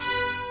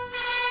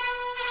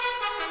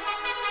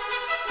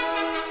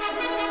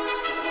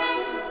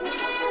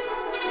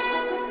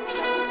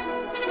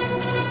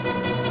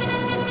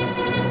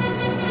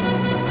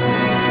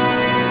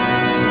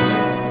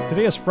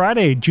is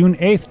Friday, June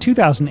 8th,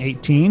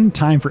 2018.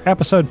 Time for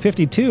episode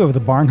 52 of the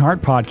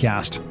Barnhart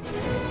Podcast.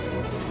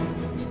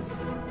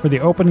 For the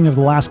opening of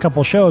the last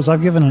couple shows,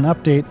 I've given an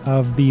update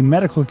of the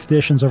medical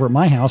conditions over at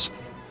my house.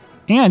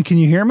 Ann, can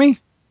you hear me?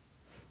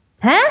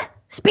 Huh?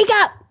 Speak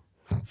up.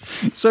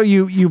 So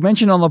you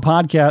mentioned on the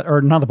podcast,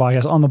 or not the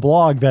podcast, on the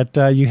blog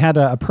that you had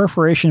a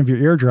perforation of your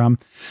eardrum,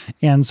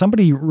 and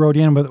somebody wrote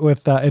in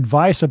with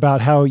advice about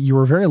how you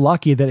were very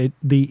lucky that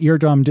the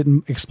eardrum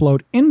didn't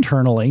explode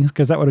internally,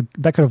 because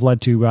that could have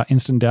led to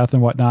instant death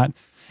and whatnot.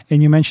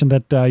 And you mentioned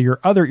that your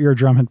other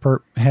eardrum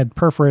had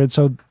perforated,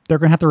 so they're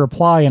going to have to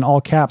reply in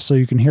all caps so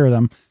you can hear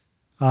them.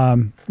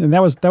 And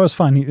that was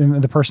fun.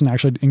 And the person,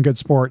 actually in good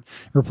sport,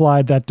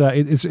 replied that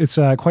it's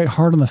quite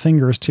hard on the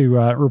fingers to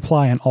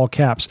reply in all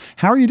caps.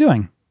 How are you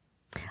doing?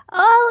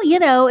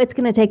 Oh, it's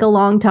going to take a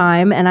long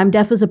time, and I'm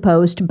deaf as a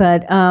post,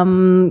 but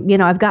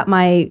I've got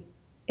my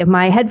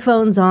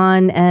headphones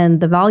on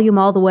and the volume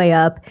all the way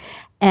up.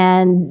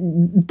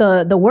 And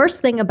the worst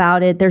thing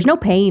about it, there's no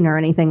pain or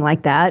anything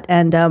like that.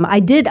 And I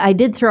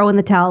did throw in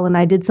the towel, and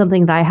I did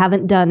something that I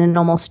haven't done in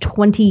almost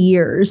 20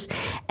 years.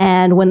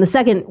 And when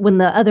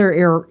the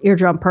other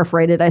eardrum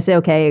perforated, I say,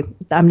 okay,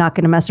 I'm not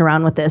going to mess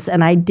around with this.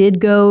 And I did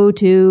go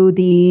to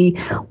the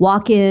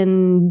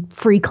walk-in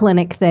free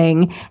clinic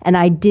thing, and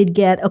I did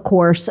get a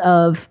course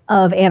of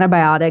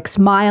antibiotics,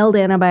 mild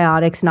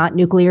antibiotics, not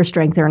nuclear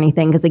strength or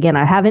anything. Because again,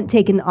 I haven't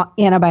taken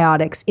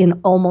antibiotics in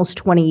almost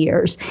 20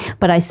 years.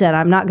 But I said,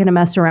 I'm not going to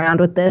mess around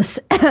with this.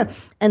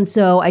 And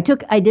so I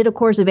did a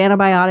course of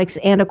antibiotics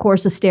and a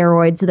course of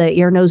steroids. The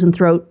ear, nose, and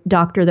throat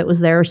doctor that was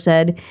there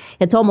said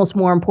it's almost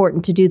more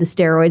important to do the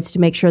steroids to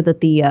make sure that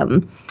the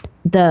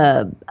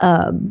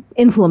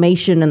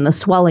inflammation and the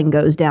swelling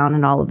goes down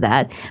and all of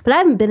that. But I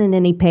haven't been in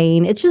any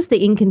pain. It's just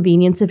the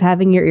inconvenience of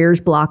having your ears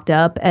blocked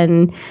up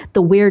and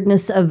the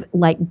weirdness of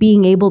like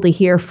being able to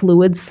hear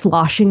fluids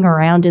sloshing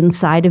around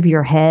inside of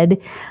your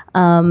head.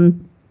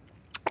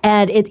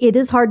 And it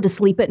is hard to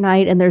sleep at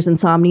night, and there's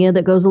insomnia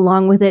that goes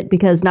along with it,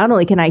 because not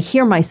only can I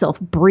hear myself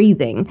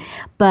breathing,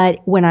 but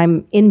when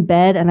I'm in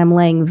bed and I'm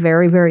laying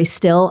very, very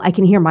still, I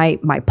can hear my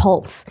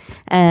pulse,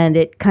 and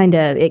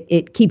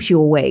it keeps you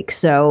awake.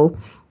 So,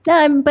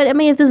 but I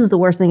mean, if this is the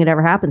worst thing that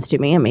ever happens to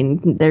me, I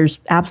mean, there's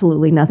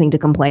absolutely nothing to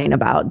complain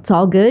about. It's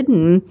all good,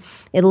 and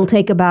it'll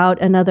take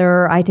about I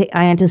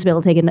anticipate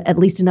it'll take at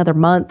least another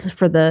month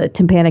for the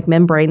tympanic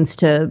membranes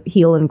to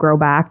heal and grow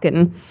back,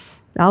 and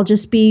I'll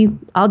just be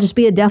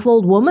a deaf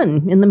old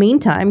woman in the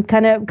meantime,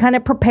 kind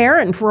of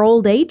preparing for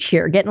old age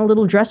here, getting a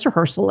little dress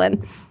rehearsal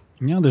in.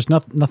 There's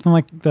nothing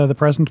like the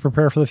present to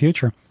prepare for the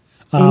future.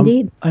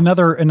 Indeed.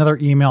 Another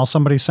email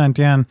somebody sent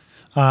in.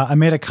 I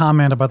made a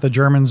comment about the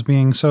Germans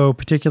being so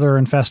particular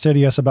and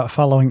fastidious about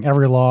following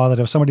every law, that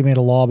if somebody made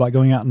a law about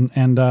going out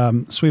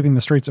and sweeping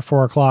the streets at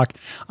 4:00,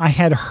 I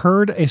had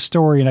heard a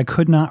story and I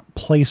could not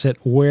place it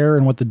where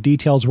and what the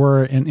details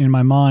were in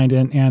my mind.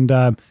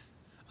 And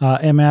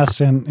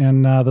MS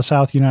in the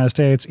South United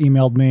States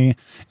emailed me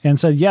and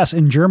said, yes,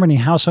 in Germany,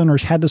 house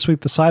owners had to sweep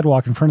the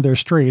sidewalk in front of their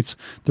streets.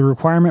 The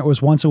requirement was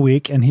once a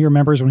week, and he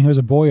remembers when he was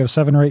a boy of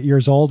 7 or 8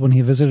 years old, when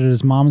he visited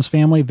his mom's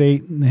family,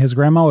 his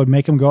grandma would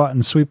make him go out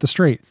and sweep the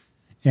street.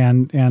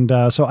 And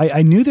so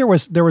I knew there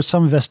was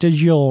some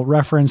vestigial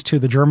reference to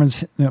the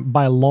Germans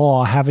by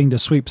law having to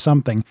sweep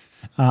something.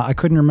 I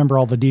couldn't remember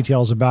all the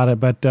details about it,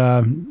 but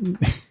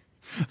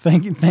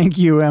Thank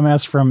you,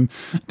 MS from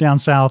down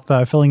south,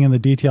 filling in the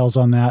details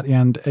on that.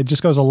 And it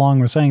just goes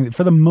along with saying that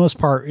for the most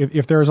part,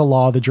 if there's a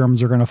law, the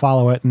Germans are going to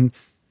follow it. And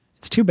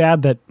it's too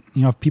bad that,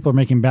 if people are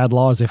making bad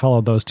laws, they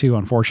follow those too,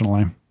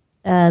 unfortunately.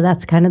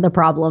 That's kind of the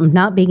problem,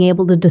 not being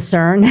able to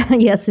discern.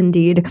 Yes,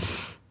 indeed.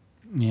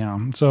 Yeah.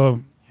 So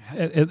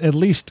at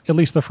least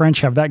the French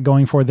have that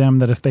going for them,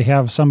 that if they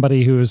have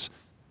somebody who's,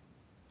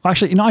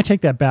 actually, I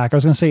take that back. I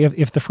was going to say,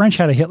 if the French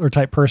had a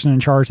Hitler-type person in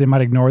charge, they might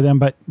ignore them,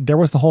 but there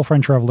was the whole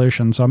French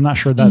Revolution, so I'm not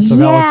sure that's a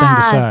valid thing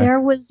to say. Yeah, there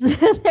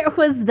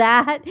was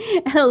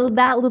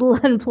that little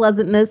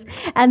unpleasantness.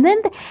 And then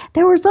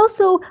there was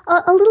also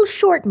a little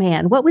short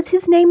man. What was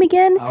his name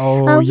again?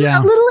 Oh,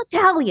 yeah. A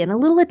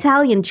little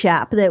Italian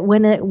chap that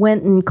went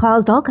and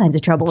caused all kinds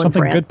of trouble in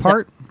France.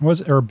 Something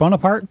Goodpart? Or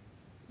Bonaparte?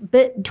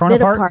 Torn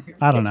apart?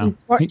 I don't know.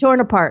 Torn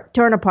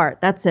apart.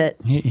 That's it.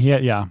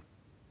 Yeah.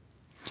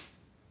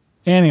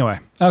 Anyway,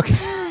 okay,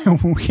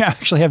 we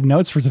actually have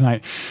notes for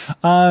tonight.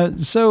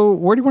 So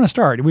where do you want to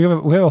start? We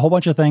have a whole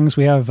bunch of things.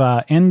 We have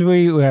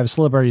Envy, we have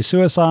celebrity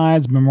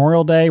suicides,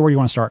 Memorial Day. Where do you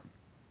want to start?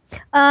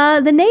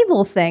 The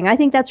naval thing. I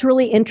think that's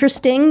really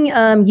interesting.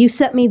 You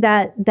sent me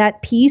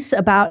that piece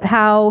about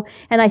how,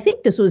 and I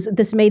think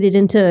this made it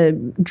into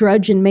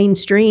Drudge and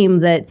Mainstream,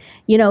 that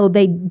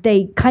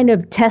they kind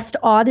of test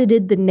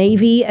audited the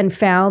Navy and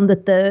found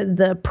that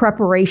the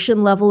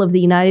preparation level of the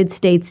United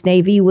States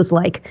Navy was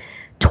like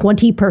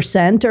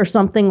 20% or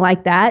something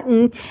like that.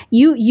 And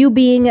you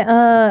being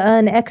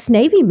an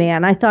ex-Navy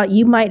man, I thought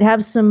you might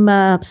have some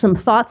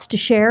thoughts to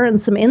share and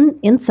some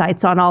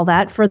insights on all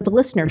that for the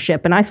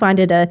listenership. And I find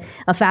it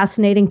a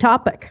fascinating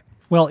topic.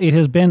 Well, it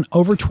has been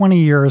over 20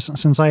 years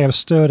since I have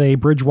stood a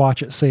bridge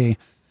watch at sea.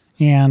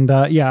 And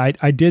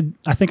I did.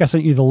 I think I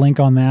sent you the link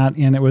on that,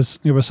 and it was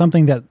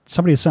something that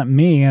somebody sent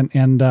me, and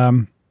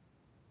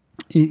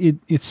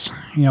it's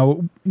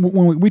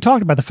when we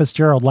talked about the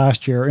Fitzgerald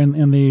last year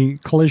in the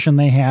collision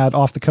they had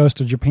off the coast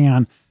of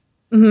Japan,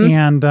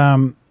 and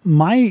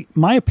my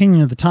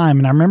opinion at the time,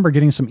 and I remember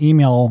getting some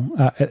email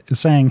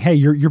saying, "Hey,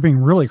 you're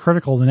being really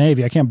critical of the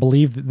Navy. I can't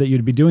believe that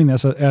you'd be doing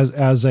this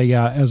as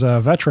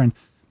a veteran."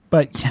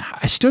 But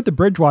I stood the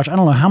bridge watch, I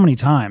don't know how many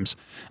times,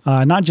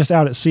 not just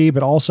out at sea,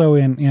 but also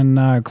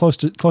in close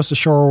to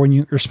shore when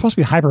you're supposed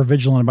to be hyper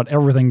vigilant about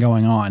everything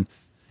going on.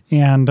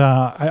 And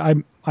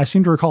I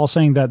seem to recall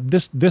saying that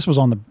this was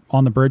on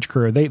the bridge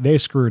crew. They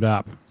screwed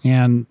up,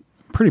 and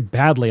pretty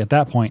badly at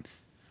that point.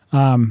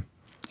 So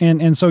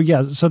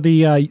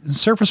the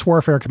Surface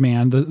Warfare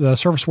Command, the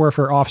Surface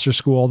Warfare Officer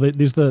School,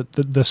 is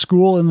the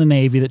school in the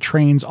Navy that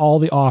trains all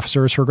the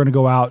officers who are going to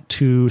go out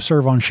to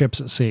serve on ships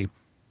at sea.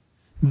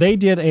 They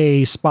did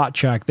a spot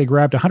check. They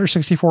grabbed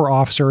 164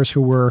 officers who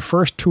were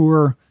first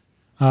tour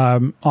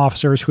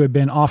officers who had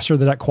been Officer of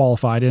the Deck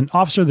qualified. And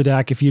Officer of the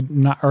Deck, if you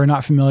are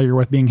not familiar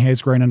with being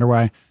Hays, Gray, and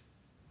Underway,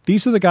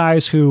 these are the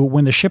guys who,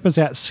 when the ship is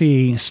at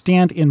sea,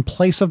 stand in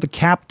place of the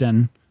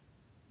captain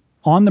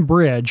on the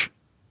bridge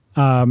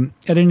at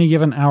any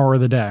given hour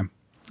of the day.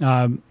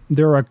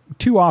 There are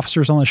 2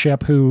 officers on the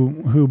ship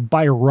who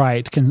by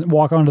right can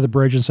walk onto the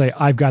bridge and say,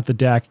 "I've got the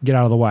deck, get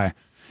out of the way."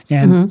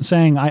 And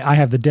saying I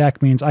have the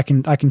deck means I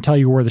can tell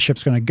you where the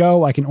ship's going to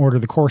go. I can order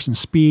the course and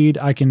speed.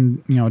 I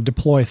can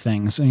deploy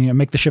things and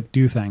make the ship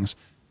do things.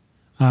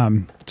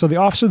 So the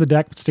officer of the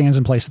deck stands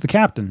in place of the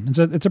captain.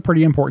 It's a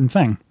pretty important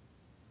thing,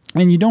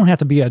 and you don't have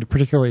to be a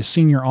particularly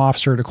senior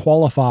officer to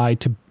qualify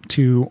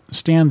to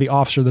stand the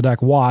officer of the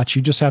deck watch.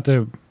 You just have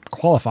to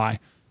qualify,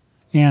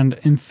 and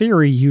in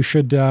theory, you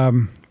should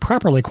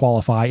properly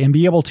qualify and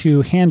be able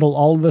to handle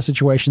all of the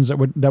situations that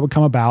would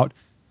come about.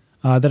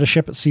 That a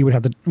ship at sea would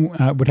have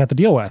to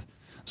deal with.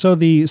 So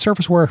the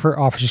Surface Warfare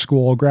Officer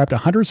School grabbed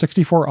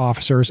 164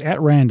 officers at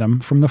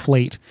random from the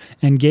fleet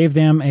and gave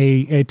them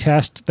a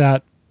test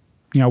that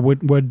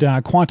would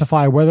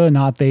quantify whether or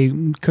not they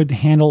could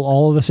handle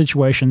all of the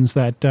situations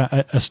that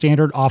a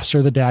standard officer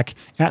of the deck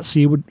at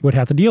sea would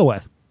have to deal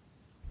with.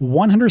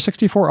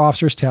 164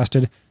 officers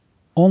tested,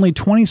 only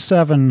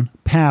 27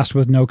 passed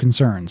with no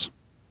concerns.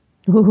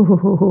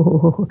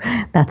 Ooh,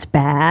 that's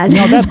bad.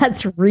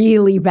 That's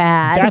really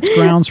bad. That's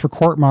grounds for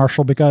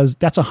court-martial, because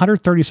that's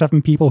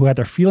 137 people who had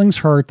their feelings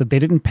hurt that they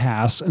didn't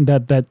pass, and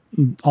that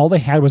all they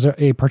had was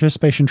a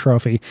participation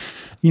trophy.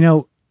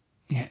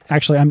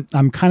 Actually,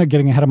 I'm kind of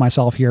getting ahead of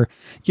myself here.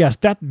 Yes,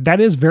 that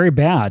is very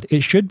bad.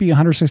 It should be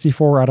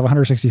 164 out of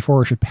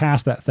 164 should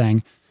pass that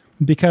thing.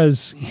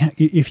 Because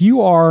if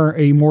you are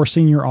a more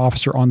senior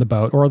officer on the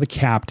boat, or the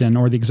captain,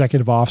 or the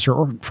executive officer,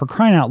 or for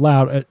crying out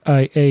loud,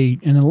 an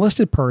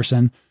enlisted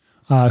person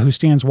who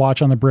stands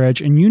watch on the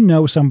bridge, and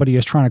somebody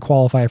is trying to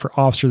qualify for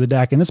officer of the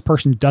deck, and this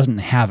person doesn't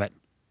have it,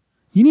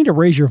 you need to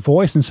raise your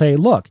voice and say,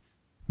 "Look,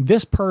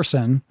 this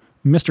person,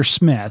 Mr.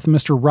 Smith,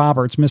 Mr.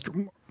 Roberts,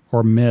 Mr.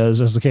 or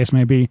Ms., as the case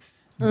may be,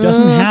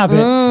 doesn't have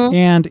it.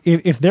 And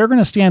if they're going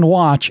to stand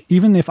watch,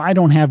 even if I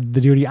don't have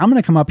the duty, I'm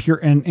going to come up here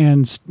and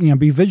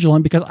be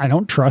vigilant, because I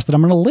don't trust that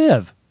I'm going to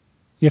live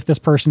if this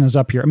person is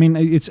up here." I mean,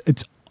 it's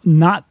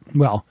not,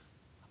 well,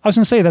 I was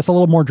going to say that's a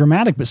little more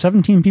dramatic, but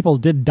 17 people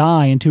did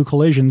die in 2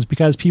 collisions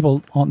because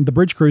people on the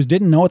bridge crews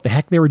didn't know what the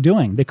heck they were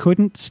doing. They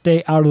couldn't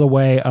stay out of the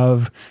way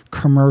of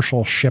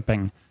commercial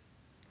shipping.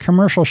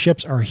 Commercial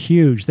ships are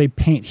huge. They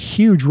paint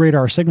huge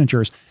radar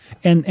signatures.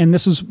 And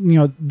this is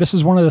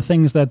one of the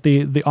things that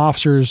the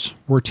officers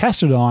were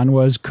tested on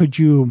was, could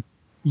you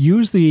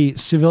use the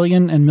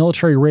civilian and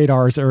military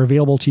radars that are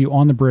available to you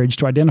on the bridge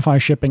to identify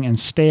shipping and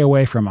stay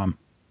away from them?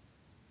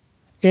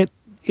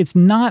 It's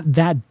not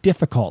that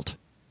difficult.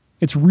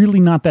 It's really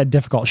not that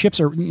difficult. Ships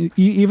are,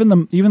 even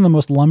the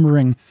most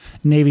lumbering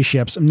Navy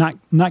ships, I'm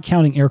not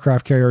counting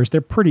aircraft carriers,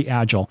 they're pretty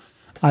agile.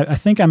 I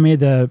think I made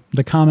the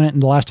comment in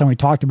the last time we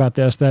talked about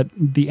this, that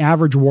the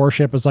average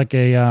warship is like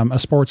a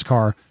sports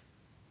car.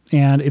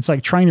 And it's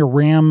like trying to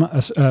ram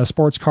a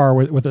sports car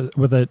with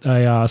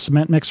a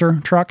cement mixer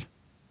truck.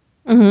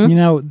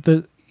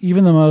 Mm-hmm.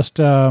 Even the most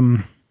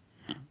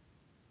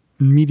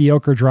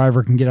mediocre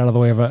driver can get out of the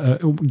way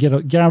of get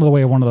out of the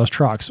way of one of those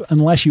trucks,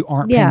 unless you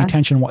aren't paying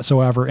attention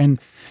whatsoever. And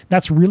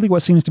that's really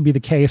what seems to be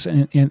the case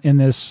in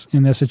this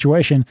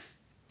situation.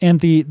 And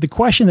the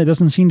question that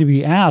doesn't seem to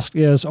be asked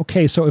is,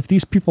 okay, so if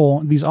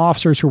these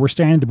officers who were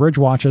standing the bridge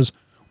watches,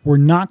 were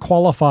not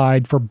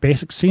qualified for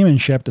basic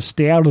seamanship to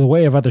stay out of the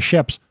way of other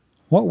ships,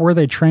 what were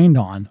they trained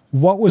on?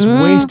 What was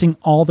wasting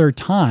all their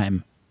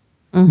time?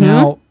 Mm-hmm.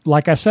 Now,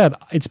 like I said,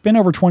 it's been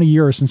over 20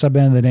 years since I've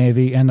been in the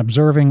Navy and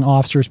observing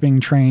officers being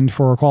trained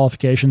for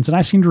qualifications. And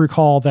I seem to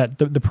recall that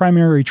the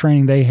primary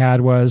training they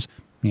had was,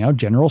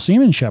 general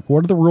seamanship.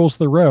 What are the rules of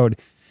the road?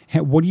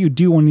 What do you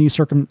do in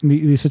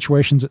these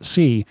situations at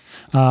sea?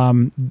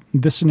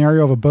 This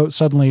scenario of a boat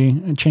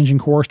suddenly changing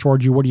course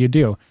towards you, what do you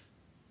do?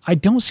 I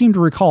don't seem to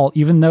recall,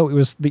 even though it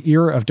was the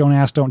era of don't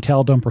ask, don't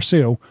tell, don't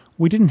pursue,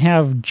 we didn't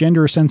have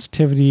gender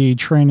sensitivity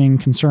training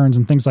concerns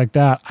and things like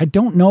that. I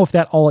don't know if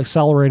that all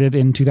accelerated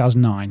in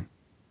 2009.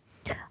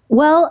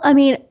 Well, I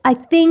mean, I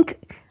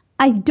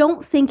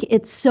don't think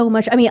it's so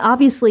much. I mean,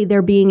 obviously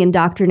they're being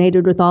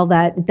indoctrinated with all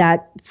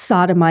that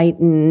sodomite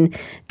and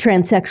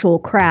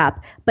transsexual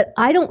crap, but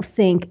I don't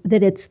think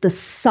that it's the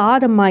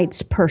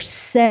sodomites per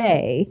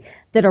se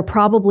that are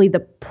probably the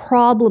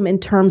problem in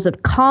terms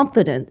of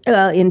competence,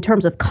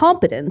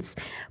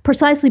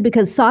 precisely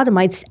because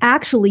sodomites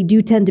actually do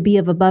tend to be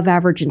of above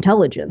average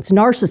intelligence.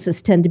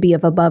 Narcissists tend to be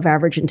of above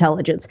average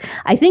intelligence.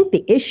 I think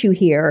the issue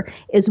here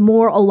is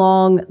more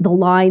along the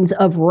lines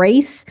of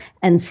race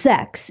and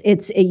sex.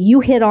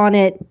 You hit on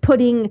it,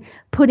 putting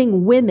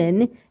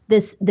women,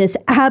 this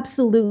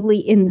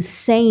absolutely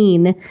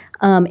insane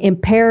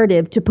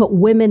imperative to put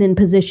women in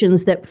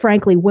positions that,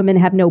 frankly, women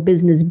have no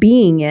business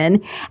being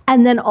in,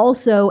 and then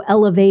also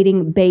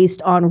elevating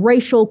based on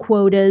racial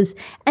quotas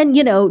and,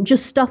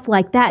 just stuff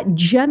like that,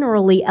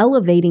 generally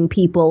elevating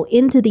people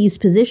into these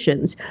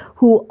positions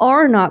who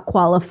are not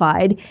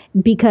qualified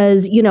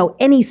because,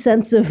 any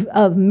sense of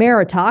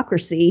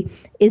meritocracy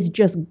is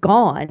just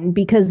gone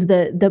because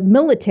the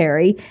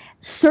military.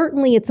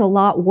 Certainly, it's a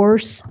lot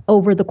worse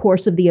over the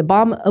course of the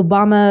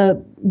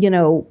Obama,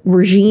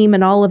 regime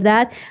and all of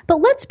that. But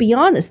let's be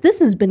honest,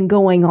 this has been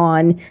going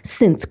on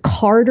since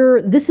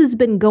Carter. This has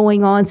been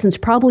going on since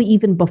probably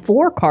even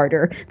before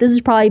Carter. This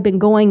has probably been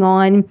going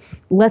on,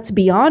 let's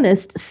be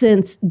honest,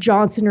 since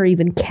Johnson or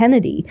even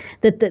Kennedy,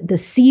 that the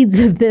seeds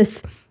of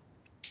this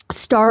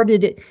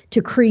started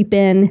to creep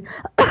in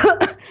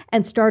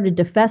and started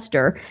to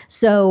fester.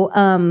 So,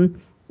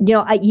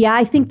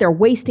 I think they're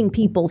wasting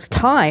people's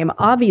time,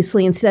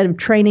 obviously, instead of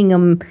training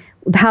them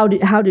how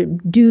to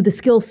do the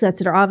skill sets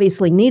that are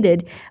obviously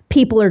needed.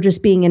 People are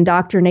just being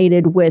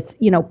indoctrinated with,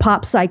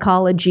 pop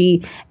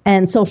psychology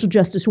and social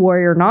justice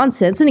warrior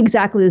nonsense. And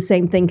exactly the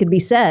same thing could be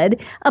said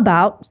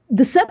about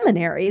the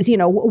seminaries.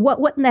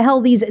 What in the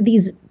hell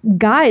these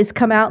guys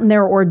come out and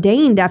they're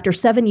ordained after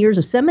 7 years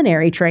of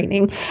seminary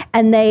training,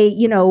 and they,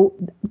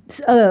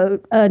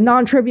 a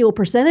non-trivial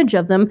percentage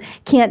of them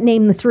can't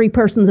name the three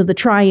persons of the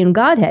triune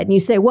Godhead. And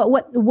you say,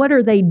 what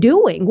are they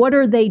doing? What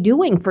are they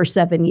doing for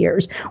 7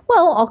 years?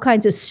 Well, all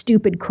kinds of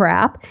stupid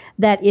crap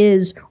that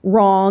is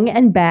wrong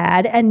and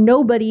bad, and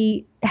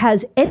nobody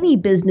has any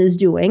business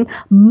doing,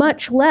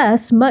 much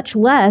less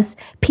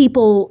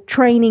people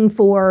training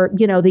for,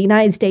 the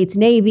United States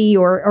Navy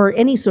or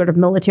any sort of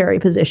military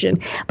position.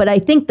 But I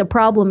think the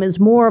problem is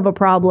more of a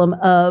problem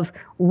of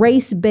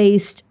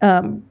race-based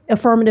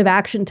affirmative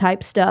action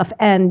type stuff,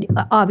 and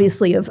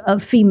obviously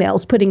of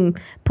females putting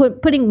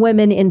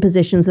women in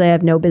positions they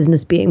have no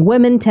business being.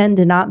 Women tend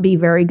to not be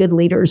very good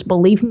leaders.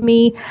 Believe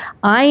me,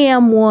 I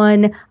am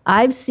one.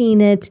 I've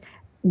seen it.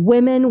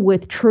 Women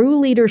with true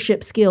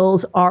leadership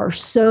skills are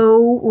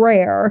so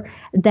rare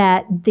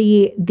that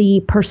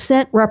the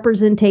percent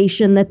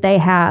representation that they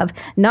have,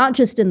 not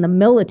just in the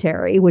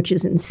military, which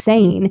is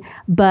insane,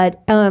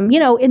 but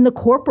in the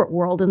corporate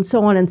world and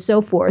so on and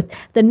so forth,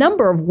 the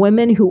number of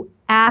women who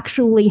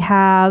actually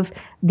have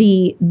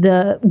the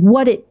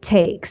what it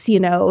takes,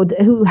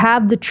 who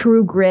have the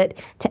true grit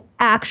to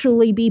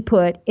actually be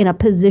put in a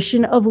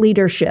position of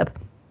leadership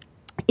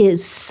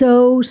is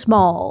so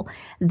small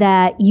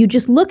that you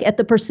just look at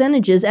the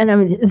percentages, and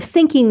I'm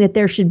thinking that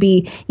there should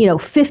be,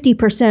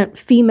 50%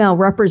 female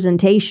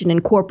representation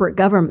in corporate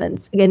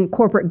governance,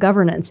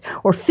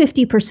 or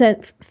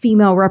 50%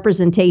 female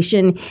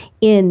representation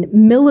in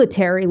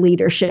military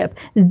leadership.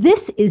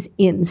 This is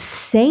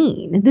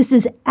insane. This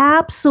is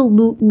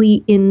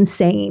absolutely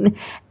insane.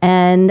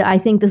 And I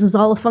think this is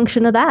all a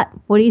function of that.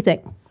 What do you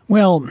think?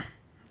 Well,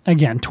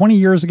 again, 21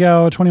 years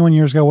ago,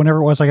 whenever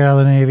it was I got out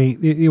of the Navy,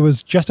 it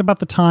was just about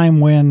the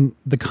time when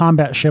the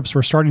combat ships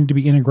were starting to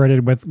be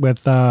integrated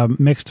with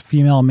mixed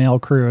female-male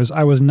crews.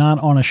 I was not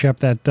on a ship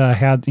that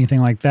had anything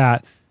like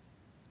that.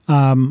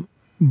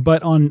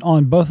 But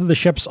on both of the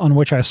ships on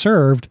which I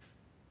served,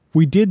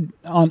 we did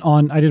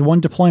I did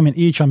one deployment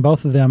each on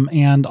both of them,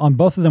 and on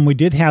both of them we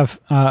did have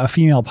a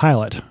female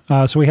pilot.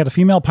 So we had a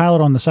female pilot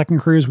on the second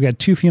cruise. We had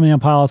two female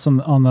pilots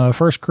on the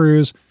first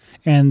cruise.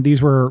 And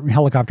these were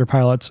helicopter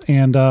pilots,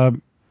 and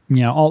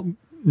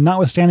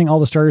notwithstanding all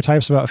the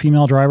stereotypes about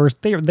female drivers,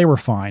 they were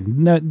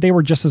fine. They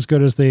were just as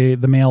good as the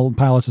male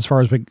pilots as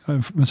far as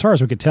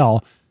we could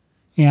tell.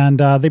 And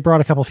they brought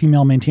a couple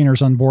female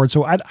maintainers on board,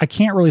 so I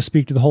can't really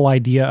speak to the whole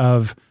idea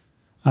of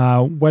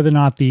whether or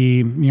not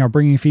the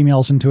bringing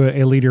females into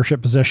a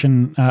leadership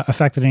position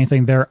affected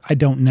anything there. I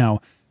don't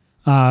know.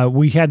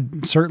 We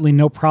had certainly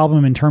no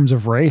problem in terms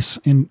of race,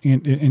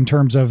 in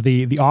terms of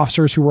the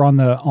officers who were on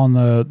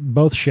the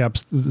both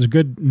ships. There's a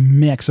good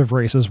mix of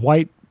races: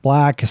 white,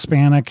 black,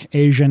 Hispanic,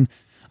 Asian.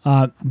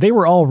 They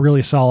were all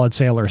really solid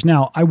sailors.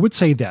 Now, I would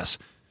say this,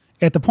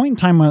 at the point in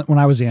time when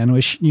I was in,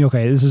 which,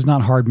 okay, this is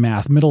not hard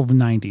math, middle of the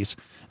 90s,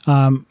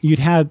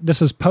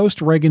 this is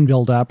post-Reagan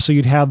buildup, so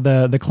you'd had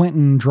the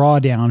Clinton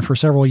drawdown for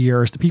several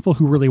years. The people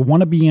who really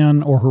want to be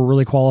in or who are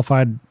really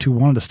qualified to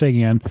wanted to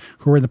stay in,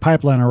 who were in the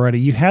pipeline already,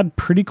 you had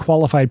pretty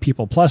qualified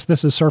people. Plus,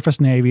 this is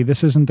surface Navy.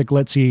 This isn't the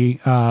glitzy,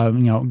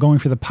 going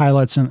for the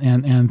pilots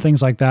and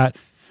things like that.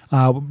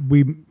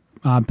 We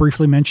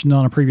briefly mentioned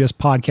on a previous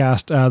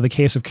podcast the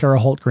case of Kara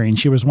Holtgreen.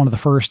 She was one of the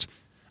first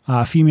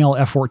female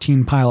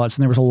F-14 pilots,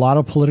 and there was a lot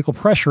of political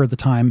pressure at the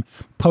time,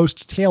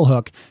 post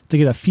Tailhook, to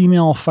get a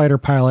female fighter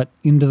pilot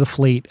into the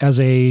fleet as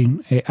a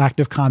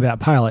active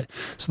combat pilot.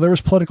 So there was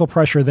political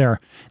pressure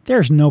there.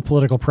 There's no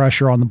political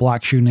pressure on the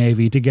Black Shoe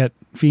Navy to get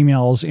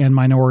females and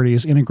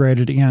minorities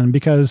integrated in,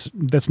 because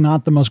that's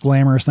not the most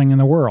glamorous thing in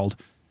the world.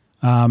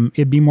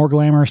 It'd be more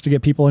glamorous to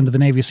get people into the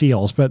Navy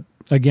SEALs, but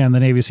again, the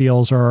Navy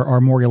SEALs are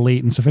more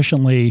elite and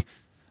sufficiently.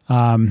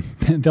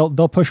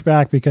 They'll push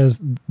back because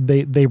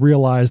they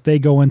realize they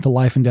go into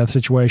life and death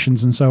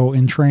situations, and so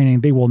in training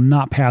they will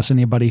not pass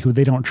anybody who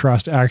they don't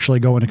trust to actually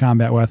go into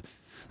combat with.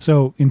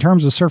 So in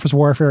terms of surface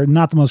warfare,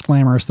 not the most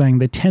glamorous thing.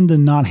 They tend to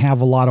not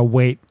have a lot of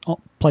weight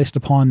placed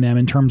upon them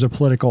in terms of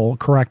political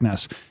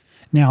correctness.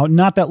 Now,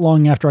 not that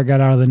long after I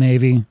got out of the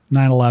Navy,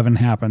 9/11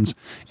 happens,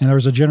 and there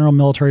was a general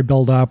military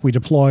buildup. We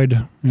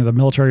deployed, the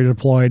military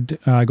deployed,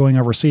 going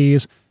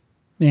overseas.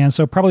 And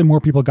so probably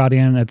more people got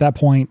in at that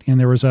point, and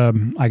there was a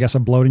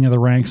bloating of the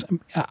ranks.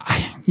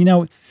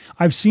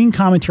 I've seen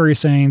commentary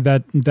saying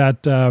that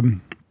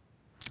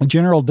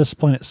general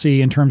discipline at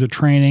sea in terms of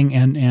training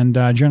and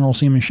general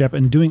seamanship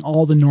and doing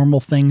all the normal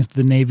things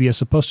the Navy is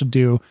supposed to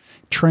do,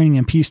 training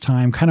in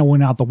peacetime, kind of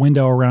went out the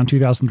window around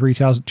 2003,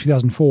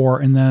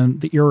 2004, and then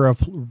the era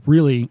of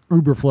really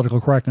uber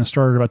political correctness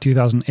started about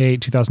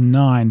 2008,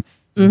 2009.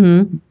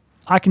 Mm-hmm.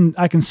 I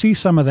can see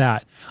some of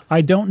that.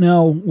 I don't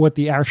know what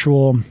the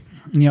actual...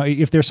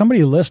 if there's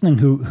somebody listening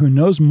who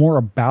knows more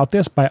about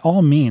this, by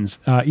all means,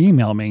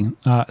 email me,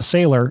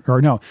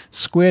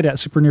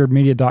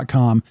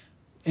 squid@supernerdmedia.com,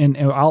 and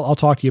I'll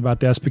talk to you about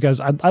this,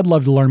 because I'd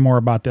love to learn more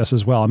about this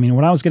as well. I mean,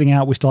 when I was getting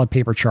out, we still had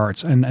paper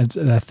charts, and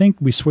I think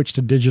we switched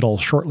to digital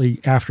shortly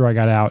after I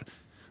got out.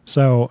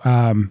 So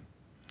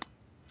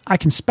I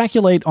can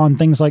speculate on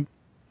things like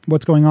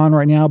what's going on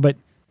right now, but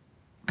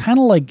kind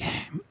of like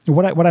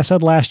what I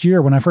said last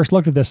year when I first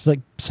looked at this, like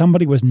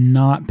somebody was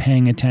not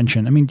paying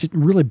attention. I mean, just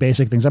really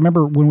basic things. I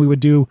remember when we would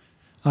do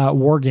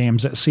war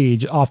games at sea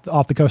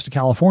off the coast of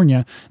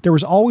California, there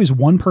was always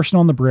one person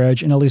on the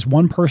bridge and at least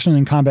one person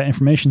in Combat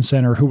Information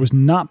Center who was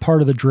not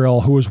part of the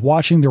drill, who was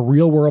watching the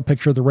real world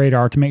picture of the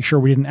radar to make sure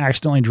we didn't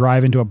accidentally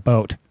drive into a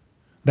boat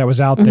that was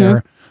out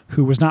there,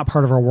 who was not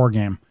part of our war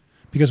game.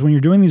 Because when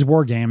you're doing these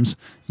war games,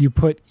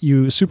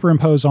 you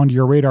superimpose onto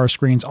your radar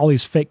screens all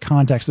these fake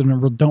contexts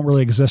that don't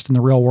really exist in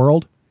the real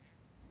world.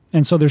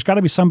 And so there's got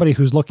to be somebody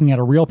who's looking at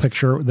a real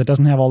picture that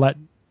doesn't have all that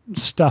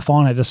stuff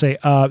on it to say,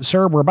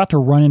 sir, we're about to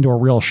run into a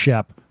real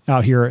ship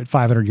out here at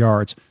 500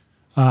 yards.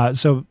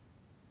 So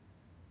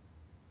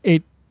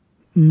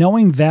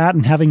knowing that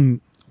and having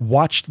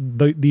watched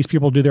these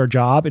people do their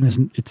job,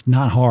 and it's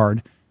not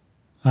hard.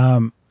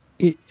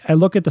 I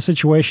look at the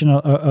situation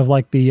of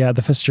like the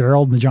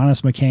Fitzgerald and the John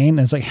S. McCain, and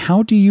it's like,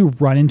 how do you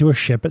run into a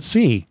ship at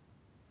sea?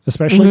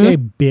 Especially a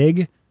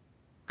big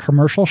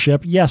commercial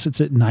ship. Yes,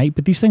 it's at night,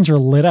 but these things are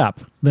lit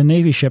up. The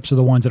Navy ships are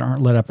the ones that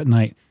aren't lit up at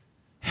night.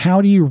 How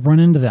do you run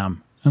into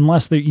them?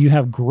 Unless you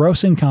have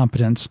gross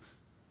incompetence,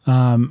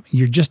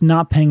 you're just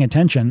not paying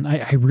attention.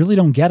 I really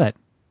don't get it.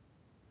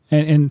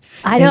 And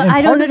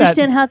I don't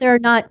understand how there are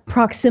not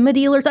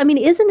proximity alerts. I mean,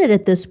 isn't it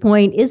at this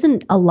point,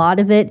 isn't a lot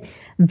of it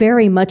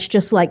very much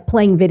just like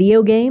playing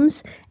video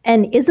games?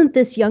 And isn't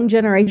this young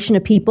generation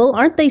of people,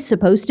 aren't they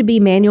supposed to be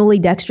manually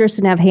dexterous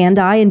and have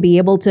hand-eye and be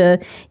able to,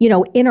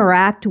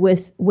 interact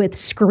with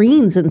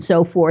screens and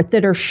so forth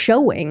that are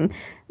showing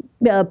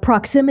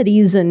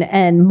proximities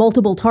and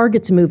multiple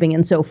targets moving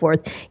and so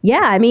forth?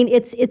 Yeah, I mean,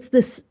 it's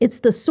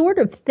the sort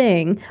of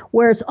thing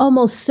where it's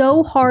almost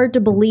so hard to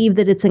believe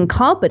that it's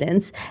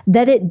incompetence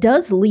that it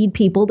does lead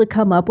people to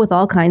come up with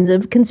all kinds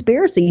of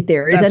conspiracy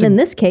theories. In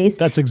this case,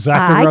 that's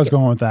exactly where I was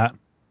going with that.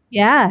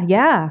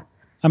 Yeah.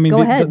 I mean,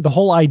 the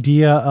whole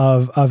idea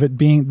of it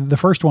being the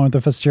first one with the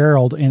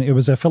Fitzgerald, and it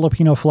was a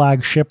Filipino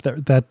flag ship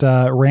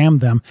that rammed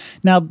them.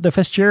 Now, the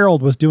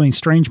Fitzgerald was doing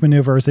strange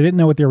maneuvers. They didn't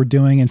know what they were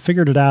doing and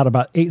figured it out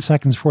about 8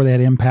 seconds before they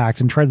had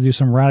impact and tried to do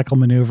some radical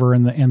maneuver.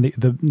 And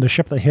the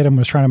ship that hit him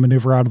was trying to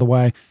maneuver out of the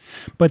way.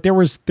 But there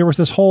was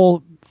this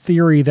whole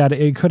theory that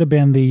it could have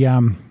been the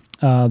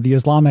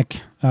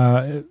Islamic.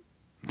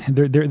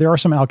 There are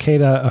some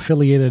Al-Qaeda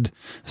affiliated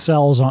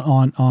cells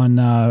on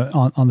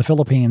the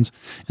Philippines,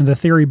 and the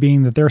theory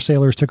being that their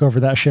sailors took over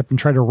that ship and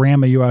tried to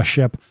ram a U.S.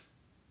 ship.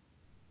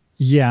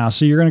 Yeah,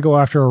 so you're going to go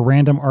after a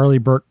random Arleigh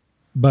Burke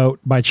boat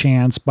by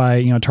chance,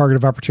 by target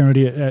of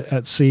opportunity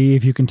at sea.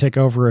 If you can take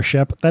over a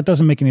ship, that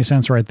doesn't make any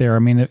sense right there. I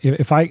mean,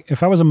 if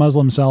I was a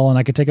Muslim cell and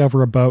I could take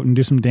over a boat and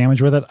do some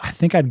damage with it, I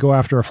think I'd go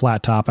after a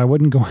flat top. I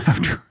wouldn't go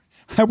after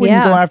go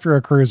after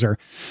a cruiser,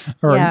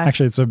 or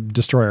actually, it's a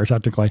destroyer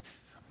technically.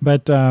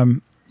 But,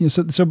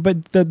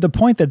 But the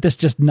point that this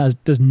just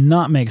does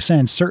not make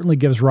sense certainly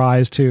gives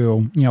rise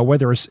to,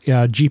 whether it's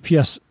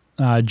GPS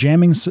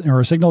jamming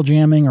or signal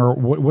jamming or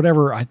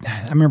whatever. I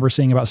remember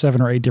seeing about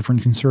 7 or 8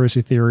 different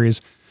conspiracy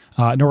theories,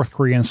 North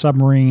Korean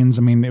submarines.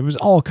 I mean, it was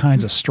all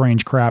kinds of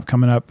strange crap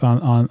coming up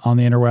on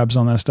the interwebs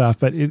on this stuff.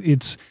 But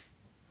it's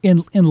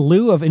in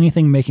lieu of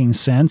anything making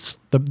sense,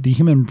 the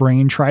human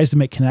brain tries to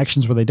make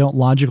connections where they don't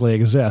logically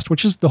exist,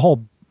 which is the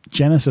whole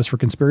genesis for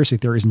conspiracy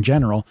theories in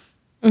general.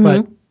 Mm-hmm.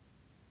 But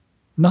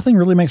nothing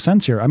really makes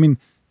sense here. I mean,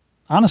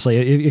 honestly,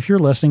 if you're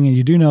listening and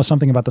you do know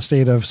something about the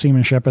state of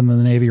seamanship in the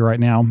Navy right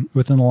now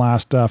within the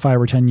last 5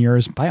 or 10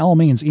 years, by all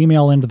means,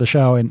 email into the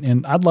show.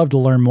 And I'd love to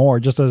learn more,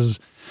 just as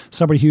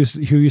somebody who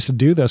used to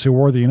do this, who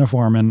wore the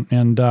uniform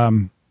and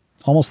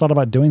almost thought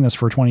about doing this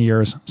for 20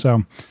 years.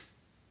 So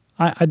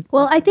I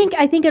think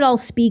it all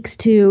speaks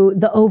to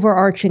the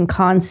overarching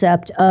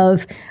concept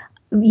of,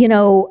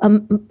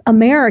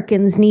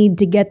 Americans need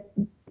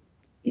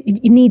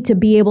to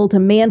be able to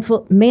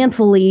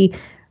manfully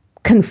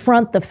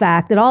confront the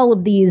fact that all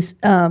of these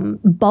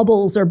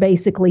bubbles are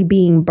basically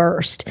being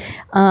burst.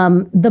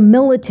 The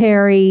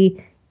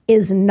military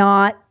is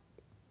not,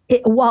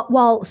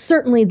 while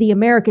certainly the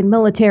American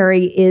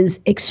military is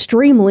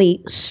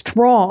extremely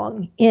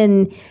strong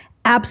in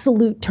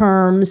absolute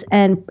terms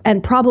and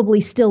probably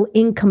still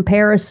in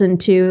comparison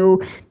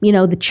to,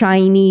 the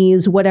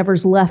Chinese,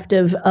 whatever's left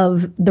of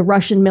the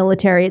Russian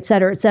military, et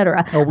cetera, et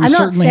cetera. Oh, we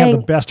certainly have the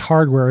best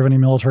hardware of any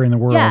military in the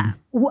world. Yeah,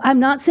 I'm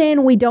not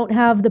saying we don't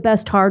have the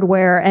best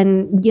hardware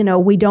and,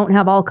 we don't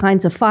have all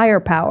kinds of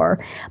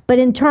firepower, but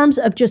in terms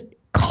of just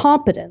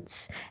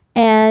competence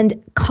and,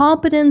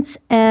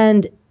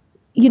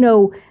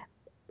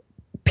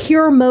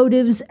 pure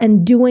motives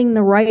and doing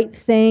the right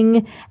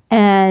thing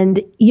and,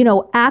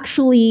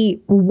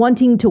 actually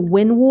wanting to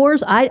win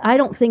wars. I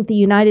don't think the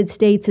United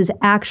States has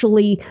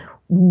actually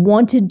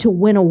wanted to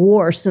win a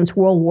war since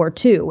World War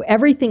II.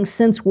 Everything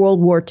since World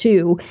War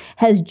II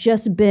has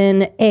just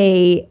been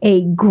a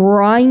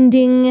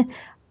grinding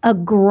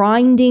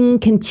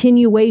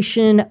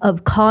continuation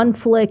of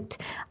conflict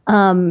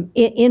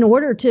in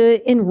order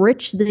to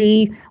enrich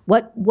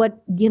what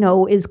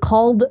is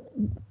called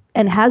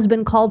and has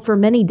been called for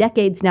many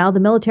decades now, the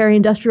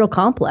military-industrial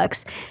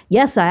complex.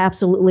 Yes, I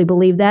absolutely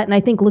believe that. And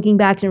I think looking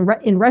back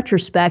in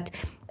retrospect,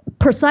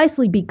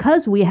 precisely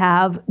because we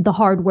have the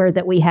hardware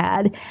that we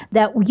had,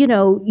 that,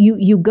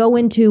 you go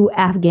into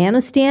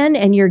Afghanistan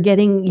and you're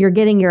getting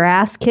your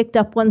ass kicked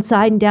up one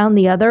side and down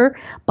the other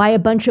by a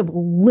bunch of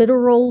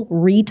literal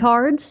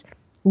retards.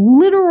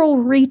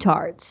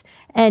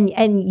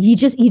 And you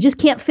just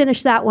can't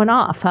finish that one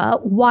off, huh?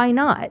 Why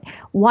not?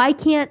 Why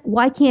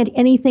can't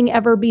anything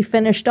ever be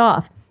finished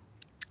off?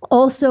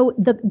 Also,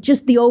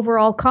 the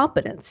overall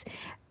competence.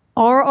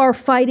 Are our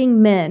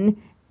fighting men,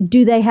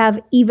 do they have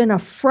even a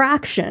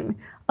fraction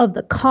of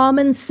the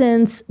common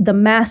sense, the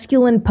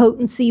masculine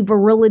potency,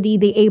 virility,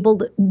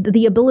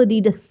 the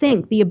ability to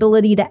think, the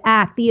ability to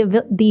act,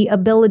 the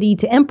ability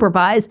to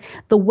improvise,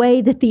 the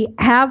way that the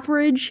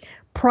average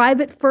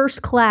private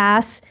first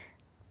class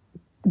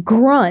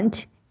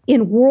grunt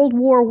in World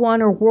War I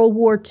or World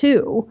War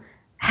II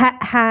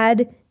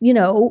had,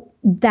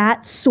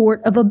 that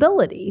sort of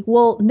ability?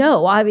 Well,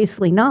 no,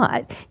 obviously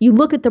not. You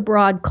look at the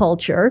broad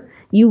culture,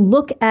 you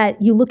look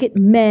at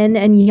men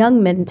and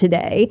young men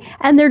today,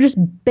 and they're just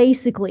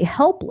basically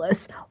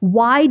helpless.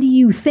 Why do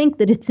you think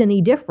that it's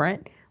any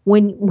different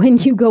when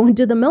you go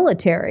into the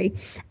military?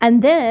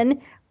 And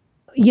then,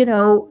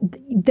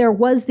 there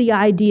was the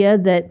idea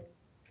that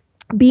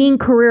being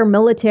career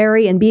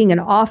military and being an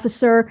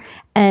officer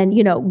and,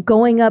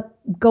 going up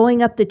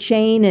the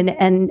chain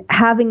and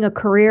having a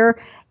career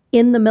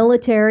in the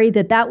military,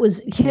 that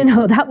was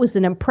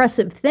an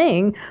impressive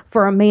thing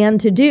for a man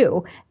to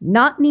do.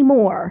 Not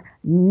anymore.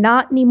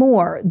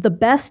 The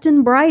best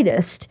and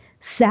brightest,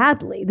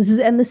 sadly,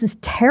 this is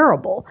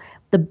terrible.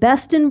 The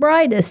best and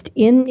brightest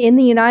in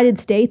the United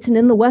States and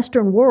in the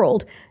Western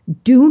world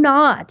do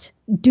not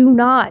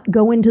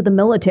go into the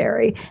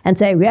military and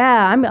say,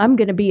 yeah, I'm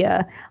going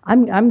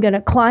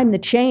to climb the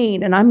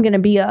chain and I'm going to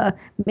be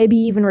maybe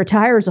even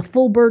retire as a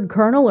full bird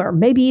colonel or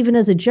maybe even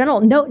as a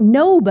general. No,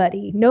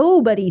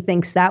 nobody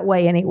thinks that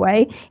way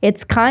anyway.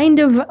 It's kind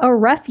of a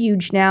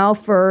refuge now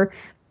for,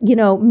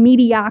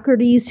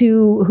 mediocrities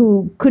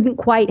who couldn't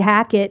quite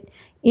hack it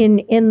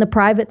in the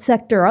private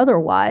sector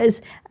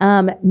otherwise.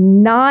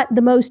 Not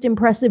the most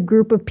impressive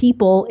group of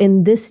people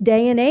in this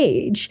day and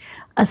age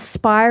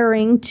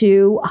aspiring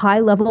to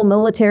high-level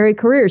military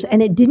careers.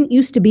 And it didn't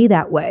used to be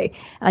that way.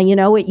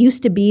 It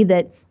used to be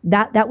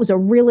that was a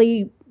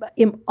really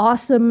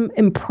awesome,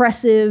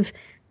 impressive,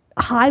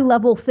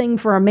 high-level thing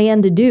for a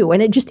man to do.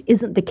 And it just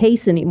isn't the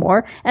case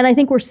anymore. And I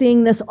think we're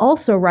seeing this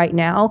also right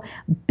now,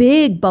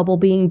 big bubble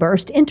being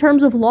burst in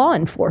terms of law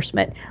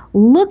enforcement.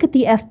 Look at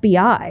the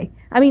FBI.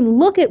 I mean,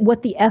 look at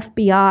what the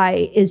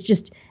FBI is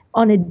just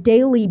on a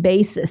daily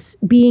basis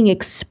being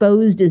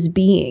exposed as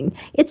being.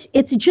 It's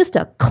just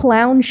a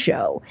clown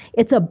show.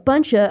 It's a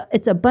bunch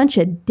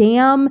of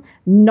damn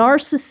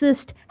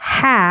narcissist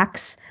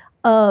hacks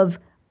of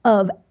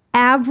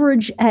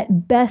average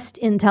at best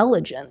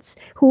intelligence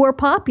who are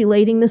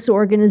populating this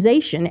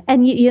organization.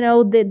 And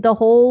the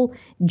whole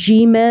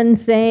G-men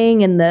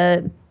thing and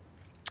the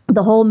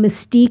whole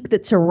mystique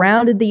that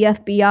surrounded the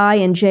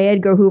FBI and J.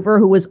 Edgar Hoover,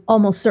 who was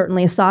almost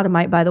certainly a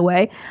sodomite, by the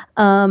way,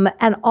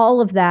 and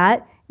all of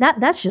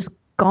that's just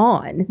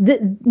gone. The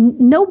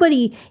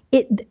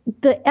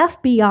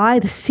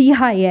FBI, the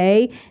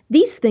CIA,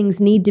 these things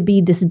need to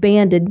be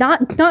disbanded,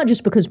 not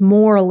just because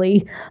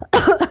morally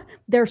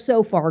they're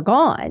so far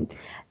gone,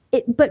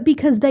 but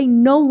because they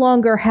no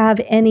longer have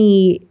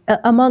any,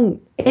 among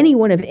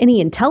anyone of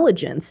any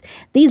intelligence,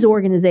 these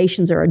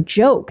organizations are a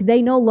joke.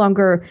 They no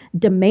longer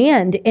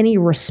demand any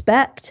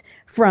respect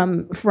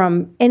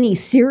from any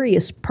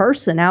serious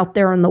person out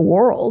there in the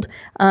world.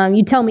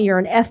 You tell me you're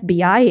an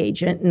FBI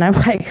agent, and I'm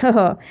like,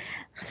 oh,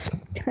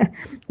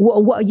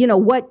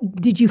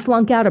 what did you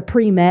flunk out a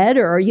pre-med,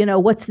 or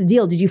what's the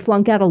deal? Did you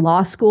flunk out of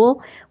law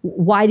school?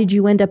 Why did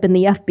you end up in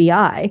the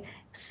FBI?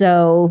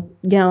 So,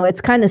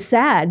 it's kind of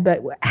sad,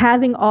 but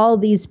having all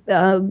these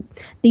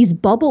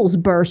bubbles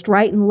burst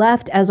right and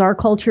left as our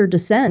culture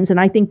descends, and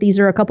I think these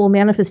are a couple of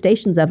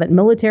manifestations of it,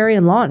 military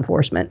and law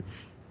enforcement.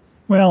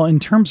 Well, in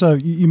terms of,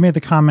 you made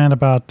the comment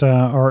about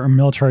our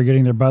military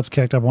getting their butts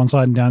kicked up one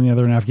side and down the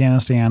other in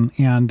Afghanistan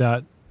and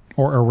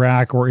or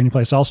Iraq or any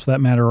place else for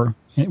that matter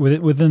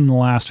within the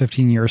last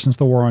 15 years since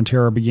the War on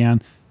Terror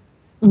began.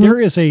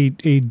 There is a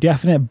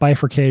definite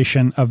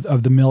bifurcation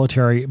of the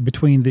military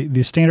between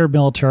the standard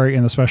military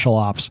and the special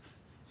ops.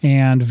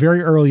 And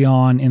very early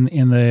on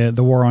in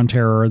the War on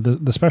Terror,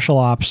 the special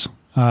ops,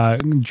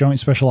 Joint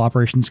Special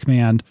Operations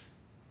Command,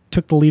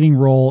 took the leading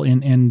role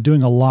in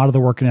doing a lot of the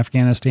work in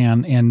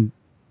Afghanistan. And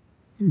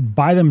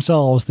by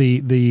themselves,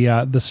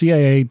 the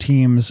CIA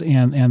teams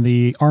and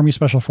the Army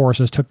Special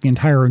Forces took the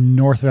entire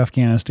north of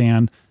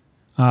Afghanistan.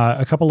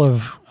 A couple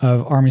of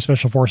Army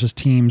Special Forces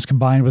teams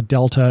combined with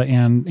Delta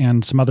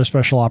and some other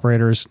special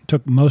operators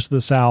took most of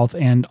the south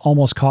and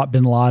almost caught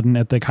bin Laden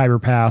at the Khyber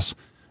Pass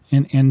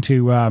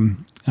into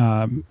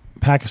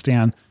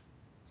Pakistan.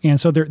 And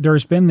so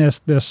there's been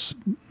this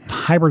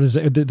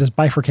hybridization, this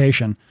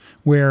bifurcation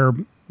where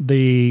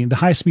the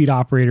high-speed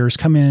operators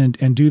come in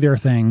and do their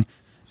thing,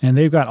 and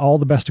they've got all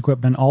the best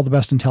equipment, all the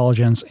best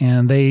intelligence,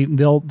 and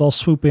they'll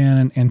swoop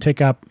in and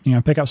pick up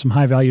some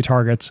high-value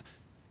targets.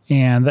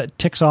 And that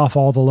ticks off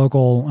all the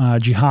local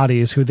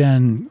jihadis who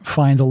then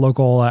find the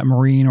local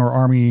Marine or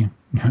Army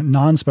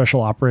non-special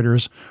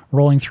operators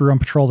rolling through on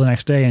patrol the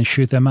next day and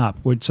shoot them up.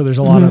 So there's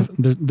a lot of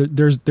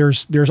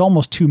there's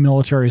almost two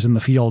militaries in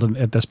the field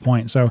at this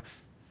point. So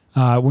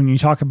when you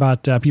talk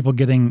about people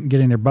getting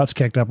their butts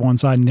kicked up one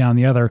side and down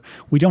the other,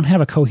 we don't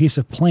have a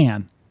cohesive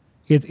plan.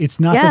 It's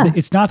not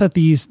that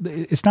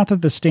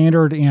the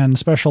standard and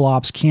special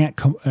ops can't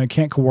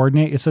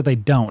coordinate. It's that they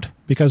don't,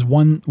 because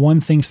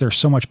one thinks they're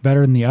so much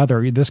better than the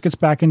other. This gets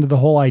back into the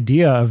whole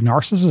idea of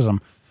narcissism.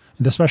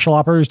 The special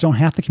operators don't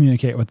have to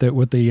communicate with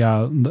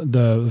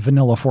the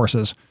vanilla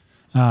forces.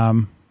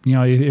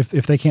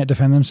 If they can't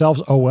defend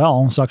themselves, oh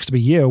well, sucks to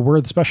be you.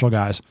 We're the special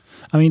guys.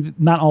 I mean,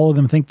 not all of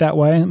them think that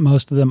way.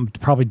 Most of them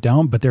probably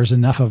don't, but there's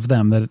enough of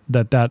them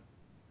that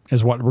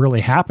is what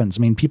really happens.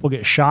 I mean, people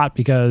get shot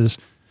because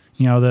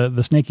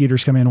the snake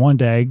eaters come in one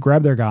day,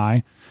 grab their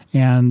guy,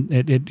 and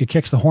it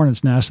kicks the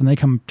hornet's nest, and they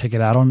come take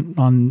it out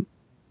on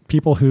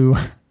people who,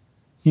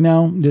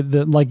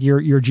 like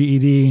your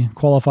GED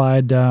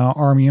qualified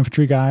Army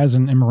infantry guys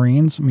and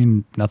Marines. I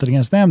mean, nothing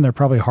against them. They're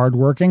probably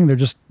hardworking. They're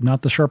just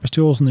not the sharpest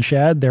tools in the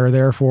shed. They're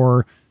there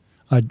for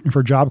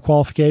job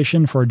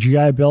qualification, for a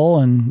GI Bill,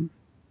 and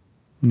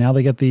now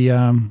they get the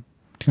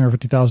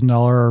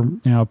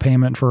 $250,000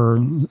 payment for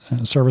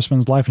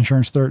servicemen's life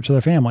insurance to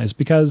their families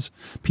because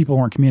people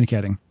weren't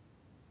communicating.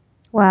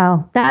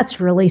 Wow,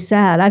 that's really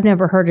sad. I've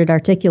never heard it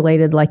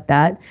articulated like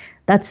that.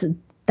 That's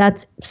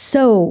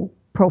so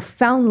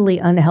profoundly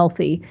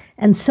unhealthy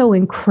and so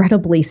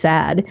incredibly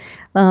sad.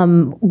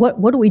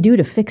 What do we do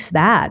to fix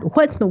that?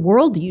 What in the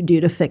world do you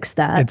do to fix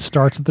that? It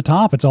starts at the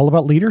top. It's all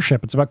about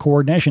leadership. It's about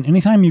coordination.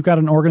 Anytime you've got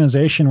an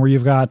organization where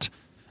you've got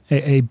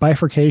a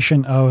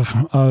bifurcation of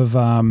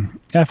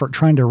effort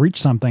trying to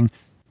reach something,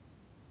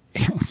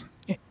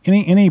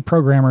 any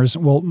programmers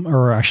will,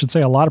 or I should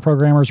say a lot of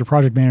programmers or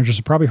project managers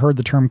have probably heard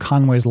the term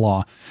Conway's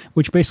Law,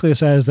 which basically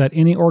says that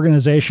any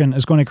organization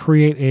is going to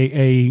create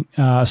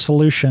a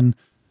solution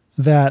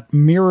that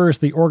mirrors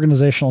the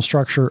organizational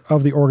structure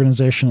of the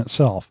organization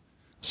itself.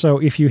 So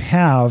if you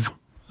have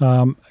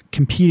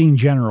competing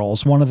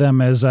generals, one of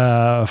them is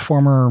a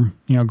former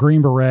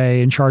Green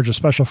Beret in charge of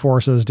Special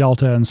Forces,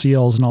 Delta and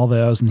SEALs and all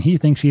those, and he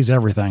thinks he's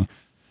everything.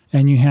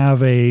 And you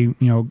have a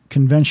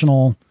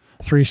conventional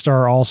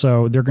 3-star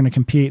also, they're going to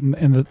compete.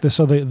 And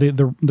so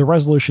the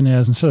resolution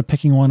is, instead of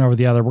picking one over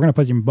the other, we're going to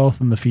put them both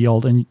in the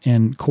field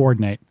and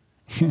coordinate.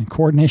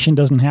 Coordination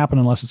doesn't happen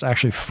unless it's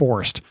actually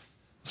forced.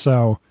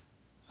 So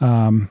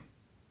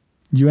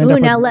you end up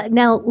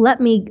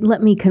let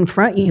me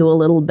confront you a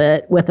little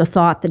bit with a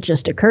thought that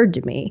just occurred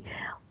to me.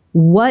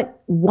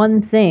 What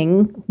one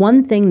thing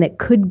that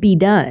could be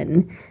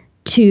done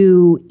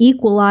to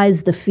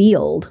equalize the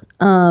field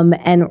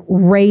and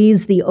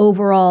raise the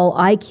overall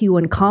IQ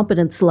and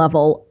competence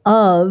level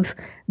of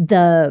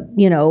the,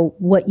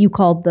 what you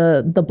called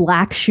the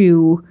black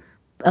shoe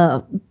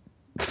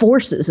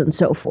forces and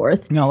so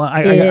forth. No,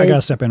 I got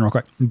to step in real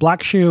quick.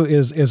 Black shoe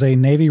is a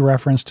Navy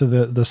reference to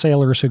the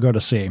sailors who go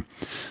to sea.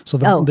 So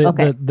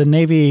the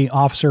Navy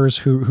officers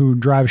who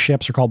drive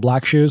ships are called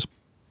black shoes,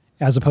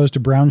 as opposed to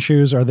brown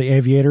shoes are the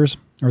aviators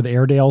or the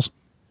Airedales.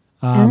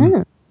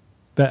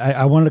 That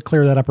I wanted to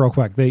clear that up real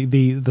quick.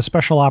 The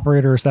special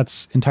operators,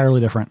 that's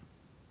entirely different.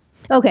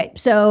 Okay,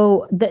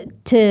 so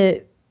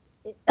to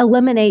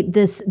eliminate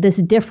this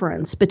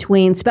difference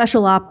between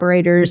special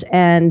operators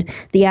and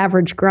the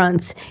average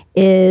grunts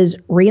is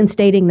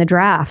reinstating the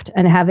draft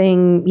and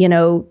having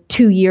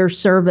 2-year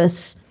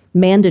service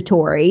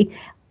mandatory.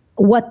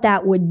 What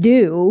that would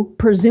do,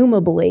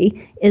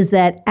 presumably, is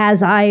that,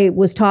 as I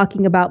was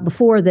talking about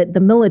before, that the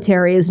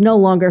military is no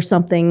longer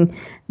something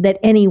that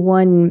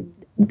anyone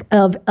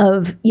of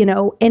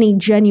any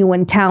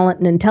genuine talent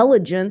and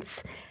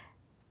intelligence,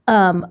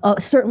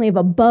 certainly of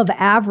above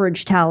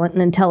average talent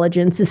and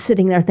intelligence, is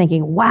sitting there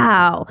thinking,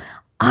 wow,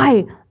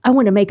 I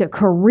want to make a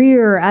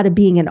career out of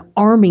being an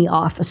Army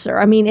officer.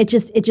 I mean, it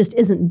just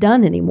isn't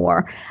done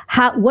anymore.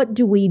 What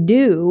do we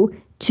do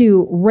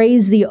to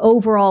raise the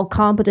overall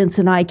competence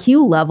and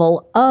IQ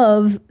level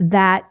of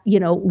that,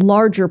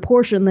 larger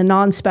portion, the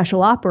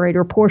non-special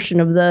operator portion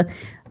of the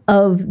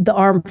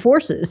armed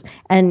forces?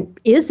 And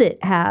is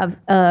it have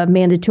a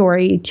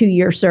mandatory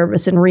 2-year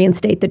service and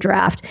reinstate the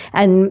draft?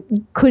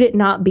 And could it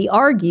not be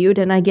argued?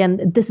 And again,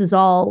 this is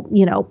all,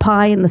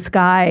 pie in the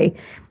sky,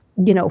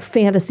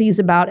 fantasies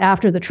about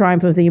after the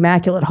triumph of the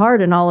Immaculate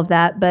Heart and all of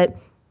that. But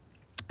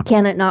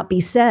can it not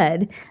be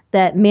said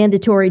that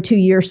mandatory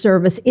 2-year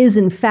service is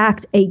in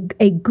fact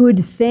a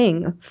good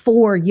thing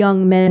for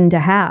young men to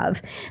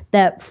have?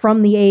 That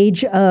from the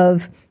age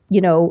of,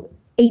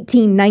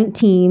 18,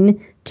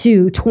 19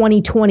 to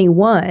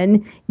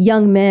 2021,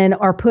 young men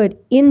are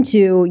put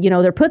into,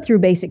 they're put through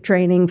basic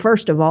training,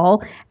 first of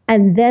all,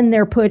 and then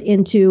they're put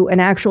into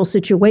an actual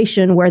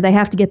situation where they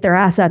have to get their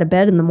ass out of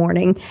bed in the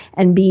morning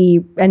and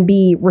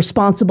be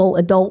responsible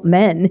adult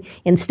men,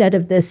 instead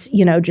of this,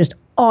 just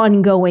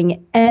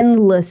ongoing,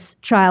 endless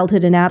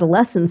childhood and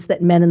adolescence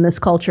that men in this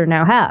culture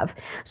now have.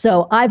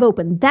 So I've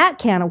opened that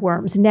can of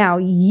worms. Now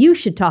you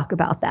should talk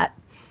about that,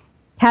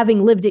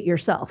 having lived it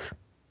yourself.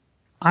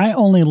 I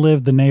only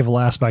lived the naval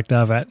aspect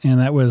of it,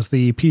 and that was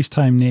the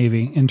peacetime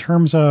Navy. In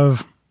terms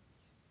of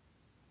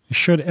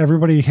should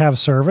everybody have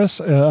service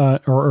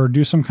or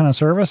do some kind of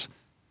service,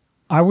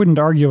 I wouldn't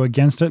argue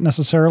against it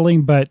necessarily,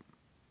 but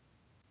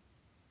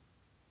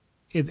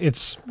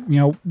it's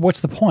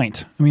what's the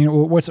point? I mean,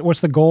 what's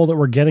the goal that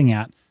we're getting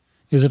at?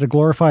 Is it a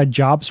glorified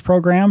jobs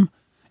program?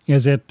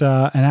 Is it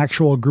an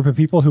actual group of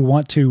people who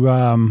want to,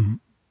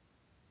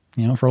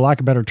 for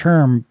lack of a better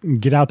term,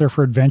 get out there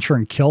for adventure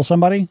and kill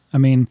somebody? I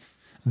mean,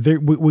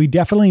 we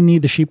definitely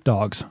need the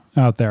sheepdogs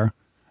out there,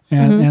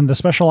 and the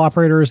special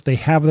operators, they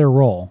have their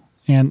role.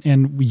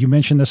 And you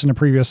mentioned this in a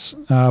previous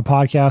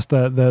podcast,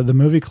 the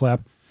movie clip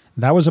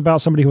that was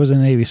about somebody who was a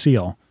Navy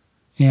SEAL.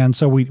 And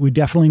so we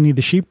definitely need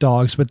the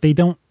sheepdogs, but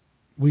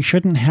we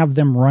shouldn't have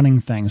them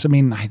running things. I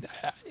mean,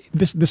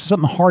 this is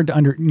something hard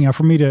to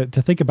for me to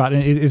think about.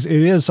 And it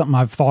is something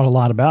I've thought a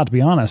lot about, to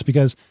be honest,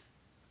 because,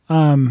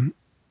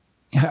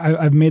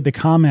 I've made the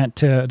comment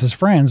to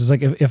friends. It's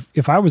like,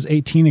 if I was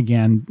 18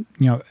 again,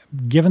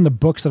 given the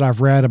books that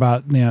I've read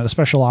about, the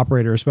special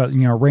operators, about,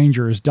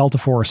 Rangers, Delta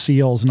Force,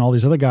 SEALs, and all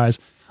these other guys,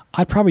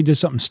 I'd probably do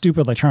something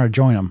stupid like trying to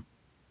join them.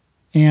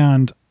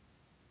 And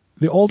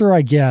the older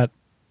I get,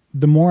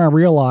 the more I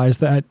realize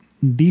that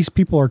these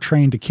people are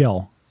trained to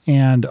kill.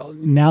 And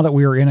now that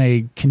we are in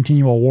a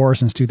continual war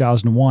since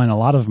 2001, a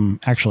lot of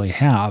them actually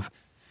have.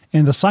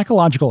 And the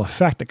psychological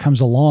effect that comes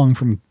along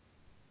from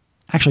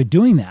actually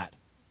doing that,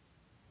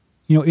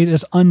 it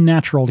is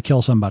unnatural to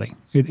kill somebody.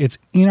 It's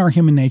in our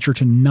human nature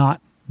to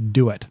not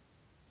do it.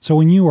 So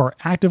when you are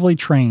actively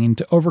trained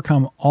to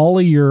overcome all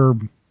of your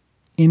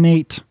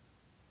innate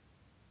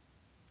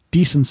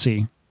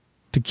decency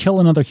to kill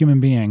another human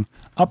being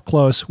up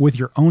close with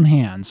your own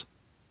hands,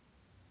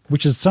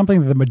 which is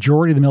something that the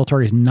majority of the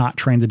military is not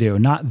trained to do,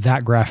 not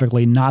that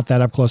graphically, not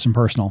that up close and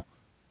personal,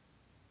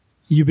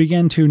 you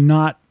begin to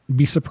not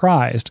be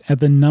surprised at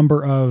the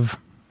number of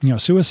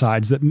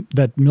suicides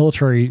that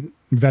military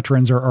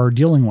veterans are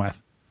dealing with,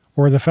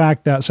 or the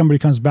fact that somebody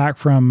comes back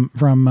from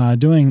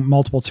doing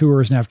multiple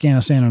tours in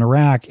Afghanistan and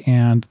Iraq,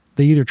 and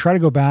they either try to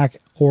go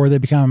back or they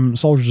become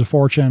soldiers of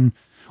fortune,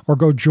 or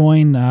go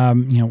join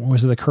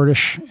was it the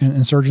Kurdish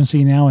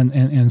insurgency now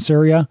in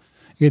Syria?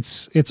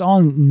 It's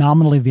on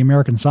nominally the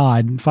American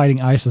side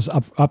fighting ISIS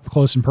up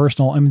close and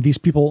personal. I mean, these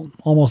people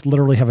almost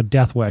literally have a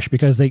death wish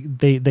because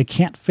they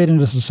can't fit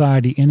into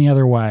society any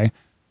other way.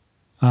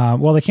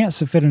 They can't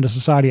fit into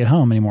society at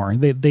home anymore.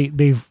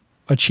 They've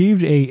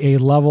achieved a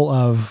level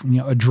of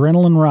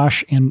adrenaline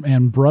rush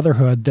and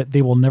brotherhood that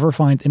they will never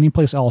find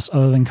anyplace else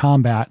other than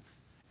combat,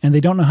 and they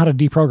don't know how to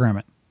deprogram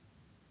it.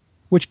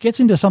 Which gets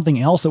into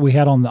something else that we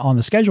had on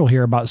the schedule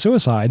here about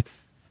suicide,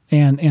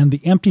 and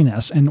the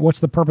emptiness and what's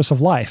the purpose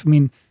of life. I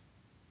mean,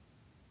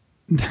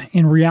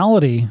 in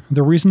reality,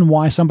 the reason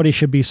why somebody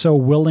should be so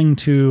willing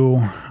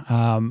to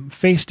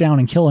face down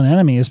and kill an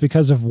enemy is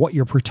because of what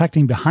you're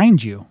protecting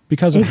behind you,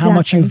 because of how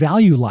much you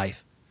value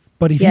life.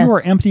 But if you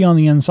are empty on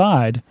the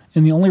inside,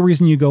 and the only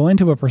reason you go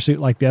into a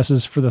pursuit like this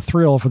is for the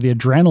thrill, for the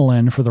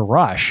adrenaline, for the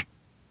rush,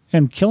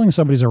 and killing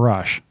somebody's a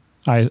rush,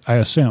 I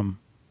assume.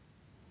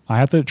 I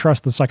have to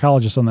trust the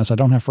psychologist on this. I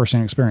don't have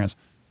firsthand experience.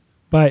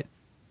 But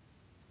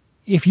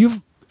if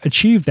you've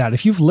achieved that,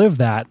 if you've lived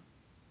that,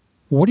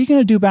 what are you going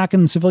to do back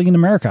in civilian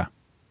America?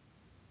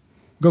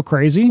 Go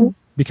crazy?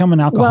 Become an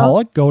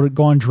alcoholic? Go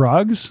on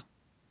drugs?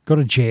 Go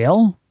to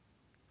jail?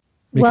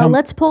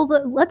 Let's pull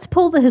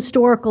the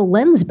historical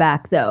lens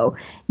back, though.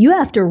 You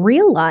have to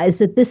realize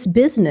that this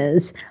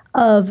business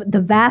of the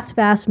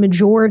vast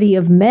majority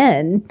of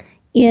men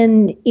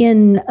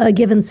in a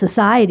given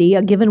society,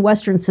 a given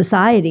Western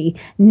society,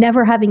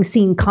 never having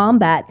seen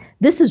combat,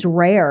 this is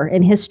rare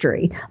in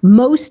history.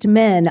 Most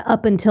men,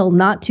 up until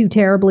not too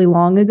terribly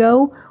long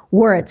ago,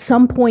 were at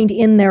some point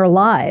in their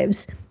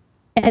lives,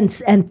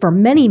 and for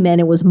many men,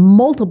 it was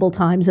multiple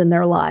times in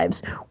their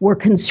lives, were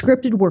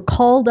conscripted, were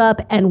called up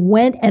and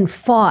went and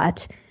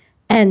fought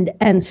and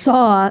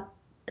saw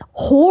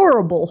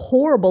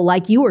horrible,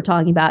 like you were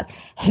talking about,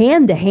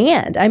 hand to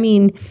hand. I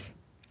mean,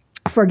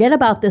 forget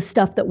about this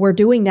stuff that we're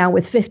doing now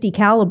with 50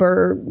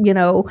 caliber,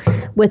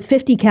 with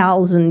 50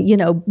 cals and,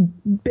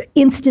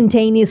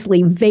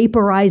 instantaneously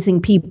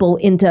vaporizing people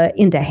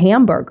into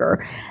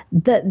hamburger.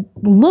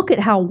 Look at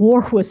how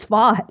war was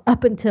fought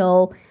up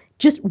until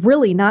just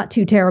really not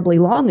too terribly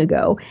long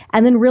ago,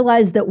 and then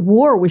realize that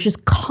war was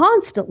just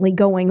constantly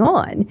going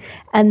on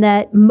and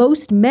that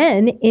most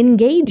men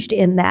engaged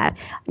in that.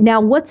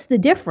 Now, what's the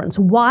difference?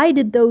 Why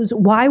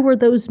were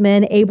those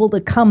men able to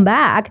come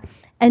back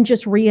and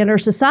just re-enter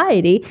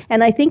society?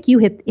 And I think you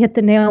hit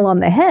the nail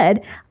on the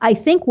head. I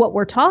think what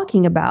we're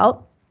talking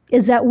about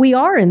is that we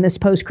are in this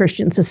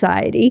post-Christian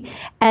society,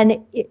 and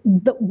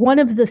one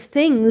of the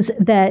things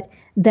that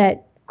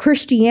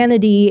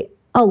Christianity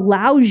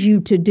allows you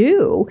to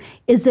do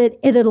is that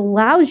it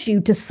allows you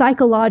to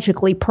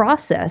psychologically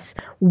process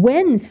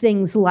when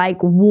things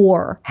like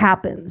war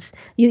happens.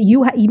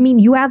 You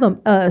have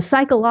a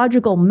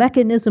psychological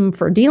mechanism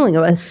for dealing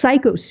with, a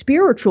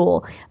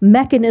psycho-spiritual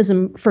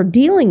mechanism for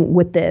dealing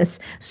with this,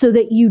 so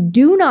that you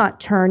do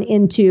not turn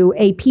into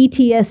a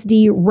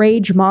PTSD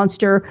rage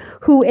monster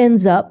who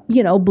ends up,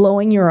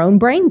 blowing your own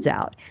brains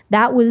out.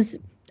 That was,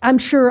 I'm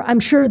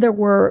sure there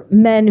were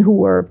men who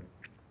were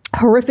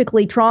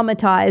horrifically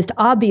traumatized,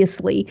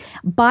 obviously,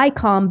 by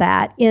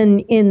combat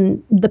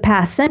in the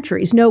past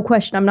centuries. No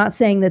question. I'm not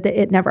saying that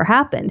it never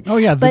happened. Oh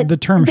yeah, the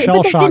term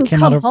shell shock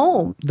came out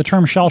of the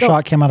term shell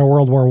shock came out of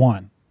World War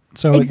I.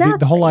 So exactly,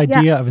 the whole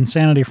idea of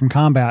insanity from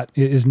combat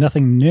is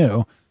nothing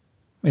new.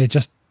 It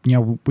just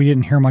we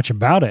didn't hear much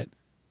about it.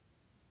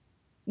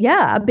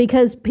 Yeah,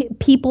 because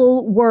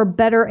people were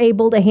better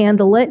able to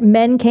handle it.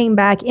 Men came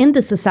back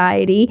into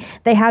society.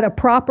 They had a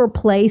proper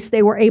place.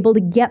 They were able to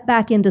get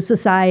back into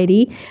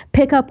society,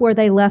 pick up where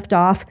they left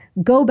off,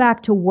 go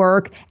back to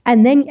work,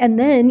 and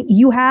then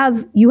you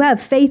have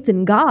faith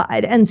in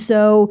God. And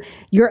so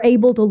you're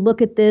able to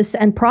look at this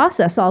and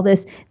process all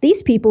this.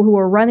 These people who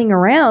are running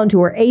around,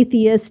 who are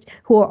atheists,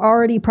 who are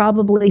already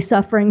probably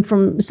suffering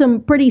from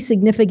some pretty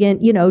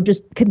significant,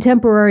 just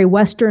contemporary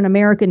Western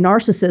American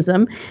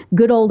narcissism,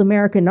 good old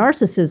American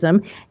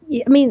narcissism.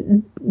 I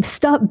mean,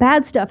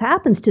 bad stuff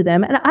happens to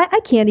them. And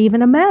I can't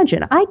even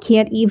imagine. I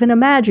can't even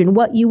imagine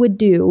what you would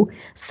do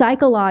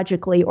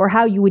psychologically, or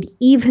how you would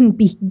even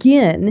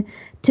begin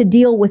to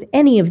deal with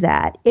any of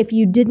that if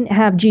you didn't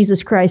have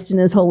Jesus Christ and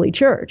his holy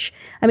church.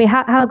 I mean,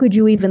 how could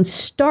you even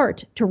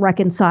start to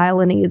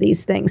reconcile any of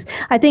these things?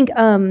 I think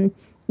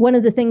one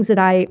of the things that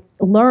I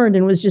learned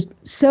and was just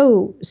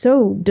so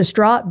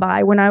distraught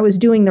by when I was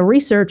doing the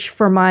research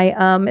for my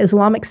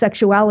Islamic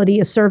Sexuality,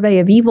 a Survey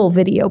of Evil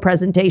video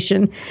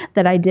presentation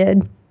that I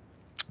did,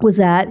 was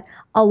that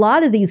a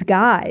lot of these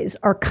guys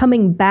are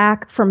coming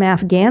back from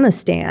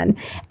Afghanistan,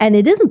 and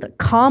it isn't the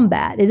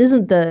combat, it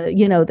isn't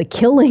the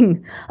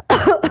killing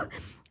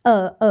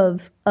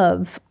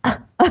of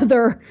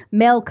other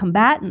male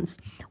combatants.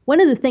 One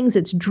of the things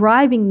that's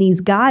driving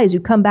these guys who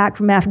come back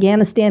from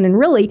Afghanistan, and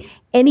really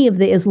any of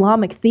the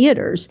Islamic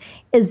theaters,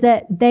 is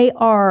that they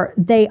are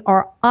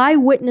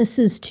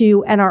eyewitnesses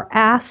to and are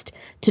asked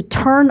to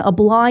turn a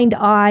blind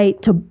eye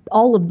to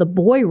all of the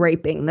boy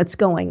raping that's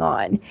going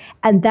on.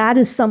 And that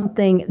is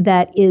something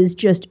that is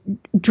just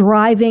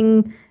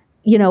driving,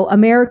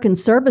 American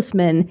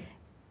servicemen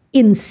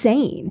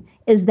insane,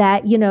 is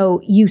that,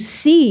 you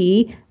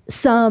see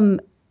some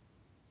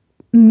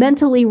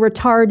mentally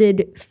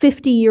retarded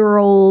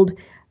 50-year-old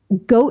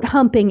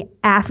goat-humping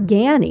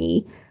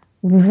Afghani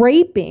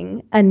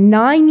raping a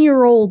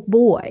 9-year-old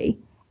boy,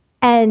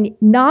 and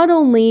not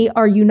only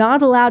are you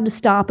not allowed to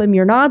stop him,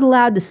 you're not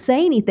allowed to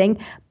say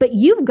anything, but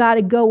you've got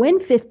to go in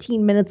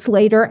 15 minutes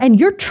later and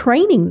you're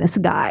training this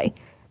guy.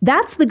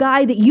 That's the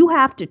guy that you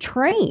have to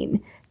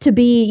train to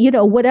be,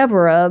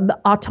 whatever, a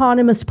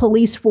autonomous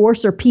police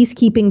force or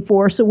peacekeeping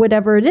force or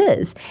whatever it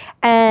is.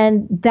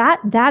 And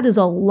that is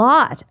a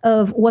lot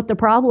of what the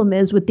problem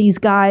is with these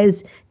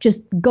guys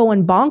just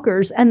going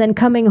bonkers and then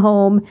coming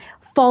home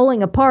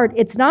falling apart.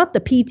 It's not the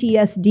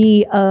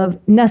PTSD of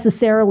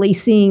necessarily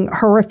seeing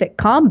horrific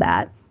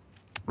combat.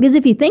 Because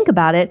if you think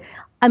about it,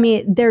 I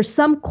mean, there's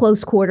some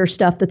close quarter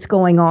stuff that's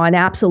going on,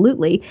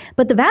 absolutely.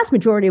 But the vast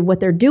majority of what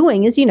they're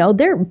doing is,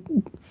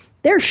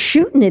 they're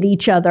shooting at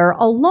each other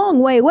a long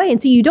way away.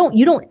 And so you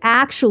don't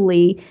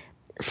actually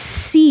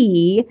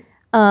see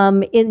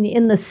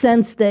in the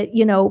sense that,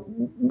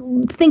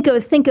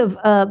 think of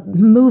a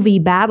movie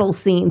battle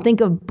scene,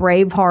 think of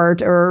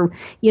Braveheart or,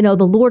 the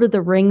Lord of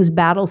the Rings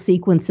battle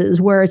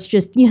sequences where it's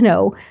just,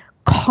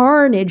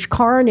 carnage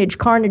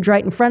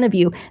right in front of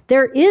you.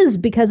 There is,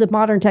 because of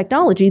modern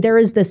technology, there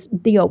is this,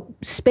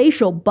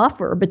 spatial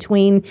buffer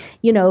between,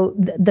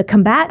 the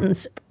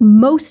combatants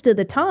most of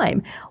the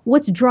time.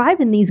 What's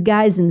driving these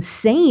guys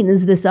insane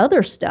is this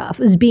other stuff,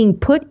 is being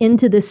put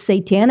into this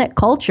satanic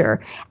culture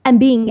and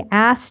being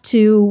asked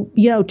to,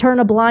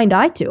 turn a blind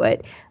eye to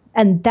it.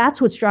 And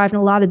that's what's driving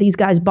a lot of these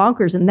guys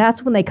bonkers. And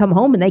that's when they come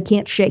home and they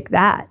can't shake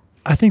that.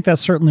 I think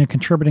that's certainly a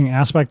contributing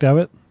aspect of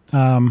it.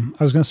 I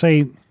was going to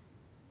say,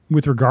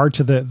 with regard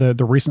to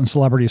the recent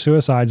celebrity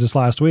suicides this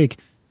last week,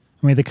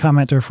 I made the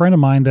comment to a friend of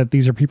mine that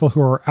these are people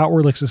who are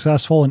outwardly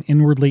successful and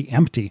inwardly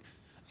empty.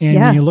 And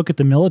when you look at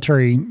the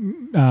military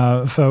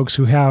folks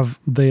who have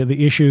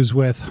the issues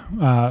with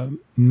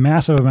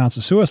massive amounts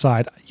of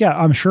suicide,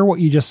 I'm sure what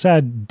you just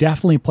said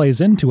definitely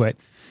plays into it.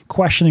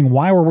 Questioning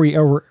why were we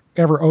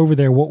ever over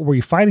there? What were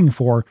we fighting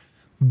for?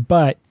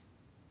 But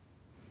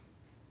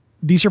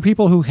these are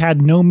people who had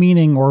no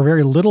meaning or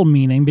very little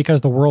meaning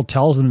because the world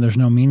tells them there's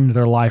no meaning to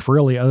their life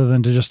really, other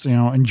than to just,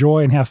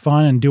 enjoy and have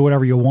fun and do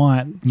whatever you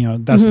want.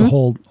 That's the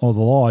whole of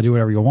the law, do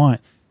whatever you want.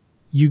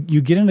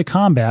 You get into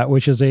combat,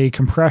 which is a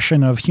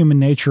compression of human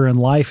nature and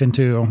life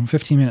into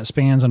 15-minute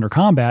spans under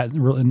combat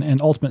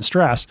and ultimate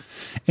stress.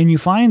 And you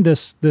find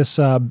this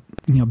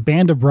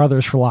band of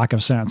brothers, for lack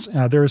of sense.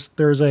 There's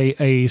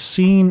a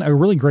scene, a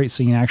really great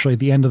scene actually, at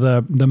the end of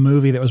the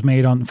movie that was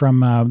made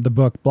from the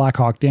book Black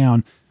Hawk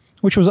Down,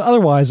 which was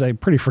otherwise a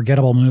pretty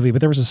forgettable movie. But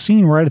there was a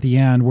scene right at the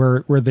end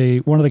where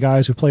one of the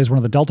guys who plays one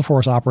of the Delta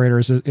Force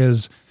operators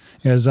is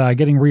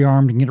getting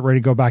rearmed and getting ready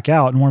to go back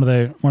out. And one of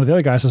the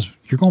other guys says,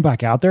 "You're going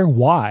back out there?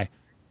 Why?"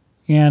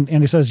 And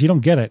he says, "You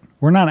don't get it.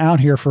 We're not out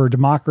here for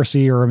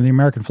democracy or the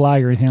American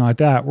flag or anything like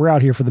that. We're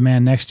out here for the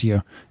man next to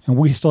you. And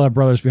we still have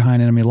brothers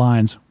behind enemy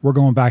lines. We're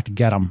going back to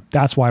get them.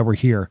 That's why we're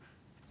here."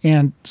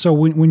 And so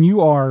when you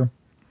are,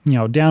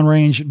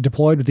 downrange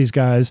deployed with these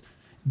guys,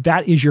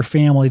 that is your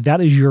family.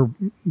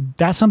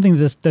 That's something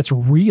that's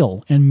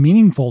real and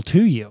meaningful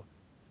to you.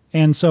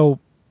 And so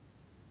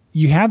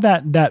you have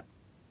that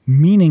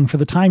meaning for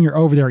the time you're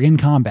over there in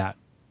combat.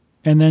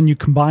 And then you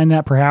combine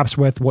that perhaps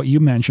with what you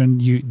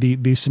mentioned,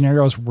 these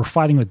scenarios, we're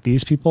fighting with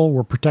these people,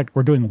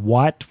 we're doing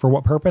what, for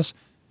what purpose?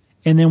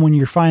 And then when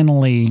you're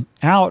finally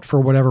out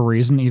for whatever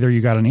reason, either you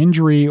got an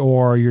injury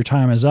or your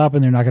time is up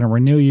and they're not going to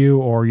renew you,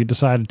 or you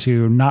decided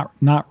to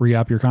not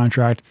re-up your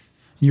contract,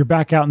 you're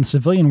back out in the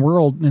civilian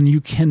world and you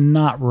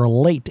cannot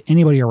relate to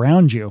anybody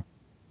around you.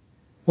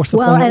 What's the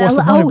point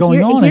of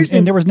going on?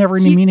 And there was never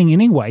any meaning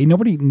anyway.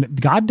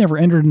 God never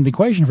entered into the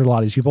equation for a lot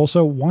of these people.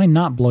 So why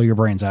not blow your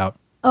brains out?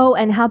 Oh,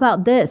 and how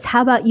about this?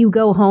 How about you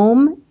go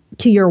home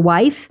to your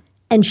wife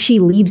and she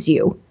leaves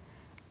you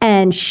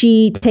and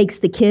she takes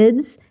the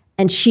kids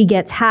and she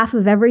gets half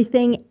of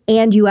everything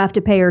and you have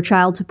to pay her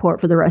child support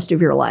for the rest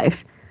of your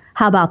life.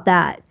 How about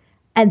that?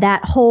 And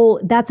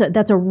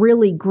that's a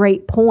really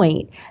great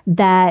point,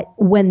 that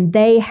when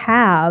they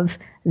have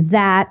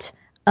that,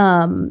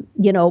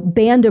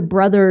 band of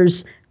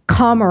brothers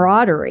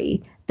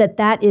camaraderie,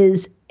 that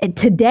is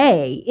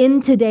today,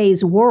 in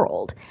today's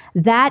world,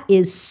 that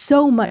is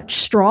so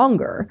much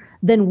stronger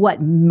than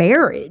what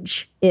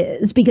marriage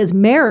is, because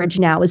marriage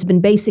now has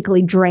been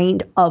basically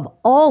drained of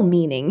all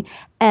meaning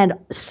and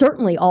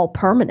certainly all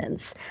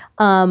permanence.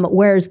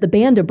 Whereas the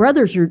band of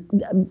brothers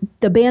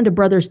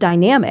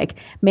dynamic,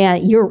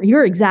 man,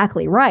 you're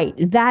exactly right.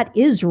 That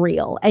is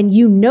real, and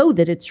you know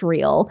that it's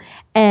real,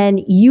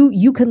 and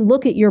you can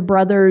look at your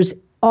brothers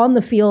on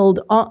the field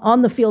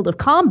of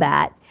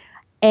combat,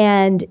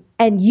 and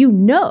you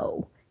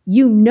know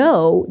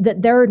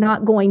that they're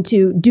not going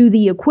to do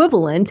the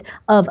equivalent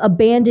of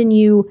abandon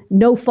you,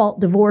 no fault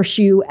divorce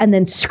you, and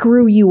then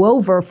screw you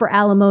over for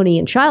alimony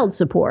and child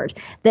support.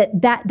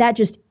 That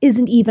just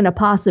isn't even a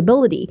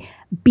possibility,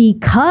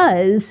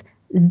 because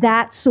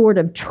that sort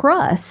of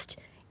trust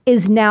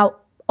is now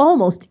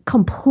almost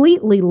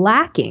completely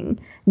lacking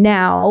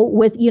now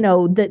with,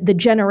 the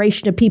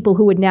generation of people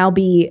who would now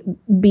be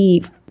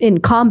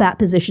in combat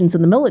positions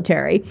in the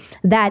military,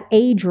 that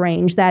age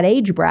range, that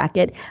age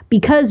bracket,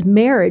 because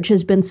marriage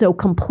has been so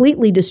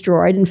completely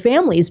destroyed and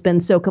family has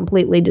been so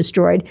completely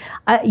destroyed.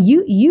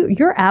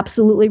 You're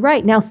absolutely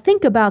right. Now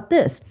think about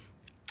this.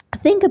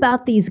 Think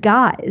about these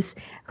guys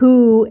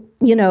who,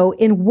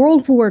 in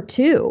World War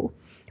II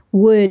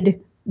would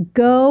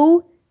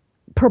go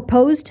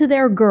propose to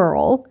their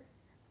girl,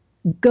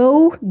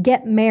 go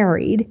get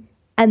married,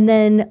 and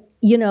then,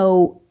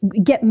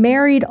 get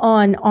married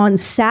on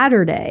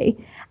Saturday,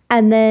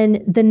 and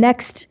then the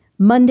next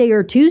Monday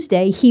or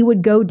Tuesday, he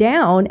would go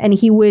down and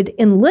he would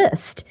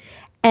enlist,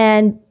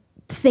 and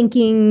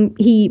thinking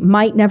he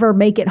might never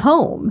make it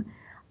home.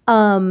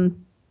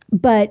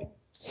 But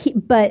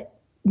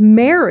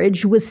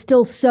marriage was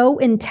still so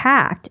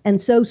intact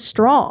and so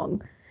strong,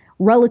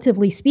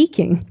 relatively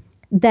speaking,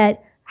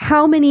 that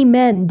how many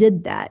men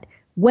did that?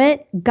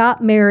 Went,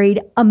 got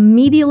married,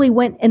 immediately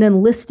went and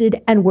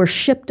enlisted and were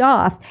shipped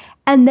off.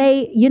 And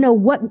they,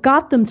 what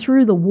got them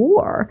through the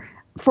war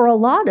for a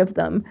lot of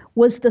them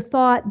was the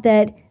thought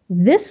that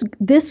this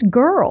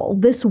girl,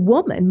 this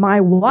woman,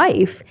 my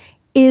wife,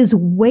 is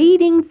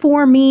waiting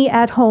for me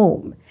at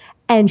home.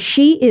 And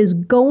she is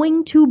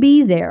going to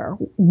be there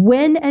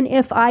when and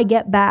if I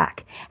get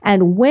back.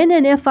 And when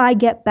and if I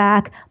get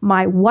back,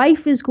 my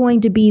wife is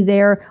going to be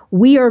there.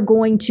 We are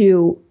going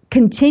to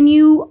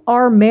continue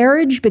our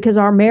marriage because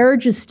our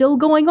marriage is still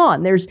going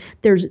on. There's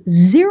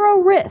zero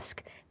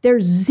risk.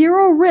 There's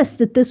zero risk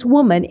that this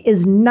woman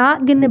is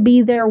not going to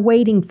be there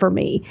waiting for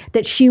me,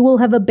 that she will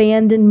have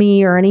abandoned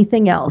me or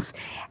anything else.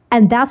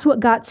 And that's what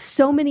got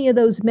so many of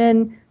those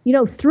men,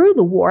 through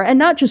the war, and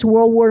not just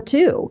World War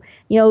II.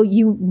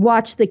 You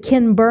watch the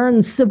Ken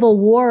Burns Civil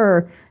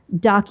War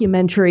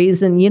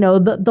documentaries and,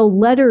 the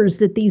letters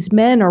that these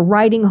men are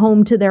writing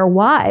home to their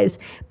wives,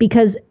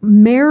 because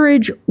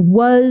marriage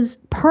was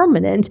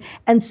permanent.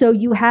 And so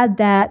you had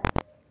that,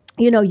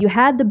 you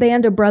had the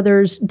Band of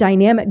Brothers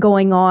dynamic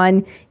going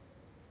on,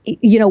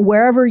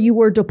 wherever you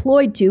were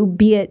deployed to,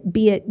 be it,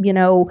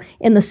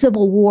 in the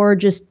Civil War,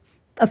 just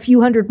a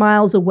few hundred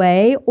miles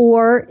away,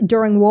 or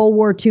during World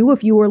War II,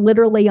 if you were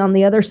literally on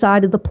the other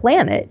side of the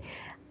planet.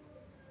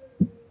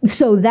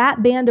 So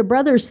that Band of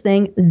Brothers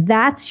thing,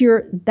 that's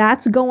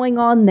going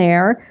on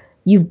there.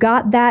 You've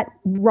got that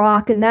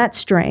rock and that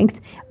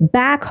strength.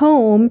 Back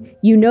home,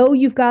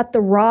 you've got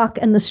the rock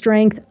and the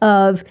strength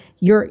of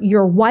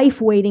your wife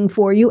waiting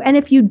for you. And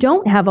if you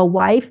don't have a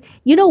wife,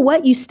 you know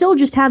what? You still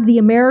just have the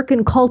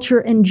American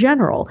culture in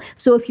general.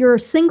 So if you're a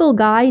single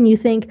guy and you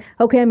think,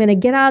 okay, I'm going to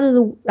get out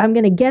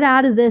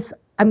of this.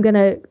 I'm going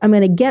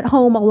to get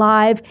home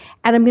alive,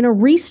 and I'm going to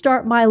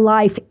restart my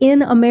life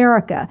in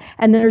America.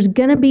 And there's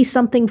going to be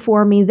something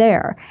for me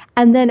there.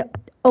 And then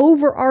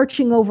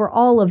overarching over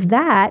all of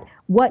that,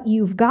 what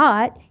you've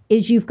got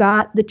is you've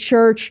got the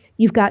church,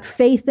 you've got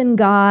faith in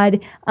God.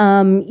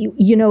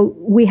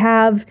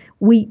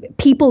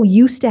 People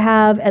used to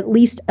have at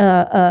least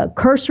a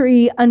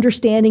cursory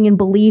understanding and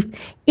belief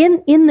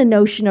in the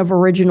notion of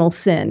original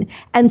sin.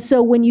 And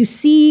so when you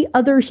see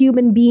other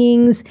human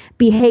beings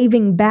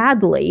behaving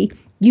badly,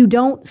 you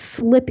don't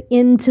slip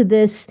into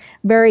this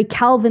very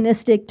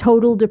Calvinistic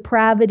total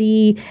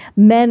depravity,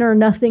 men are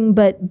nothing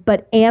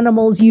but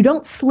animals. You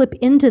don't slip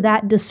into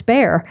that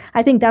despair.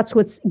 I think that's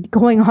what's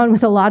going on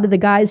with a lot of the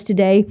guys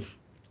today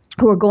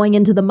who are going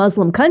into the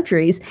Muslim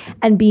countries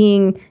and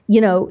being,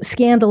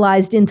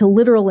 scandalized into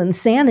literal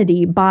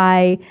insanity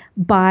by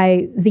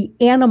the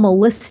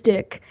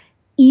animalistic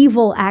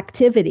evil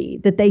activity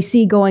that they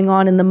see going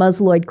on in the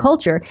Musloid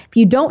culture. If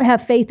you don't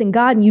have faith in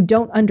God and you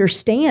don't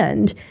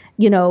understand,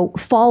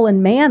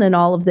 fallen man and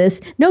all of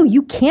this, no,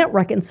 you can't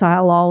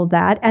reconcile all of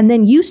that. And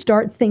then you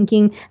start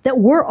thinking that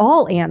we're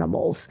all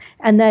animals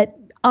and that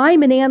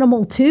I'm an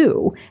animal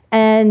too,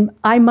 and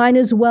I might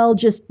as well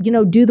just,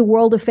 do the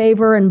world a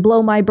favor and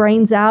blow my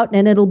brains out,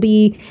 and it'll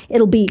be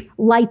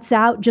lights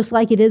out, just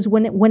like it is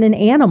when an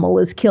animal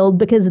is killed,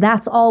 because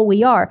that's all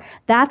we are.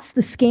 That's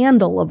the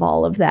scandal of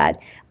all of that.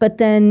 But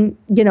then,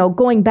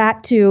 going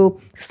back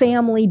to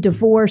family,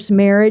 divorce,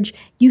 marriage,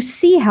 you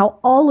see how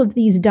all of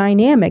these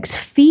dynamics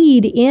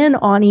feed in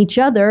on each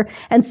other.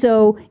 And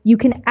so you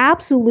can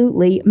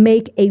absolutely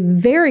make a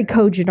very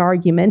cogent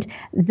argument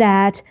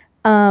that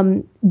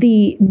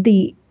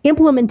the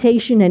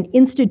implementation and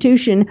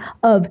institution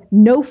of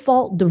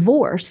no-fault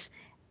divorce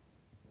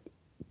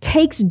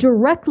takes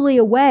directly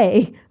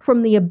away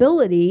from the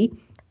ability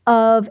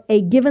of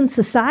a given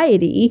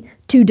society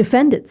to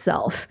defend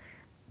itself.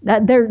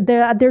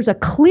 There's a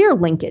clear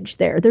linkage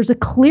there.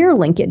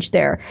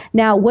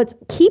 Now, what's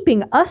keeping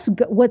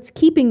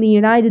the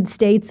United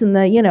States and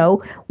the,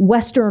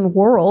 Western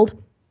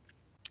world,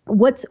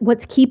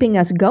 what's keeping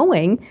us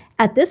going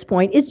at this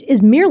point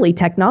is merely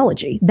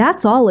technology.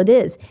 That's all it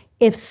is.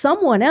 If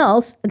someone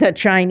else, the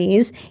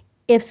Chinese,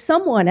 if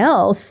someone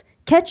else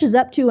catches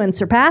up to and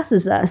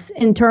surpasses us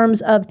in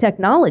terms of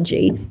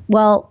technology,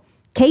 well,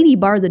 Katie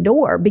bar the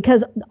door,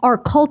 because our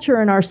culture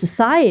and our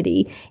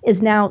society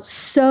is now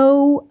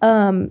so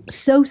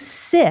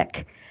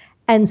sick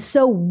and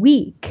so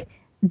weak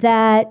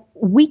that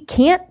we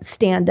can't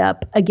stand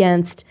up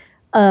against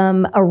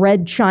a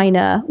red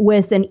China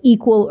with an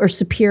equal or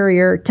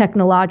superior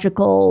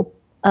technological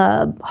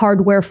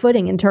hardware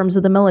footing in terms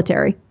of the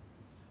military.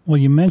 Well,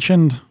 you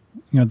mentioned,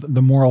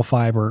 the moral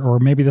fiber, or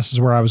maybe this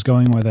is where I was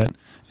going with it.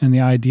 and the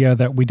idea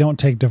that we don't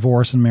take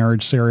divorce and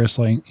marriage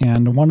seriously.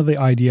 And one of the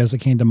ideas that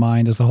came to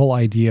mind is the whole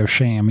idea of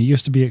shame. It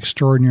used to be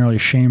extraordinarily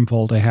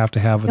shameful to have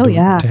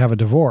a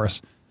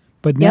divorce.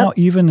 But now,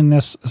 even in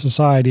this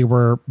society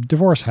where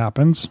divorce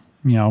happens,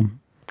 kind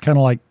of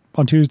like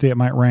on Tuesday it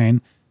might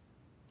rain,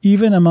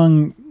 even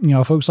among,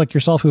 folks like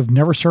yourself who have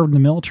never served in the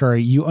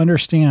military, you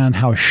understand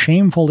how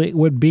shameful it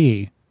would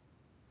be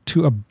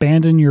to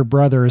abandon your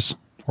brothers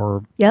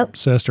or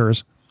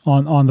sisters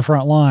on the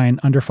front line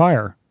under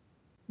fire.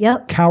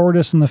 Yep.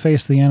 Cowardice in the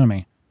face of the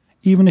enemy.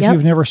 Even if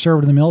you've never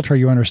served in the military,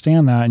 you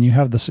understand that, and you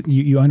have this.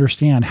 You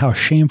understand how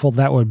shameful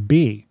that would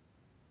be.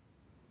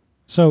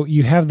 So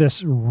you have this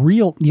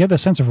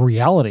sense of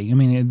reality. I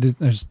mean,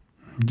 there's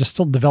just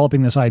still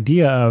developing this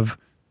idea of.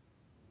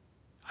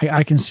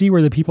 I can see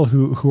where the people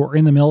who are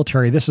in the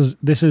military, this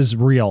is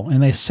real,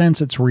 and they sense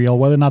it's real.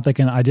 Whether or not they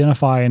can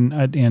identify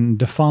and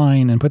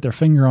define and put their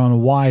finger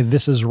on why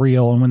this is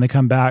real, and when they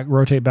come back,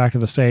 rotate back to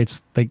the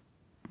States, they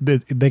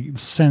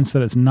sense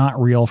that it's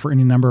not real for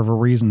any number of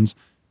reasons,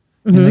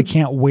 and they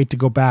can't wait to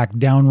go back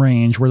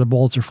downrange where the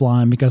bullets are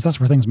flying because that's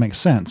where things make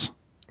sense.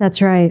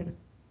 That's right.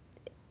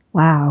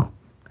 Wow.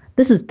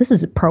 This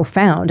is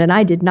profound, and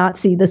I did not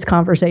see this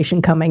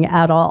conversation coming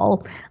at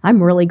all.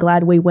 I'm really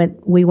glad we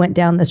went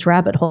down this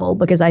rabbit hole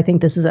because I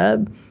think this is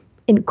a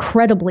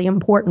incredibly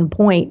important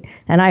point,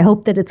 and I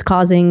hope that it's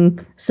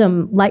causing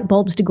some light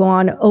bulbs to go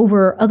on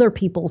over other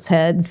people's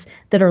heads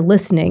that are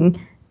listening,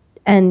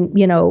 and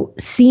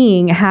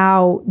seeing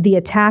how the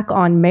attack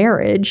on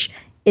marriage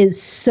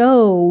is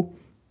so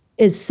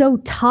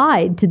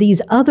tied to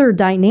these other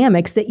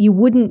dynamics that you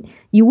wouldn't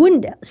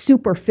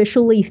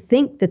superficially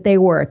think that they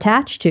were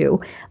attached to.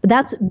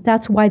 But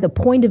that's why the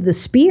point of the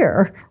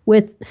spear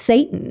with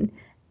Satan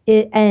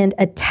and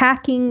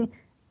attacking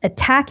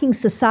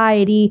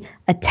society,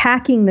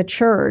 attacking the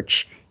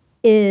church,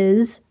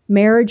 is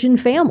marriage and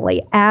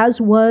family,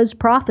 as was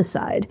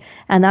prophesied.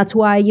 And that's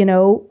why,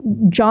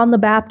 John the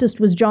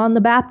Baptist was John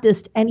the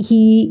Baptist, and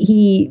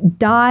he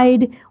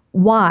died.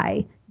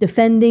 Why?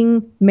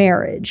 Defending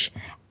marriage.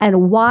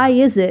 And why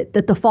is it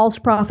that the false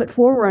prophet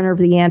forerunner of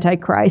the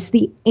Antichrist,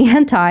 the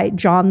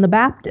anti-John the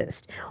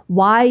Baptist,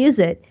 why is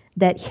it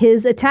that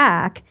his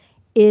attack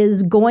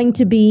is going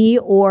to be,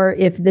 or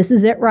if this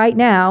is it right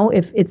now,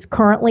 if it's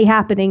currently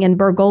happening and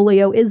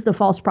Bergoglio is the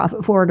false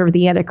prophet forerunner of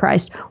the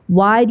Antichrist,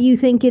 why do you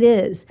think it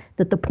is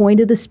that the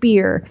point of the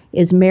spear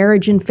is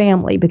marriage and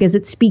family? Because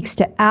it speaks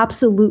to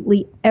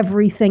absolutely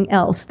everything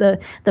else. The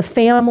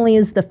family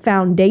is the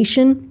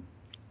foundation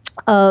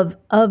of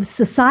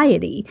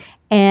society.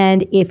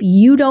 And if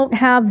you don't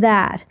have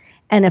that,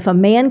 and if a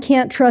man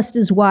can't trust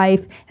his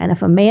wife, and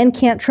if a man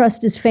can't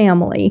trust his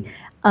family,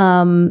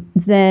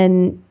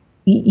 then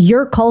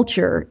your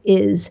culture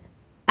is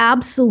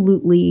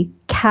absolutely,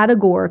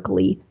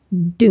 categorically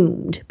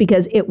doomed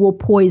because it will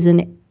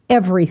poison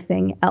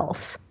everything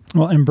else.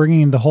 Well, and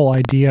bringing the whole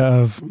idea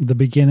of the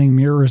beginning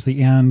mirrors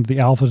the end, the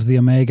alpha to the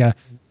omega,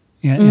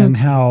 and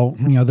how,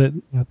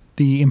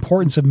 the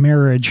importance of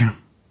marriage.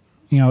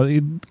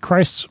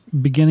 Christ's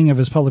beginning of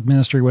his public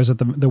ministry was at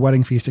the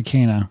wedding feast at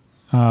Cana,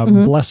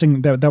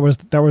 blessing.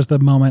 That was the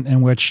moment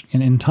in which,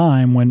 in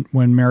time,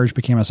 when marriage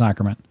became a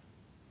sacrament,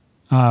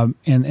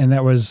 and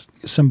that was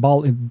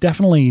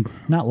definitely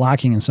not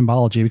lacking in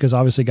symbology, because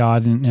obviously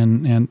God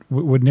and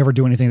would never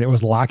do anything that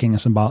was lacking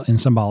in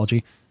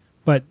symbology,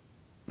 but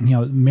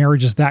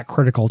marriage is that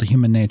critical to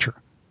human nature,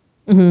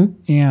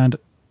 and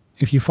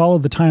if you follow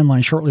the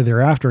timeline shortly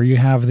thereafter, you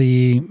have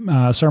the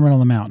Sermon on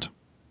the Mount.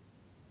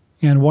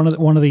 And one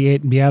of the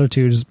 8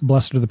 Beatitudes,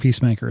 blessed are the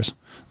peacemakers.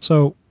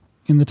 So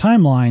in the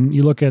timeline,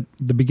 you look at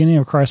the beginning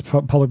of Christ's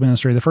public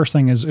ministry. The first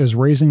thing is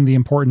raising the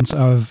importance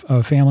of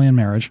family and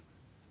marriage.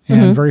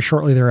 And very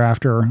shortly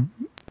thereafter,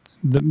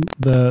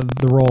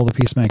 the role of the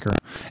peacemaker.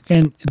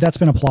 And that's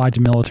been applied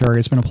to military.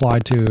 It's been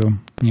applied to,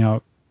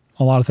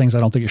 a lot of things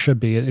I don't think it should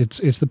be.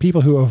 It's the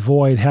people who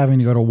avoid having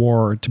to go to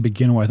war to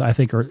begin with, I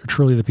think, are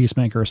truly the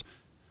peacemakers.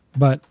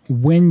 But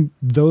when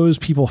those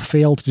people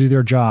fail to do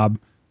their job,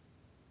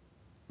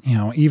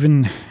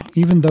 even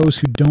those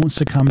who don't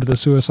succumb to the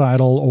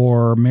suicidal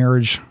or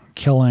marriage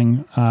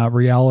killing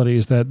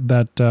realities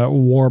that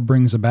war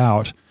brings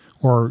about,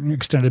 or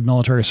extended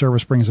military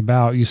service brings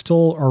about, you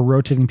still are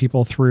rotating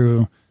people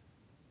through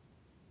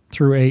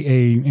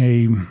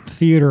a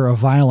theater of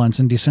violence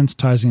and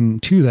desensitizing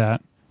to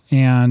that.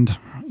 And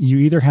you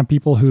either have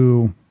people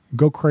who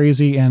go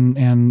crazy and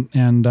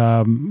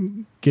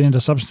get into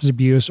substance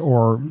abuse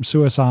or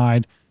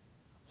suicide,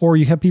 or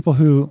you have people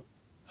who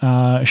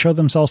show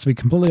themselves to be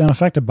completely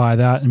unaffected by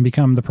that and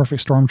become the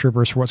perfect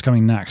stormtroopers for what's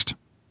coming next.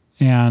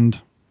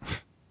 And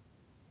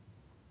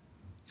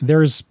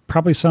there's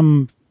probably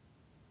some,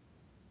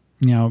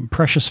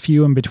 precious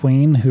few in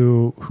between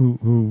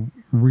who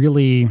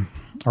really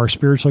are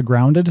spiritually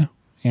grounded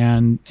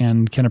and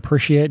can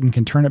appreciate and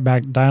can turn it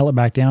back, dial it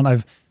back down.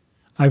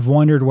 I've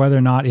wondered whether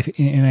or not, if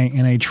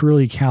in a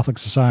truly Catholic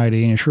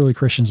society, in a truly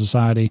Christian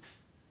society,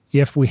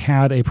 if we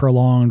had a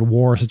prolonged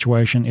war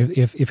situation,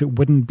 if it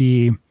wouldn't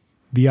be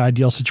the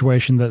ideal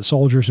situation that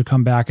soldiers who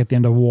come back at the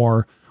end of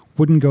war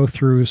wouldn't go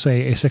through,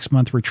 say, a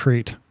 6-month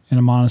retreat in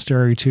a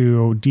monastery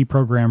to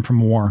deprogram from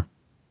war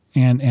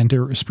and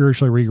to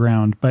spiritually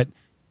reground. But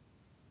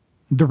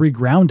the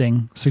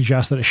regrounding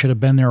suggests that it should have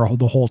been there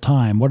the whole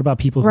time. What about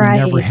people who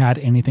never had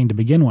anything to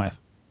begin with?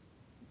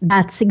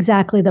 That's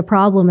exactly the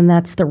problem, and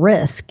that's the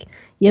risk.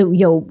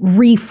 You'll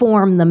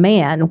reform the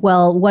man.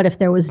 Well, what if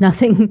there was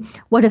nothing?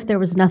 What if there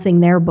was nothing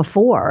there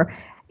before?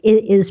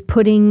 It is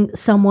putting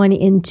someone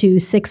into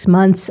 6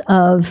 months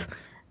of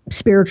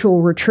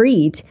spiritual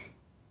retreat.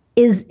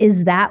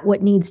 Is that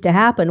what needs to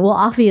happen? Well,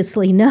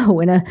 obviously, no.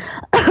 In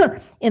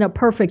a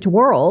perfect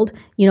world,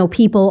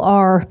 people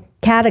are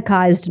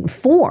catechized and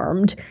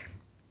formed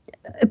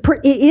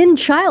in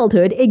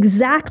childhood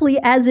exactly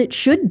as it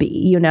should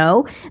be.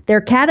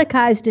 They're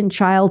catechized in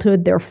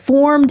childhood, they're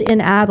formed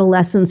in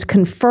adolescence,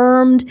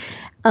 confirmed,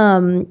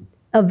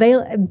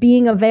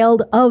 being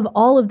availed of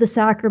all of the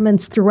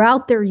sacraments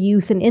throughout their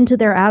youth and into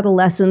their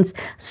adolescence,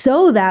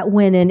 so that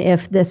when and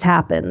if this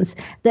happens,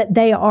 that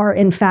they are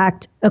in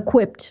fact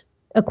equipped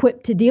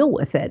to deal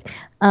with it.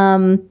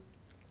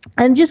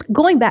 And just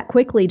going back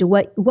quickly to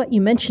what you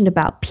mentioned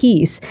about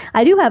peace,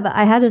 I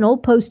had an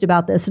old post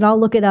about this, and I'll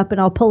look it up and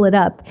I'll pull it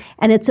up,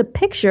 and it's a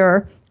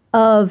picture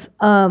of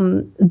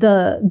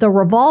the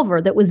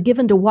revolver that was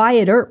given to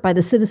Wyatt Earp by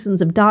the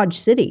citizens of Dodge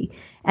City,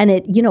 and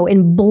it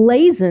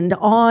emblazoned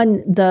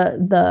on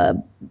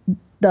the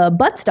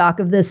buttstock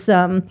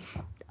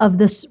of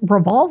this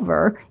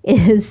revolver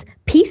is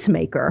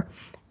Peacemaker.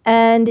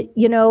 And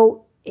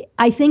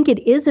I think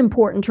it is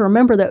important to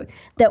remember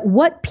that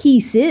what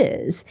peace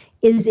is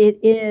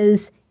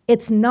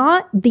it's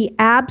not the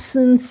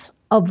absence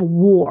of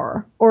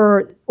war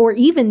or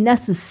even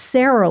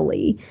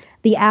necessarily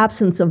the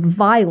absence of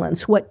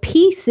violence. What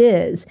peace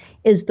is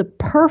the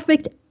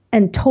perfect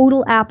and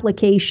total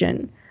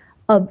application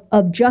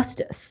of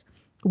justice,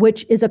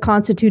 which is a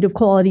constitutive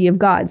quality of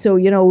God. So,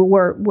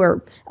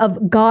 we're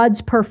of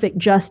God's perfect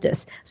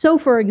justice. So,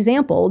 for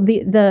example,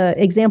 the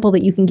example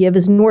that you can give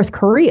is North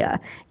Korea.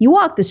 You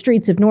walk the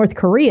streets of North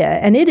Korea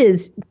and it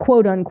is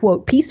quote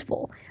unquote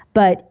peaceful.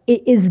 But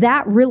is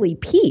that really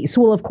peace?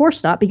 Well, of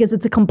course not, because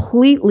it's a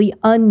completely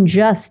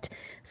unjust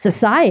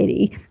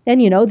society. And,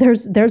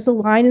 there's a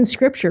line in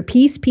scripture,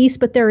 peace, peace,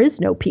 but there is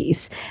no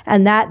peace.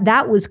 And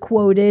that was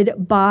quoted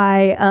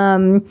by,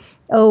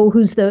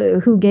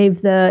 who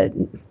gave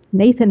the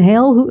Nathan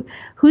Hale,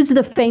 who's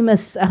the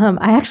famous,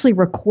 I actually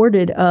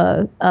recorded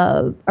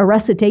a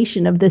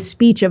recitation of this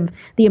speech of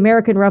the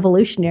American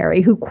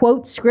revolutionary who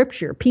quotes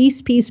scripture,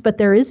 peace, peace, but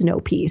there is no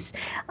peace.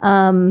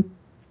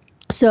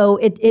 So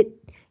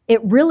it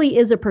really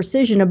is a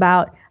precision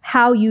about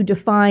how you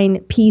define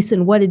peace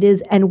and what it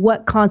is and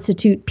what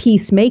constitute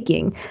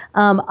peacemaking.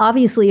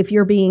 Obviously, if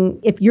you're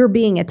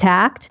being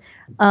attacked,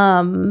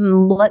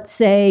 let's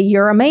say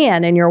you're a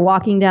man and you're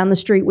walking down the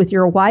street with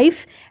your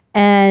wife,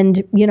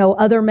 and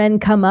other men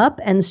come up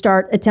and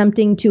start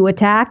attempting to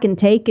attack and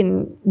take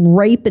and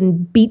rape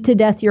and beat to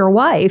death your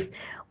wife.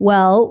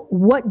 Well,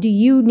 what do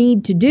you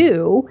need to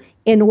do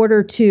in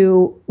order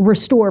to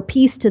restore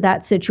peace to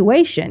that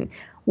situation?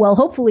 Well,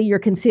 hopefully you're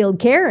concealed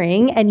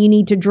carrying and you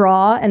need to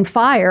draw and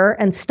fire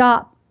and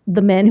stop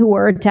the men who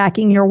are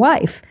attacking your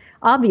wife.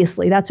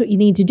 Obviously, that's what you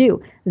need to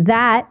do.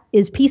 That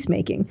is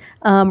peacemaking,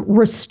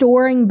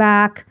 restoring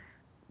back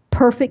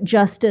perfect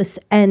justice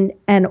and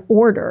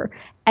order.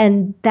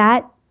 And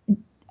that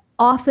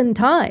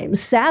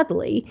oftentimes,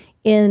 sadly,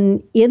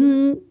 in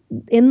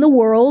the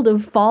world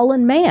of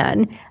fallen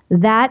man,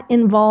 that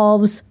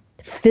involves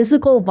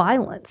physical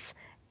violence.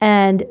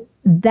 And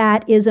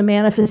that is a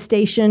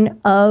manifestation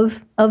of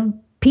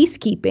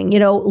peacekeeping.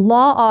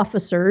 Law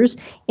officers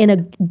in a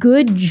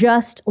good,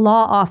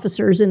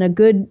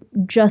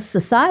 just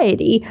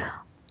society,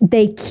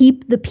 they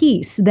keep the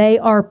peace. They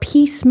are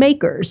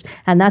peacemakers.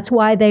 And that's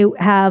why they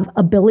have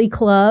a billy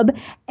club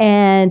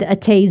and a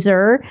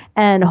taser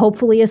and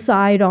hopefully a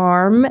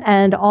sidearm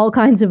and all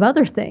kinds of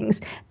other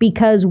things.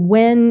 Because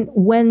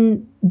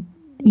when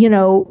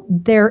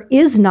there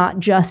is not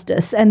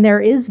justice and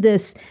there is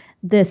this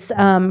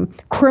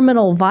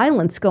criminal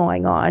violence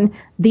going on,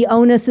 the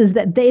onus is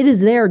that it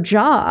is their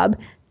job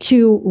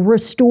to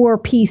restore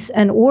peace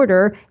and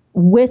order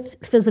with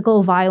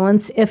physical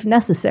violence if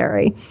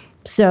necessary.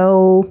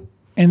 So,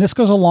 and this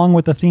goes along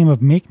with the theme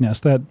of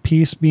meekness, that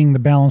peace being the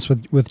balance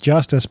with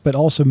justice, but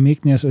also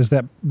meekness is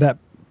that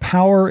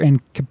power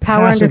and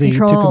capacity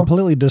to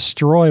completely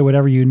destroy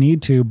whatever you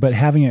need to, but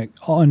having it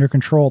all under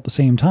control at the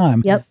same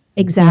time. Yep.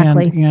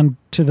 Exactly. And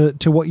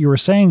to what you were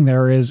saying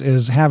there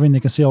is having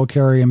the concealed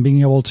carry and being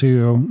able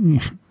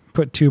to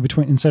put two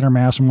in center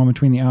mass and one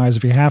between the eyes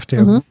if you have to.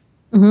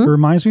 Mm-hmm. Mm-hmm. It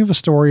reminds me of a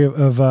story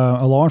of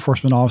a law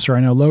enforcement officer I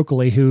know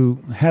locally who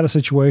had a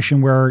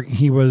situation where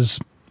he was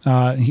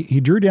he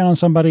drew down on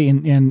somebody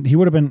and he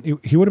would have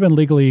been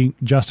legally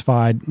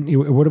justified. It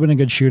would have been a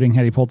good shooting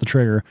had he pulled the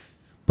trigger.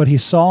 But he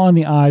saw in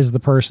the eyes of the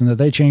person that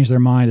they changed their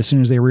mind as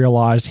soon as they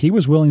realized he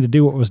was willing to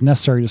do what was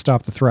necessary to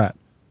stop the threat.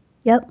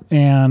 Yep.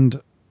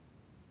 And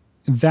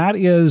that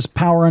is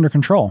power under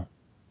control.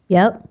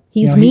 Yep.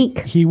 He's meek.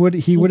 He would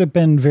have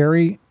been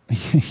very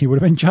he would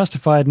have been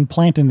justified in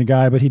planting the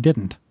guy, but he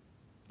didn't.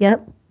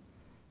 Yep.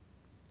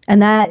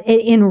 And that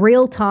in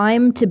real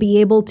time, to be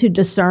able to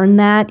discern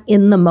that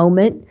in the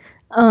moment,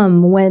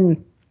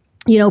 when,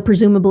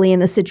 presumably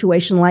in a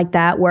situation like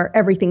that where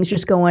everything's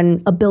just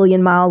going a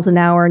billion miles an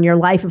hour and your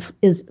life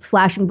is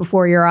flashing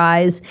before your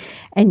eyes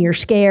and you're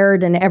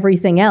scared and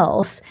everything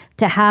else,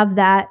 to have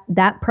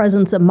that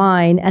presence of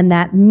mind and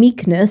that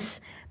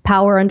meekness,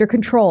 power under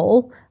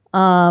control,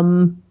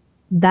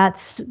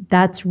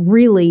 that's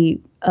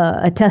really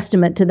a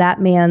testament to that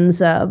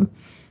man's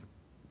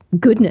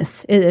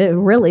goodness.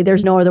 Really,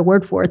 there's no other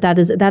word for it. That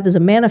is a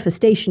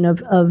manifestation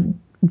of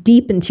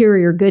deep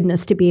interior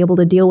goodness to be able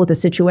to deal with a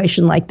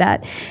situation like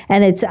that.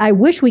 And I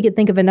wish we could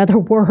think of another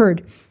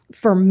word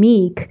for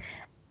meek.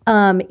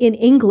 In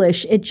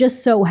English, it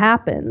just so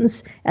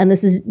happens, and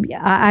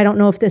I don't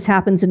know if this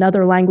happens in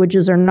other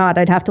languages or not,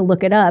 I'd have to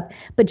look it up,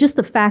 but just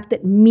the fact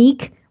that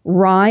meek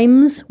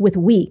rhymes with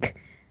weak.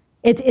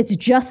 It's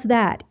just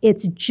that.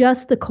 It's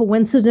just the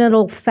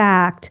coincidental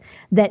fact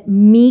that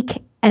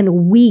meek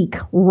and weak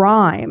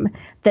rhyme,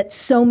 that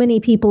so many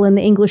people in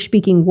the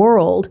English-speaking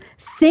world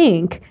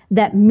think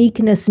that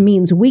meekness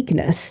means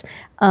weakness.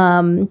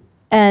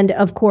 And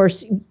of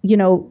course,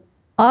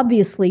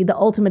 obviously the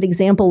ultimate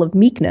example of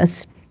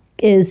meekness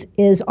is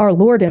our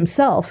Lord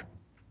himself,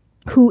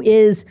 who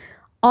is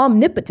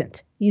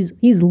omnipotent.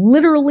 He's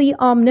literally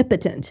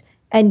omnipotent.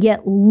 And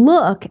yet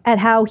look at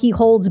how he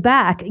holds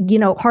back,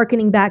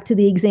 hearkening back to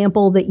the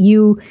example that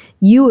you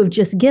have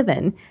just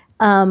given.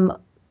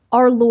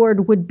 Our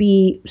Lord would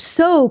be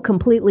so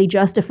completely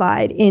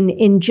justified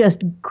in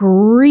just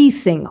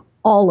greasing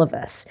all of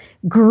us,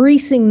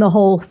 greasing the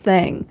whole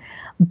thing.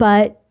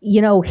 But,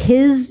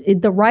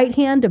 the right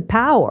hand of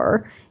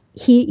power,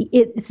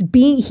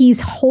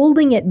 he's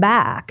holding it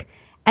back,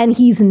 and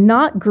he's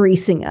not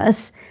greasing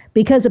us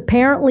because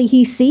apparently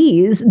he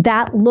sees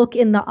that look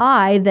in the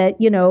eye that,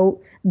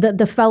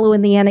 the fellow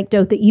in the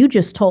anecdote that you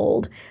just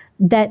told,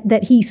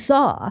 that he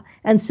saw.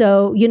 And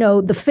so,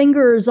 the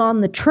finger is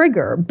on the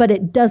trigger, but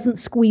it doesn't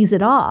squeeze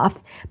it off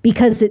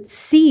because it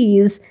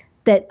sees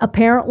that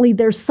apparently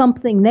there's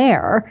something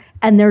there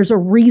and there's a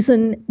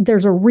reason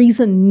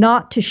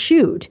not to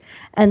shoot.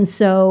 And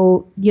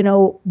so,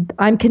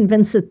 I'm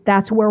convinced that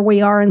that's where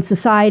we are in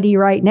society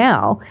right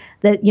now,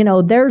 that,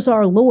 there's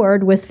our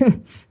Lord with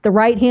the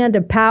right hand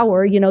of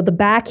power, the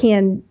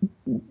backhand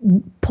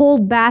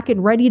pulled back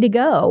and ready to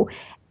go.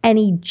 And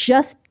he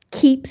just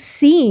keeps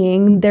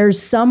seeing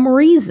there's some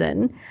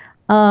reason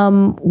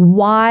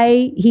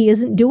why he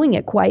isn't doing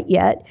it quite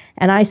yet.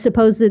 And I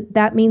suppose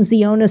that means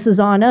the onus is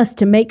on us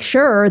to make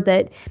sure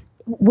that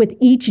with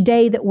each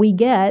day that we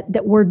get,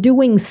 that we're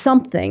doing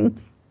something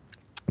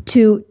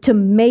to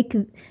make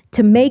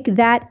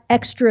that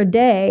extra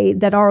day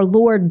that our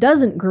Lord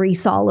doesn't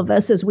grease all of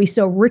us as we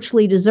so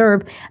richly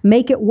deserve,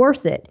 make it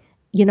worth it.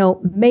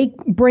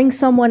 Bring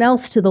someone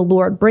else to the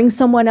Lord, bring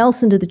someone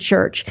else into the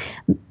church,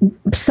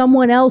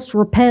 someone else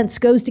repents,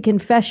 goes to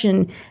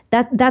confession.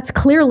 That's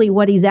clearly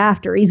what he's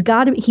after. He's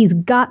got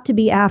to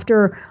be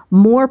after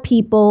more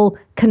people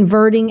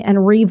converting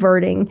and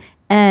reverting.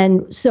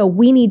 And so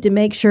we need to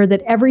make sure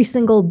that every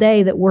single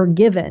day that we're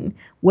given,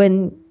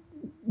 when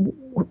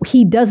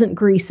he doesn't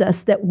grease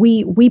us, that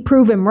we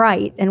prove him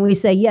right and we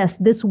say, yes,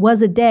 this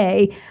was a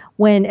day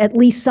when at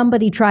least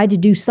somebody tried to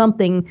do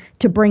something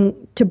to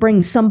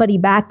bring somebody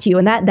back to you.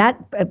 And that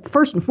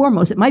first and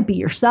foremost, it might be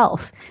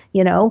yourself.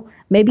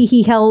 Maybe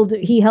he held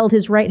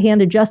his right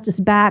hand of justice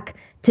back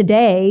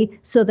today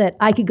so that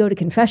I could go to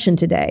confession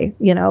today.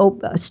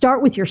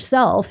 Start with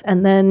yourself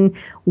and then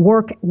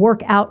work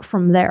out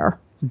from there.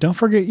 Don't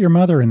forget your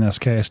mother in this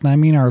case. And I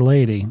mean Our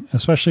Lady,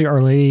 especially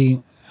Our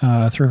Lady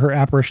through her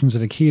apparitions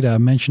at Akita,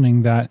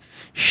 mentioning that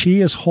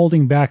she is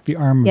holding back the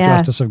arm of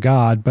justice of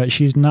God, but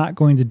she's not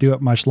going to do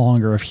it much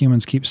longer if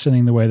humans keep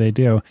sinning the way they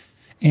do.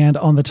 And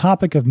on the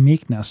topic of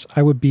meekness,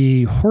 I would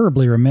be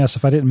horribly remiss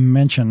if I didn't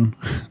mention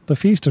the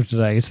feast of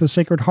today. It's the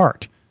Sacred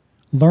Heart.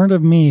 Learn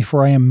of me,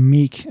 for I am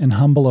meek and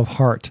humble of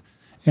heart.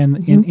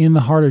 And in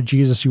the heart of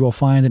Jesus, you will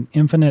find an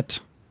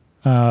infinite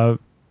well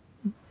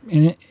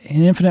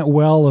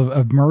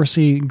of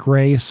mercy,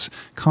 grace,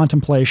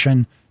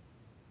 contemplation.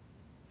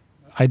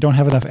 I don't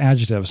have enough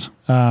adjectives.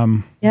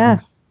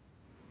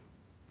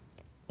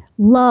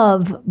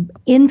 Love,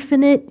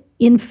 infinite,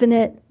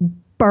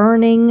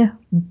 burning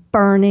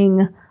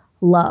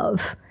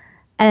love.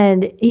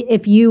 And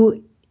if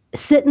you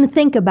sit and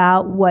think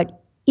about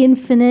what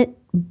infinite,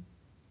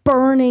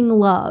 burning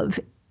love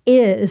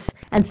is,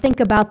 and think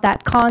about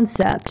that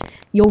concept,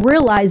 you'll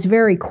realize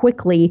very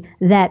quickly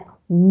that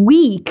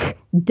weak,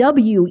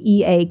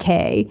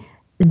 W-E-A-K,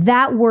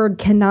 that word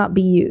cannot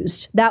be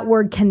used. That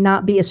word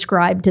cannot be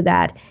ascribed to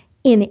that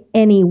in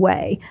any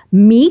way.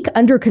 Meek,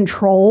 under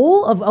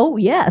control of, oh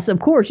yes,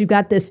 of course, you've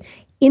got this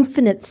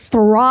infinite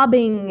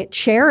throbbing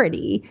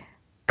charity,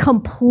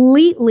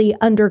 completely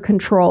under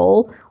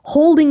control,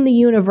 holding the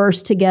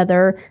universe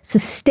together,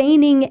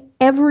 sustaining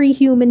every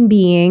human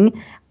being,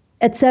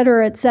 et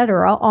cetera,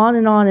 on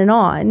and on and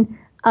on,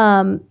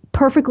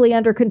 perfectly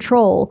under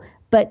control,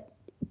 but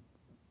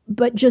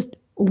just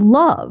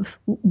love,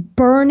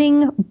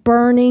 burning,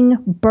 burning,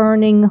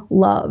 burning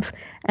love.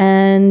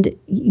 And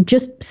you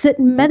just sit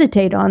and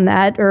meditate on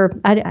that. Or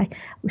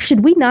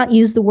should we not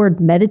use the word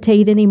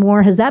meditate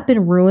anymore? Has that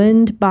been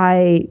ruined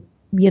by,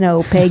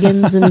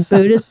 pagans and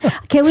Buddhists?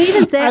 Can we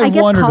even say, I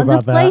guess,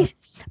 contemplate,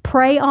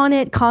 pray on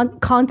it,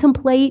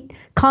 contemplate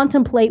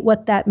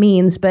what that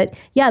means. But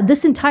yeah,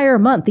 this entire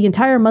month, the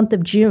entire month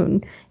of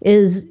June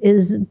is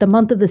the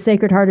month of the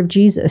Sacred Heart of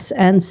Jesus.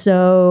 And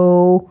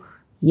so,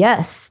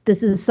 yes,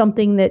 this is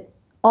something that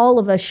all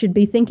of us should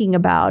be thinking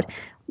about.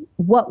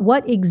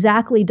 What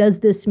exactly does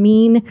this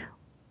mean?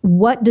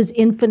 What does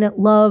infinite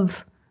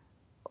love,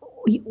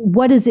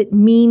 what does it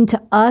mean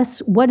to us?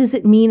 What does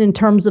it mean in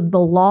terms of the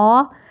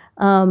law?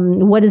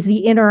 What is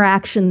the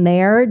interaction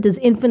there? Does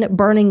infinite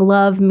burning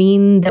love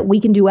mean that we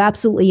can do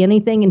absolutely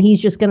anything and he's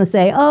just going to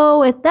say,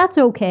 oh, that's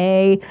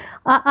okay.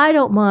 I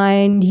don't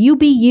mind. You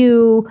be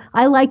you.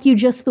 I like you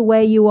just the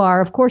way you are.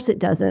 Of course it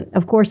doesn't.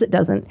 Of course it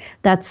doesn't.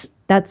 That's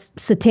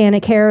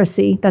satanic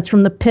heresy. That's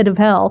from the pit of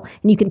hell.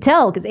 And you can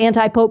tell because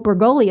anti-Pope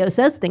Bergoglio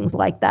says things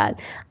like that.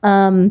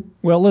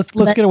 Well,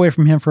 let's get away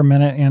from him for a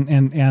minute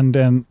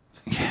and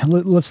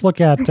let's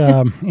look at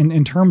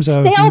in terms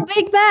of stale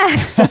Big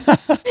Mac.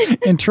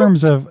 in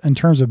terms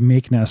of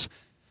meekness.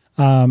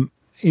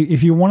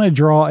 If you want to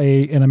draw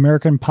an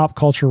American pop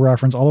culture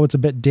reference, although it's a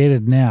bit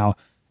dated now,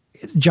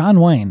 it's John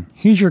Wayne.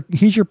 He's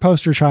your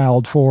poster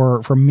child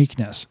for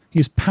meekness.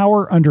 He's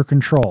power under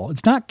control.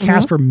 It's not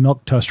Casper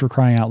Milk Toast, for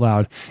crying out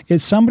loud.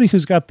 It's somebody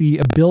who's got the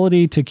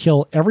ability to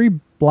kill every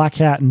black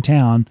hat in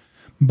town,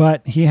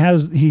 but he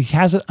has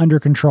it under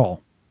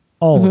control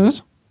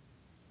always. Mm-hmm.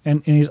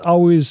 And he's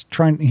always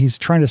trying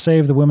to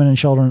save the women and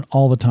children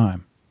all the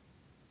time.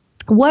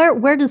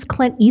 Where does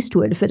Clint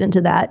Eastwood fit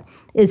into that?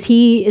 Is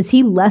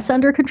he less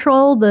under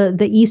control,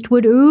 the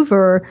Eastwood oeuvre,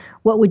 or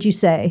what would you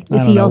say?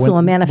 Is he also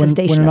a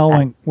manifestation of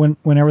that?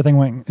 When everything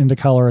went into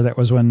color, that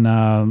was when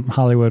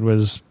Hollywood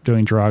was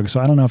doing drugs. So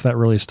I don't know if that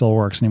really still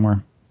works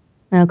anymore.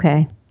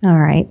 Okay. All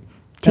right.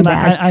 Too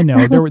bad. I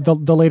know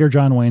the later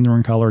John Waynes were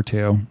in color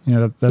too.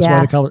 That's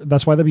why the color.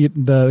 That's why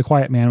the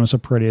Quiet Man was so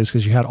pretty, is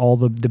because you had all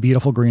the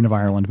beautiful green of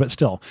Ireland. But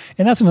still,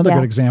 and that's another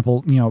good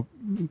example.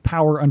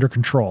 Power under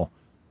control.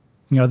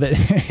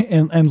 That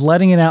and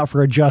letting it out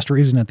for a just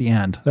reason at the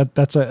end.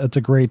 That's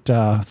a great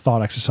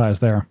thought exercise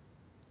there.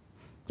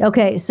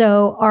 Okay,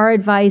 so our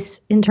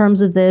advice in terms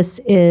of this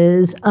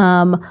is,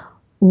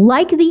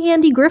 like the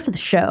Andy Griffith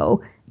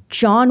Show,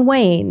 John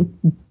Wayne,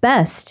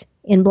 best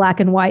in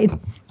black and white.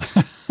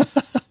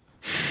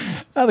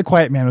 The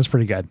Quiet Man was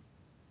pretty good.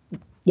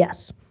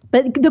 Yes.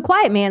 But the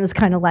Quiet Man is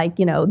kind of like,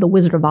 the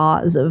Wizard of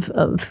Oz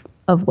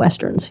of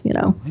Westerns,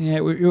 Yeah,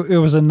 it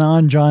was a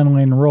non-John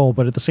Wayne role,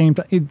 but at the same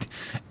time,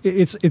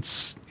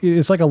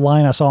 it's like a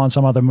line I saw in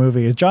some other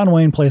movie. John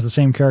Wayne plays the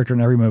same character in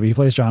every movie. He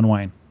plays John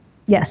Wayne.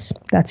 Yes,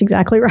 that's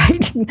exactly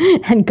right.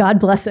 And God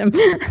bless him.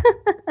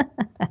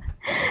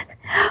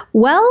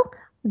 Well,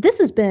 this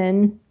has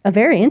been a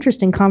very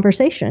interesting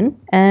conversation,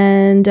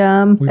 and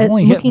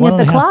looking at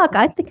the clock,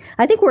 I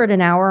think we're at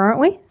an hour, aren't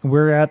we?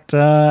 We're at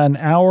an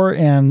hour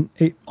and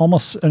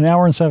almost an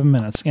hour and 7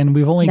 minutes, and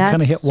we've only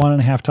kind of hit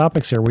 1.5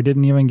 topics here. We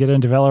didn't even get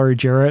into Valerie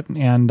Jarrett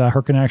and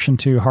her connection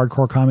to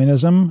hardcore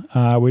communism.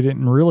 We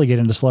didn't really get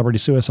into celebrity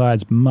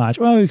suicides much.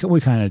 Well,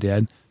 we kind of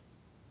did.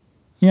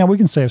 We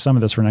can save some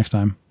of this for next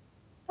time.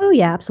 Oh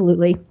yeah,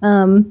 absolutely.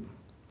 Let's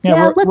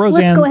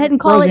go ahead and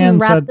call it and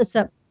wrap this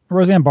up.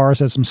 Roseanne Barr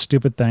said some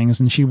stupid things,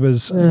 and she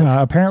was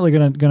apparently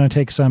gonna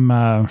take some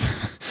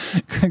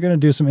gonna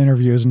do some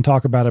interviews and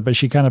talk about it, but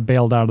she kind of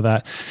bailed out of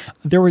that.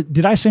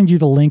 Did I send you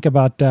the link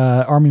about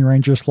Army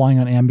Rangers flying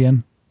on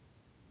Ambien?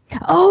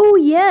 Oh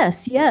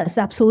yes,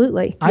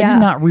 absolutely. I did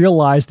not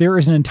realize there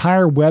is an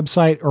entire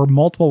website or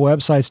multiple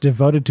websites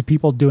devoted to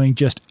people doing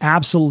just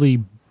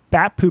absolutely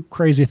bat poop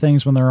crazy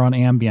things when they're on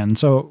Ambien.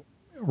 So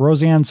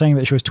Roseanne saying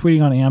that she was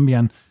tweeting on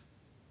Ambien,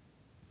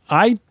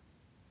 I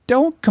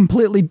don't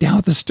completely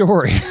doubt the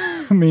story.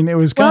 I mean, it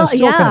was kind of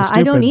stupid.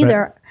 I don't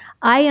either.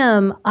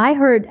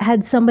 I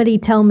had somebody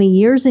tell me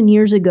years and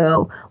years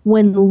ago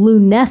when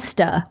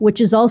Lunesta, which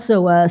is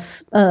also a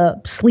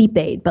sleep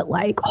aid, but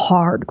like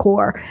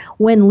hardcore,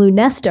 when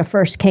Lunesta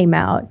first came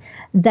out,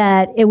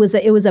 that it was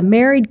a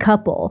married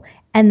couple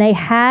and they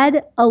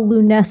had a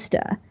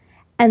Lunesta,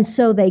 and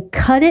so they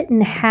cut it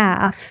in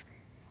half,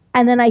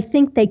 and then I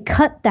think they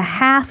cut the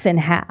half in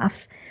half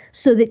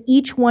so that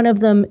each one of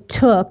them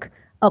took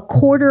a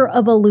quarter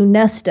of a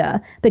Lunesta,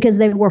 because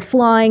they were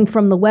flying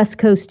from the West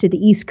Coast to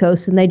the East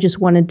Coast, and they just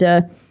wanted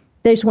to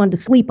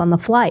sleep on the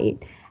flight.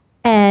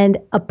 And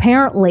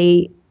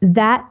apparently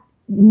that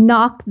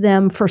knocked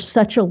them for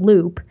such a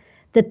loop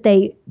that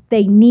they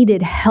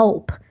needed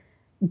help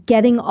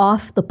getting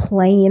off the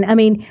plane. I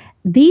mean,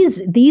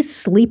 these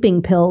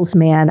sleeping pills,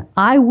 man,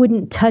 I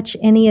wouldn't touch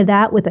any of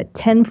that with a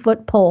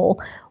 10-foot pole.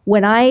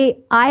 When I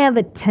have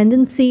a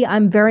tendency,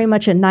 I'm very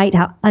much a night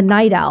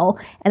owl,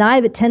 and I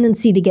have a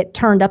tendency to get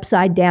turned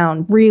upside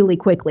down really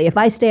quickly. If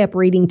I stay up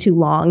reading too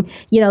long,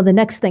 the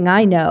next thing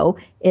I know,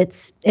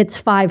 it's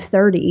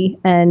 5:30,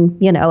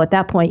 and at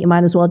that point you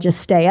might as well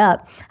just stay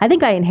up. I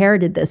think I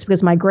inherited this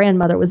because my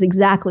grandmother was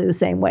exactly the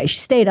same way. She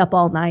stayed up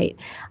all night.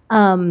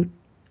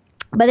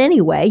 But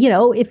anyway,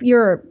 if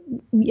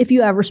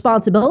you have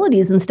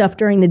responsibilities and stuff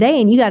during the day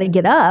and you got to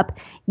get up,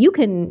 you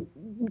can,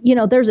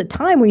 there's a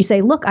time where you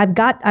say, look, I've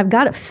got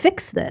to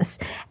fix this.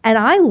 And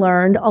I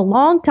learned a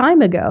long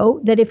time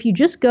ago that if you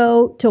just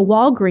go to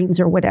Walgreens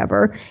or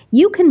whatever,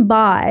 you can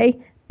buy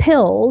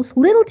pills,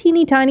 little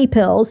teeny tiny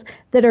pills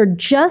that are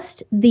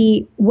just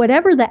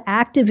whatever the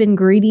active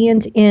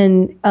ingredient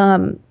in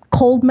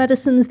cold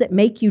medicines that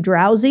make you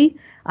drowsy.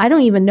 I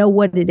don't even know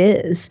what it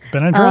is.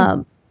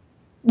 Benadryl?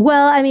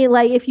 Well, I mean,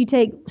 like if you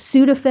take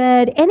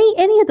Sudafed,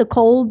 any of the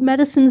cold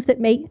medicines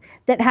that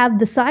have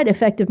the side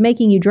effect of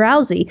making you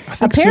drowsy. I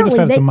think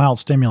Sudafed's a mild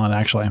stimulant,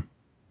 actually.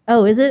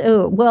 Oh, is it?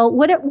 Oh, well,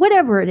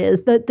 whatever it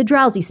is, the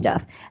drowsy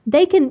stuff,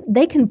 they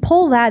can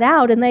pull that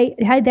out, and they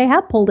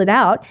have pulled it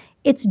out.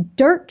 It's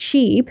dirt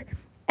cheap,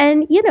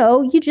 and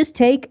you just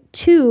take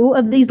 2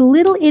 of these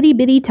little itty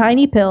bitty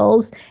tiny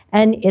pills,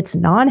 and it's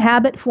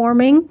non-habit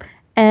forming,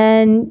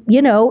 and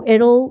you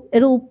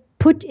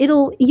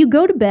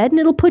go to bed and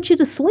it'll put you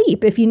to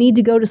sleep if you need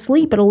to go to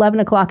sleep at 11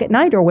 o'clock at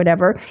night or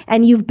whatever,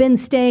 and you've been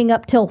staying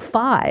up till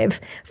 5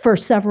 for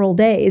several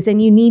days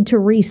and you need to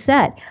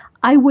reset.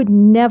 I would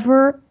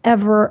never,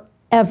 ever,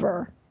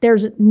 ever,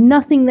 there's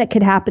nothing that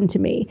could happen to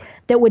me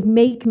that would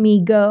make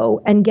me go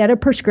and get a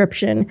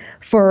prescription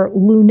for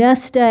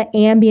Lunesta,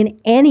 Ambien,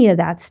 any of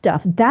that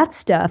stuff. That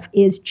stuff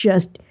is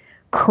just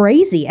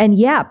crazy. And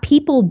yeah,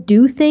 people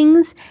do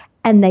things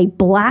and they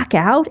black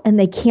out and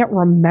they can't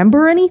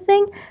remember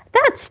anything.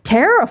 That's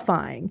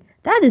terrifying.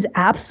 That is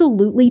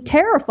absolutely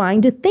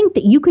terrifying to think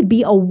that you could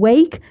be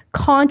awake,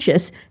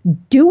 conscious,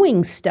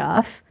 doing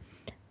stuff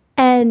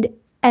and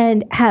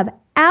have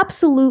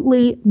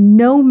absolutely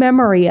no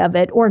memory of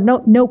it or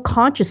no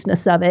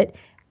consciousness of it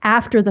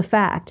after the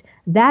fact.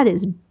 That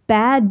is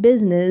bad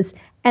business.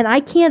 And I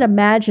can't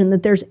imagine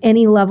that there's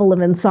any level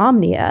of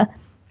insomnia.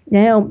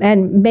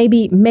 And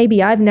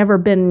maybe I've never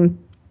been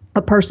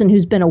a person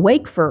who's been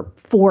awake for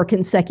 4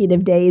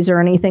 consecutive days or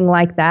anything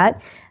like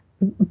that.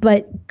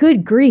 But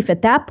good grief,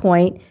 at that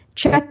point,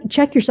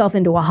 check yourself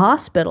into a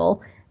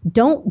hospital.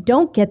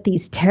 Don't get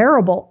these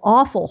terrible,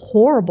 awful,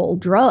 horrible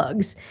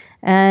drugs.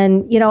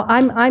 And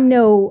I'm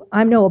no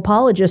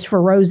apologist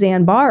for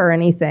Roseanne Barr or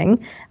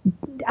anything.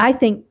 I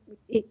think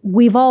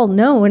we've all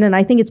known, and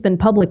I think it's been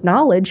public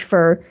knowledge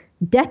for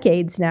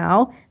decades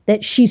now,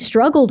 that she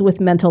struggled with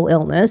mental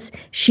illness.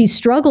 She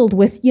struggled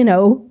with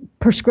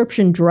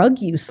prescription drug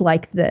use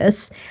like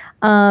this.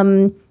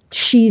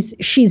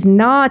 She's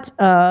not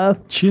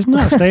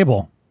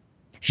stable.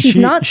 She's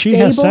not she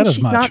stable. Has said as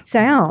she's much. Not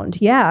sound.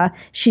 Yeah.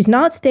 She's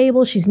not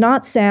stable. She's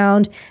not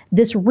sound.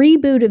 This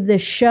reboot of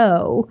this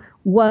show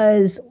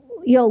was,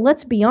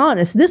 let's be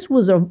honest, this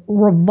was a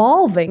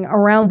revolving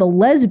around the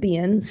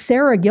lesbian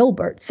Sarah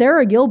Gilbert.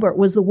 Sarah Gilbert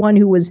was the one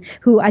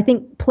who I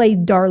think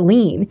played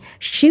Darlene.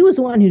 She was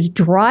the one who's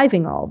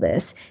driving all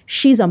this.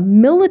 She's a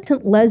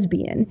militant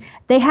lesbian.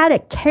 They had a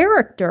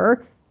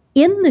character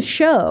in the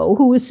show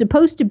who was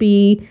supposed to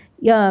be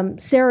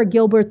Sarah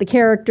Gilbert, the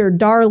character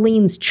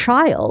Darlene's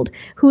child,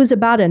 who is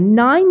about a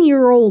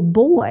 9-year-old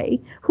boy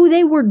who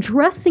they were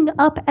dressing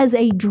up as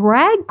a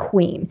drag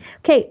queen.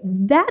 Okay,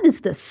 that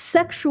is the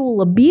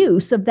sexual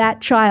abuse of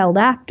that child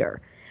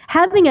actor.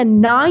 Having a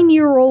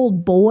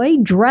 9-year-old boy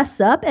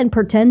dress up and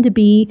pretend to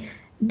be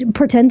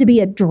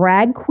a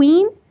drag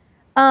queen,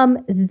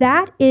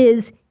 that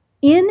is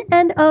in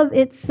and of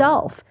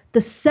itself the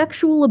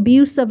sexual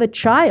abuse of a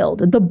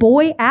child, the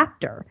boy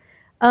actor.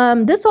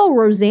 This whole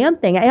Roseanne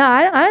thing,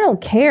 I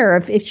don't care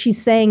if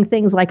she's saying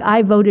things like,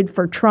 I voted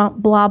for Trump,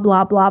 blah,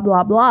 blah, blah,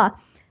 blah, blah.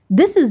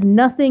 This is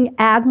nothing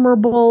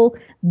admirable.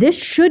 This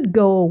should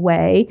go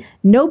away.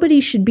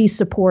 Nobody should be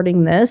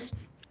supporting this.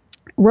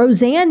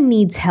 Roseanne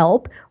needs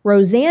help.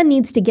 Roseanne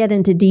needs to get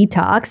into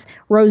detox.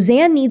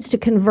 Roseanne needs to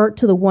convert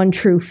to the one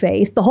true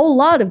faith. The whole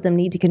lot of them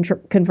need to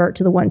convert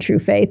to the one true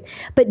faith.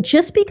 But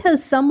just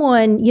because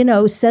someone,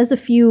 says a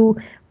few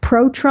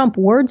pro-Trump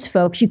words,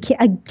 folks, you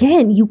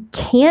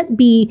can't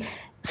be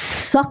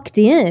sucked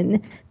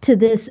in to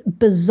this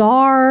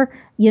bizarre,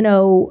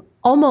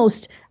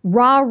 almost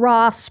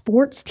rah-rah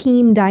sports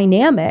team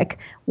dynamic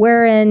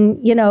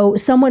wherein,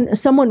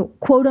 someone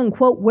quote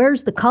unquote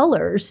wears the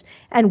colors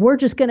and we're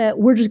just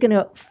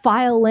gonna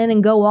file in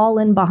and go all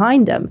in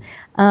behind them.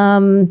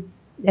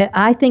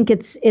 I think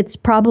it's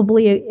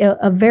probably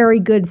a very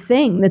good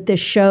thing that this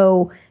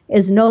show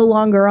is no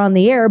longer on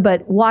the air,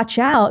 but watch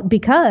out,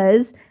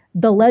 because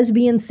the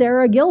lesbian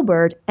Sarah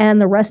Gilbert and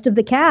the rest of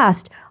the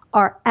cast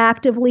are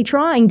actively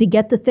trying to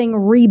get the thing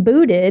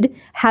rebooted,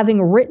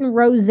 having written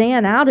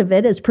Roseanne out of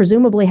it as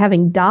presumably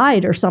having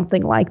died or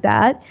something like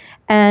that.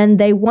 And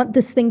they want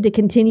this thing to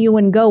continue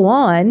and go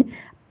on.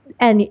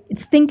 And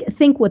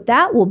think what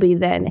that will be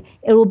then.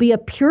 It will be a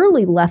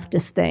purely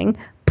leftist thing,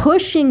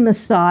 pushing the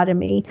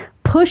sodomy,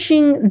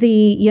 pushing the,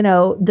 you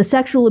know, the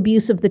sexual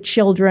abuse of the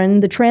children,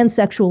 the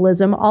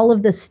transsexualism, all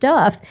of this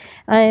stuff.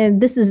 And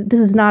this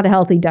is not a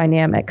healthy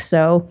dynamic.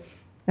 So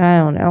I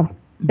don't know.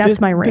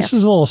 That's my rant. This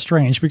is a little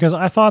strange because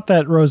I thought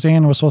that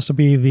Roseanne was supposed to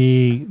be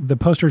the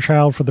poster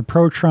child for the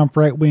pro-Trump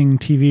right-wing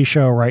TV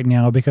show right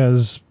now,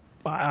 because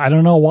I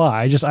don't know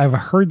why. I've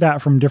heard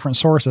that from different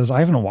sources. I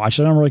haven't watched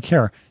it. I don't really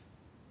care.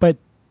 But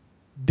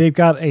they've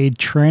got a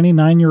tranny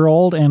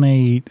 9-year-old and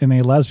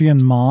a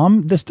lesbian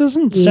mom. This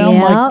doesn't sound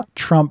like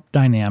Trump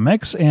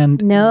dynamics.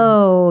 And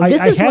no, I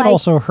had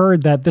also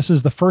heard that this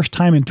is the first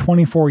time in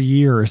 24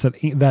 years that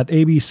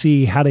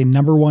ABC had a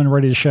 #1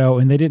 rated show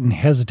and they didn't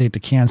hesitate to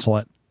cancel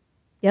it.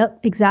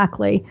 Yep,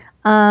 exactly.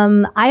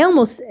 I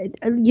almost,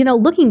 you know,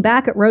 looking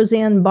back at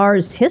Roseanne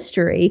Barr's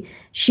history,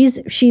 she's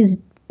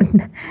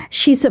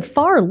she's a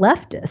far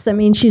leftist. I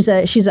mean, she's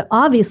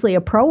obviously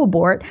a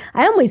pro-abort.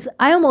 I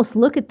almost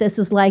look at this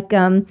as like,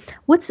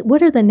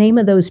 what are the name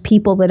of those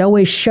people that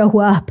always show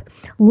up?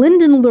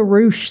 Lyndon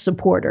LaRouche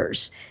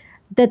supporters.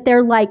 That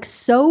they're like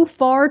so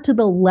far to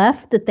the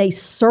left that they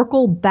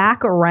circle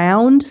back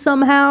around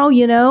somehow,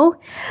 you know?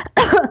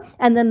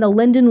 And then the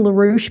Lyndon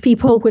LaRouche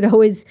people would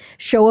always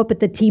show up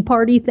at the Tea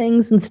Party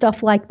things and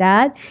stuff like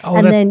that. Oh,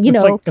 and then, you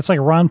know. It's like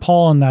Ron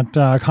Paul and that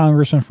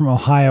congressman from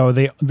Ohio.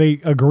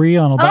 They agree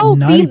on about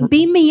 90%.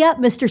 Beam me up,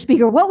 Mr.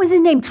 Speaker. What was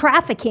his name?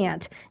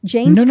 Trafficant.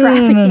 James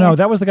Trafficant. No.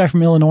 That was the guy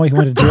from Illinois who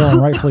went to jail, and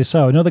rightfully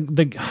so. No, I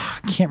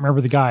can't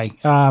remember the guy.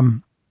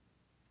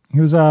 He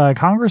was a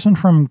congressman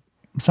from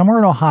somewhere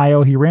in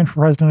Ohio. He ran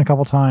for president a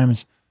couple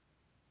times.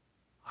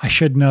 I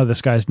should know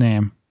this guy's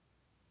name.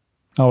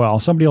 Oh, well,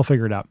 somebody will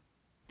figure it out.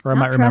 Or I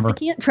might remember.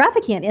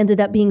 Trafficant ended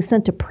up being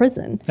sent to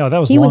prison. Oh, that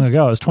was long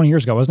ago. It was 20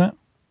 years ago, wasn't it?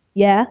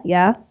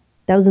 Yeah.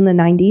 That was in the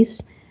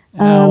 90s.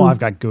 I've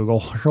got Google.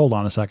 Hold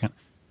on a second.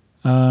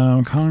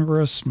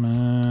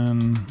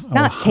 Congressman,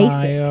 not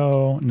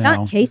Ohio. Kasich. Not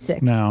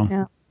Kasich.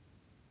 No.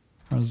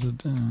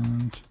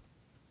 President.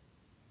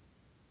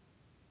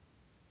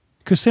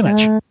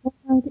 Kucinich.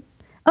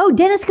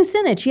 Dennis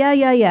Kucinich. Yeah.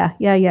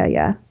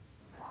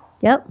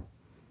 Yep.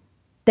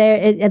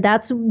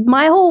 That's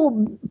my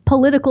whole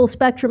political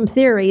spectrum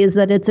theory, is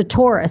that it's a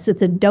torus,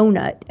 it's a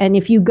donut. And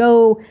if you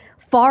go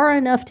far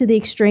enough to the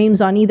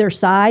extremes on either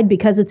side,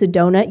 because it's a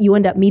donut, you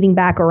end up meeting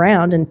back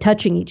around and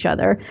touching each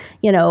other,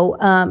 you know.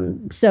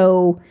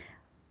 So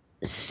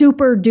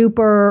super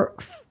duper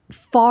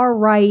far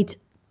right,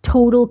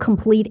 total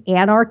complete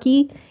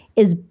anarchy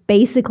is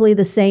basically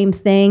the same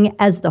thing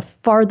as the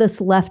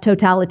farthest left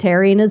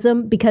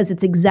totalitarianism, because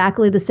it's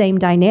exactly the same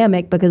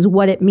dynamic, because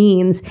what it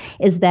means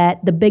is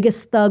that the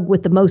biggest thug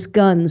with the most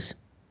guns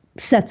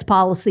sets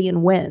policy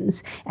and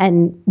wins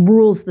and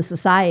rules the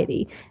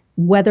society,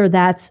 whether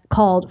that's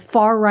called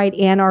far right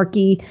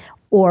anarchy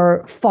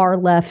or far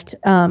left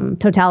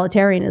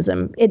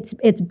totalitarianism.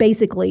 It's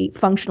basically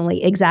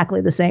functionally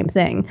exactly the same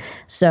thing.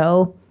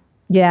 So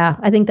yeah,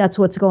 I think that's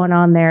what's going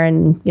on there.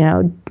 And, you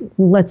know,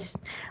 let's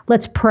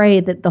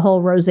pray that the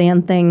whole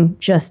Roseanne thing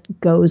just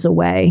goes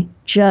away.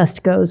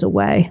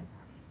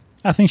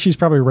 I think she's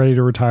probably ready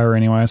to retire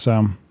anyway,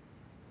 so.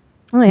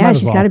 Oh, yeah,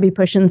 she's got to be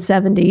pushing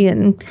 70.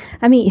 And,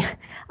 I mean,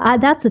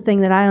 that's the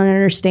thing that I don't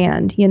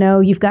understand. You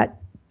know, you've got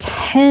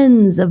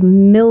tens of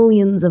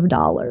millions of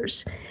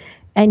dollars,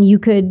 and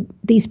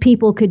these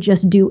people could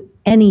just do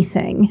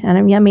anything. And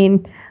I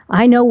mean,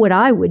 I know what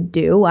I would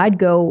do. I'd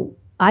go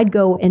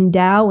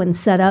endow and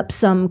set up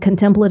some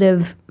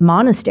contemplative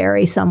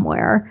monastery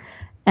somewhere,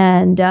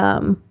 and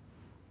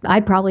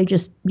I'd probably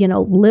just, you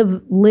know,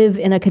 live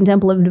in a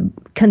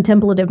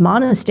contemplative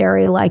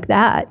monastery like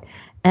that,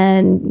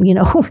 and, you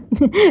know,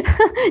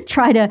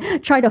 try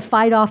to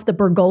fight off the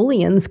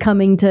Bergoglians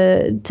coming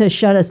to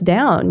shut us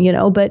down, you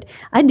know. But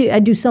I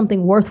do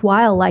something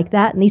worthwhile like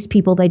that, and these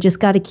people, they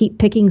just got to keep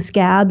picking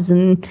scabs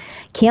and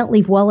can't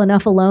leave well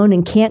enough alone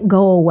and can't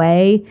go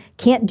away,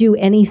 can't do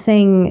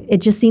anything. It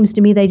just seems to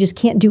me they just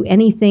can't do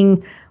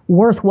anything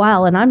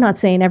worthwhile. And I'm not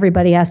saying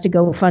everybody has to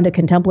go fund a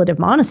contemplative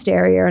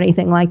monastery or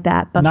anything like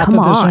that, but not come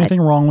that there's on.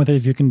 anything wrong with it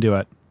if you can do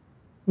it.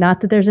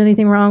 Not that there's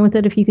anything wrong with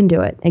it if you can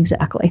do it.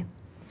 Exactly.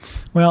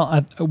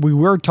 Well, we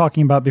were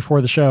talking about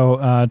before the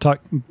show,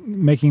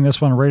 making this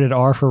one rated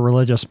R for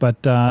religious,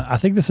 but I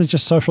think this is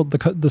just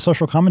the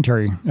social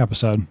commentary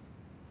episode.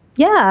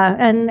 Yeah,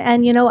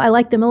 and you know, I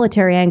like the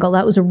military angle.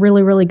 That was a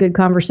really, really good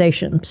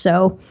conversation.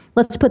 So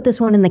let's put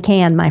this one in the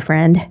can, my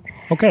friend.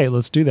 Okay,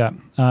 let's do that.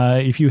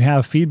 If you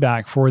have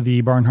feedback for the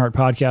Barnhart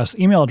podcast,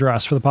 email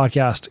address for the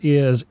podcast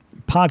is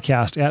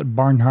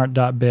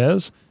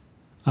podcast@barnhart.biz.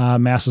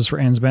 Masses for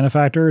Ends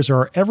benefactors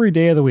are every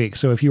day of the week.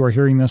 So if you are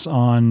hearing this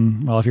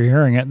if you're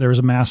hearing it, there's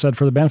a mass said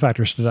for the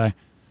benefactors today,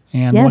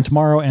 and one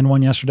tomorrow, and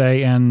one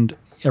yesterday, and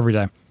every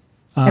day.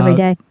 Every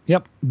day.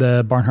 Yep.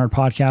 The Barnhart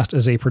Podcast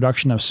is a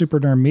production of Super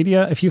Nerd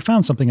Media. If you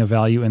found something of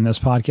value in this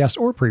podcast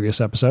or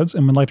previous episodes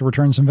and would like to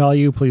return some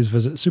value, please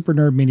visit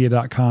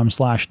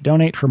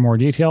supernerdmedia.com/donate for more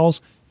details.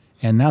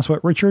 And that's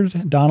what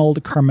Richard,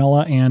 Donald,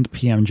 Carmela, and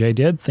PMJ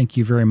did. Thank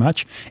you very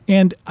much.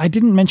 And I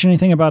didn't mention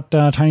anything about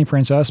Tiny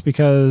Princess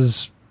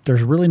because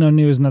there's really no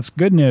news, and that's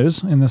good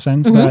news in the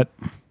sense that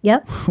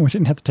Yep. we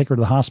didn't have to take her to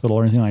the hospital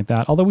or anything like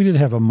that. Although we did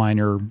have a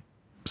minor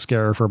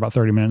scare for about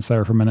 30 minutes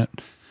there for a minute.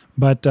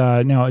 But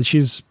no,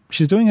 she's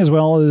doing as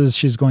well as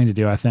she's going to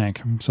do, I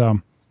think.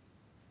 So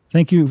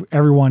thank you,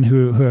 everyone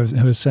who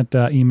has sent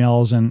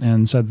emails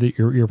and said that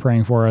you're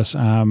praying for us.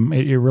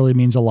 It really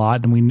means a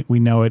lot, and we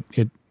know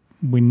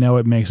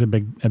it makes a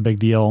big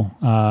deal.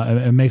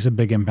 It makes a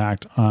big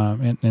impact,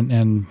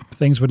 and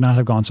things would not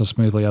have gone so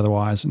smoothly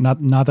otherwise.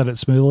 Not that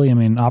it's smoothly. I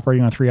mean,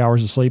 operating on 3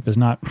 hours of sleep is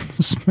not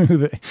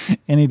smooth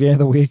any day of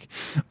the week,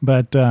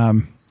 but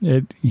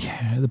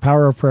the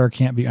power of prayer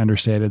can't be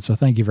understated. So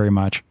thank you very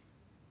much.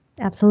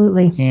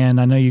 Absolutely. And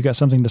I know you got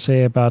something to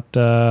say about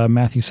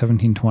Matthew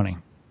 17:20.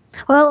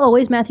 Well,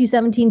 always Matthew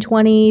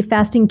 17:20,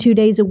 fasting 2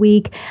 days a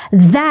week,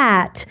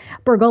 that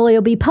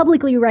Bergoglio be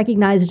publicly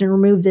recognized and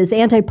removed as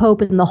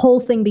anti-pope and the whole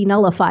thing be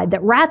nullified,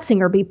 that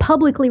Ratzinger be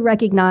publicly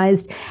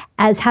recognized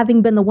as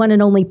having been the one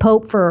and only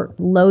pope for,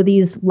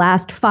 these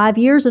last 5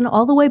 years and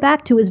all the way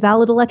back to his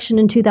valid election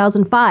in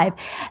 2005,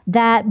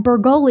 that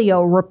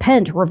Bergoglio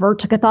repent, revert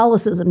to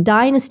Catholicism,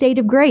 die in a state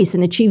of grace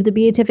and achieve the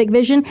beatific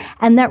vision,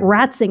 and that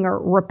Ratzinger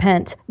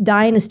repent,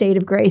 die in a state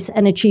of grace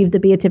and achieve the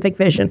beatific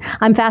vision.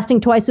 I'm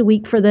fasting twice a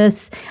week for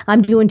this.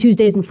 I'm doing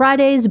Tuesdays and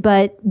Fridays,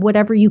 but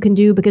whatever you can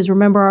do, because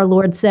remember our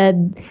Lord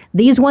said,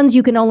 these ones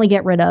you can only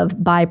get rid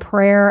of by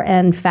prayer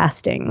and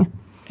fasting.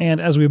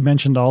 And as we've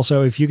mentioned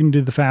also, if you can do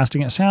the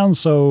fasting, it sounds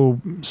so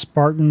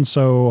Spartan,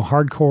 so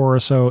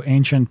hardcore, so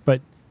ancient,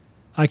 but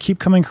I keep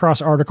coming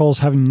across articles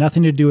having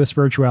nothing to do with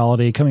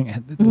spirituality.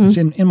 It's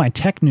in my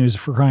tech news,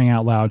 for crying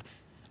out loud,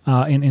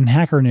 in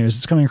hacker news,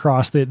 it's coming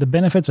across the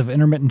benefits of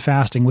intermittent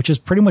fasting, which is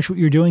pretty much what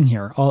you're doing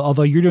here.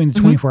 Although you're doing the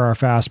 24-hour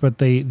fast, but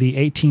the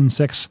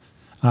 18-6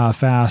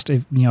 fast,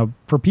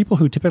 for people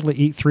who typically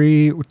eat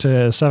 3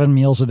 to 7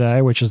 meals a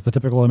day, which is the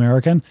typical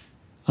American,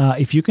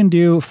 if you can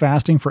do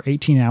fasting for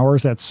 18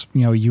 hours, that's,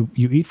 you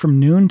eat from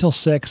noon till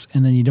 6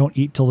 and then you don't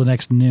eat till the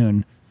next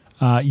noon.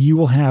 You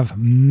will have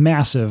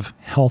massive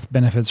health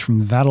benefits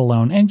from that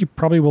alone, and you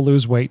probably will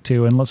lose weight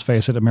too. And let's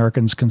face it,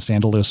 Americans can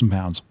stand to lose some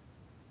pounds.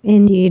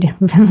 Indeed.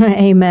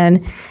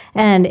 Amen.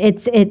 And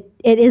it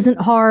isn't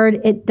hard.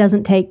 It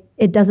doesn't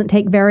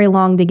take very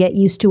long to get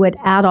used to it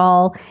at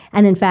all.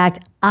 And in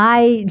fact,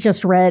 I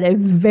just read a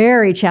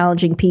very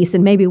challenging piece,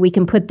 and maybe we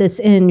can put this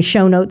in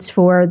show notes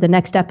for the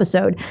next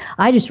episode.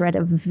 I just read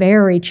a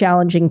very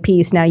challenging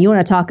piece. Now, you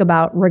want to talk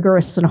about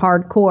rigorous and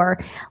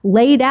hardcore,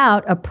 laid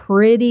out a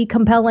pretty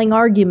compelling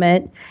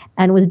argument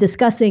and was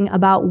discussing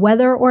about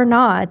whether or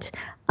not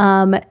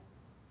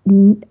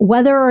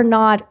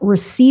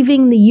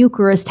receiving the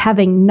Eucharist,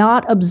 having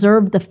not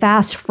observed the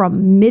fast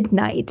from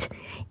midnight,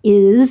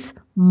 is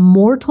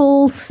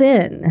mortal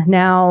sin.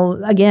 Now,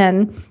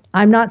 again,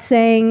 I'm not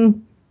saying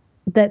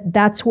that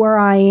that's where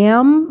I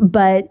am,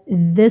 but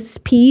this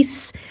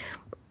piece,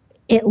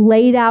 it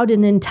laid out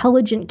an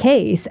intelligent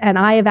case, and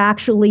I have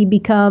actually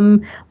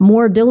become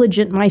more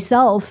diligent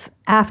myself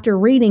after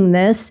reading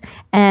this,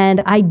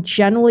 and I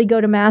generally go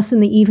to Mass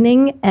in the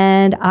evening,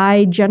 and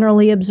I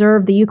generally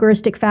observe the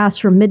Eucharistic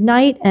fast from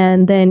midnight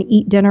and then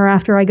eat dinner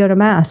after I go to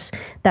Mass.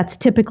 That's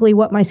typically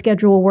what my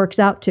schedule works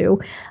out to.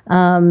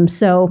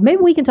 So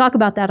maybe we can talk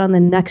about that on the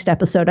next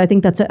episode. I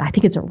think it's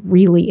a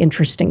really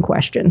interesting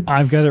question.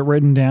 I've got it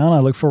written down. I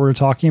look forward to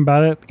talking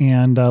about it.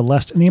 And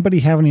lest anybody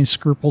have any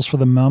scruples for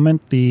the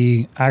moment,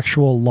 the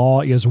actual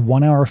law is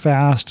 1 hour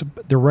fast.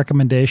 The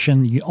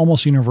recommendation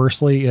almost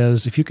universally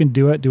is, if you can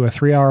do it, do a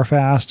 3-hour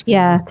fast.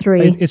 Yeah,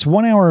 3. It's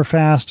 1 hour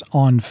fast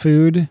on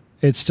food.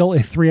 It's still a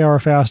 3-hour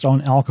fast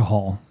on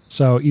alcohol.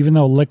 So even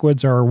though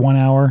liquids are 1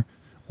 hour,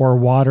 or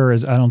water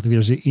is, I don't think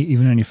there's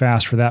even any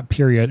fast for that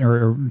period,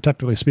 or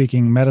technically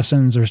speaking,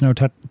 medicines, there's not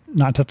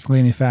technically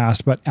any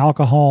fast, but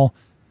alcohol,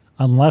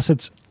 unless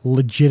it's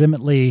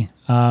legitimately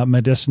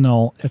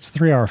medicinal, it's a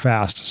 3-hour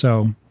fast.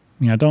 So,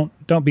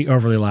 don't be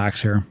overly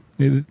lax here.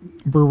 We're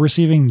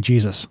receiving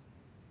Jesus.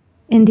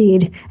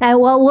 Indeed.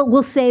 Well,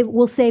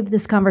 we'll save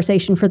this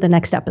conversation for the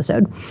next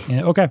episode.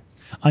 Yeah, okay.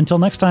 Until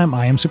next time,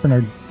 I am Super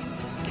Nerd.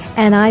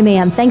 And I'm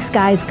Ann. Thanks,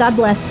 guys. God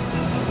bless.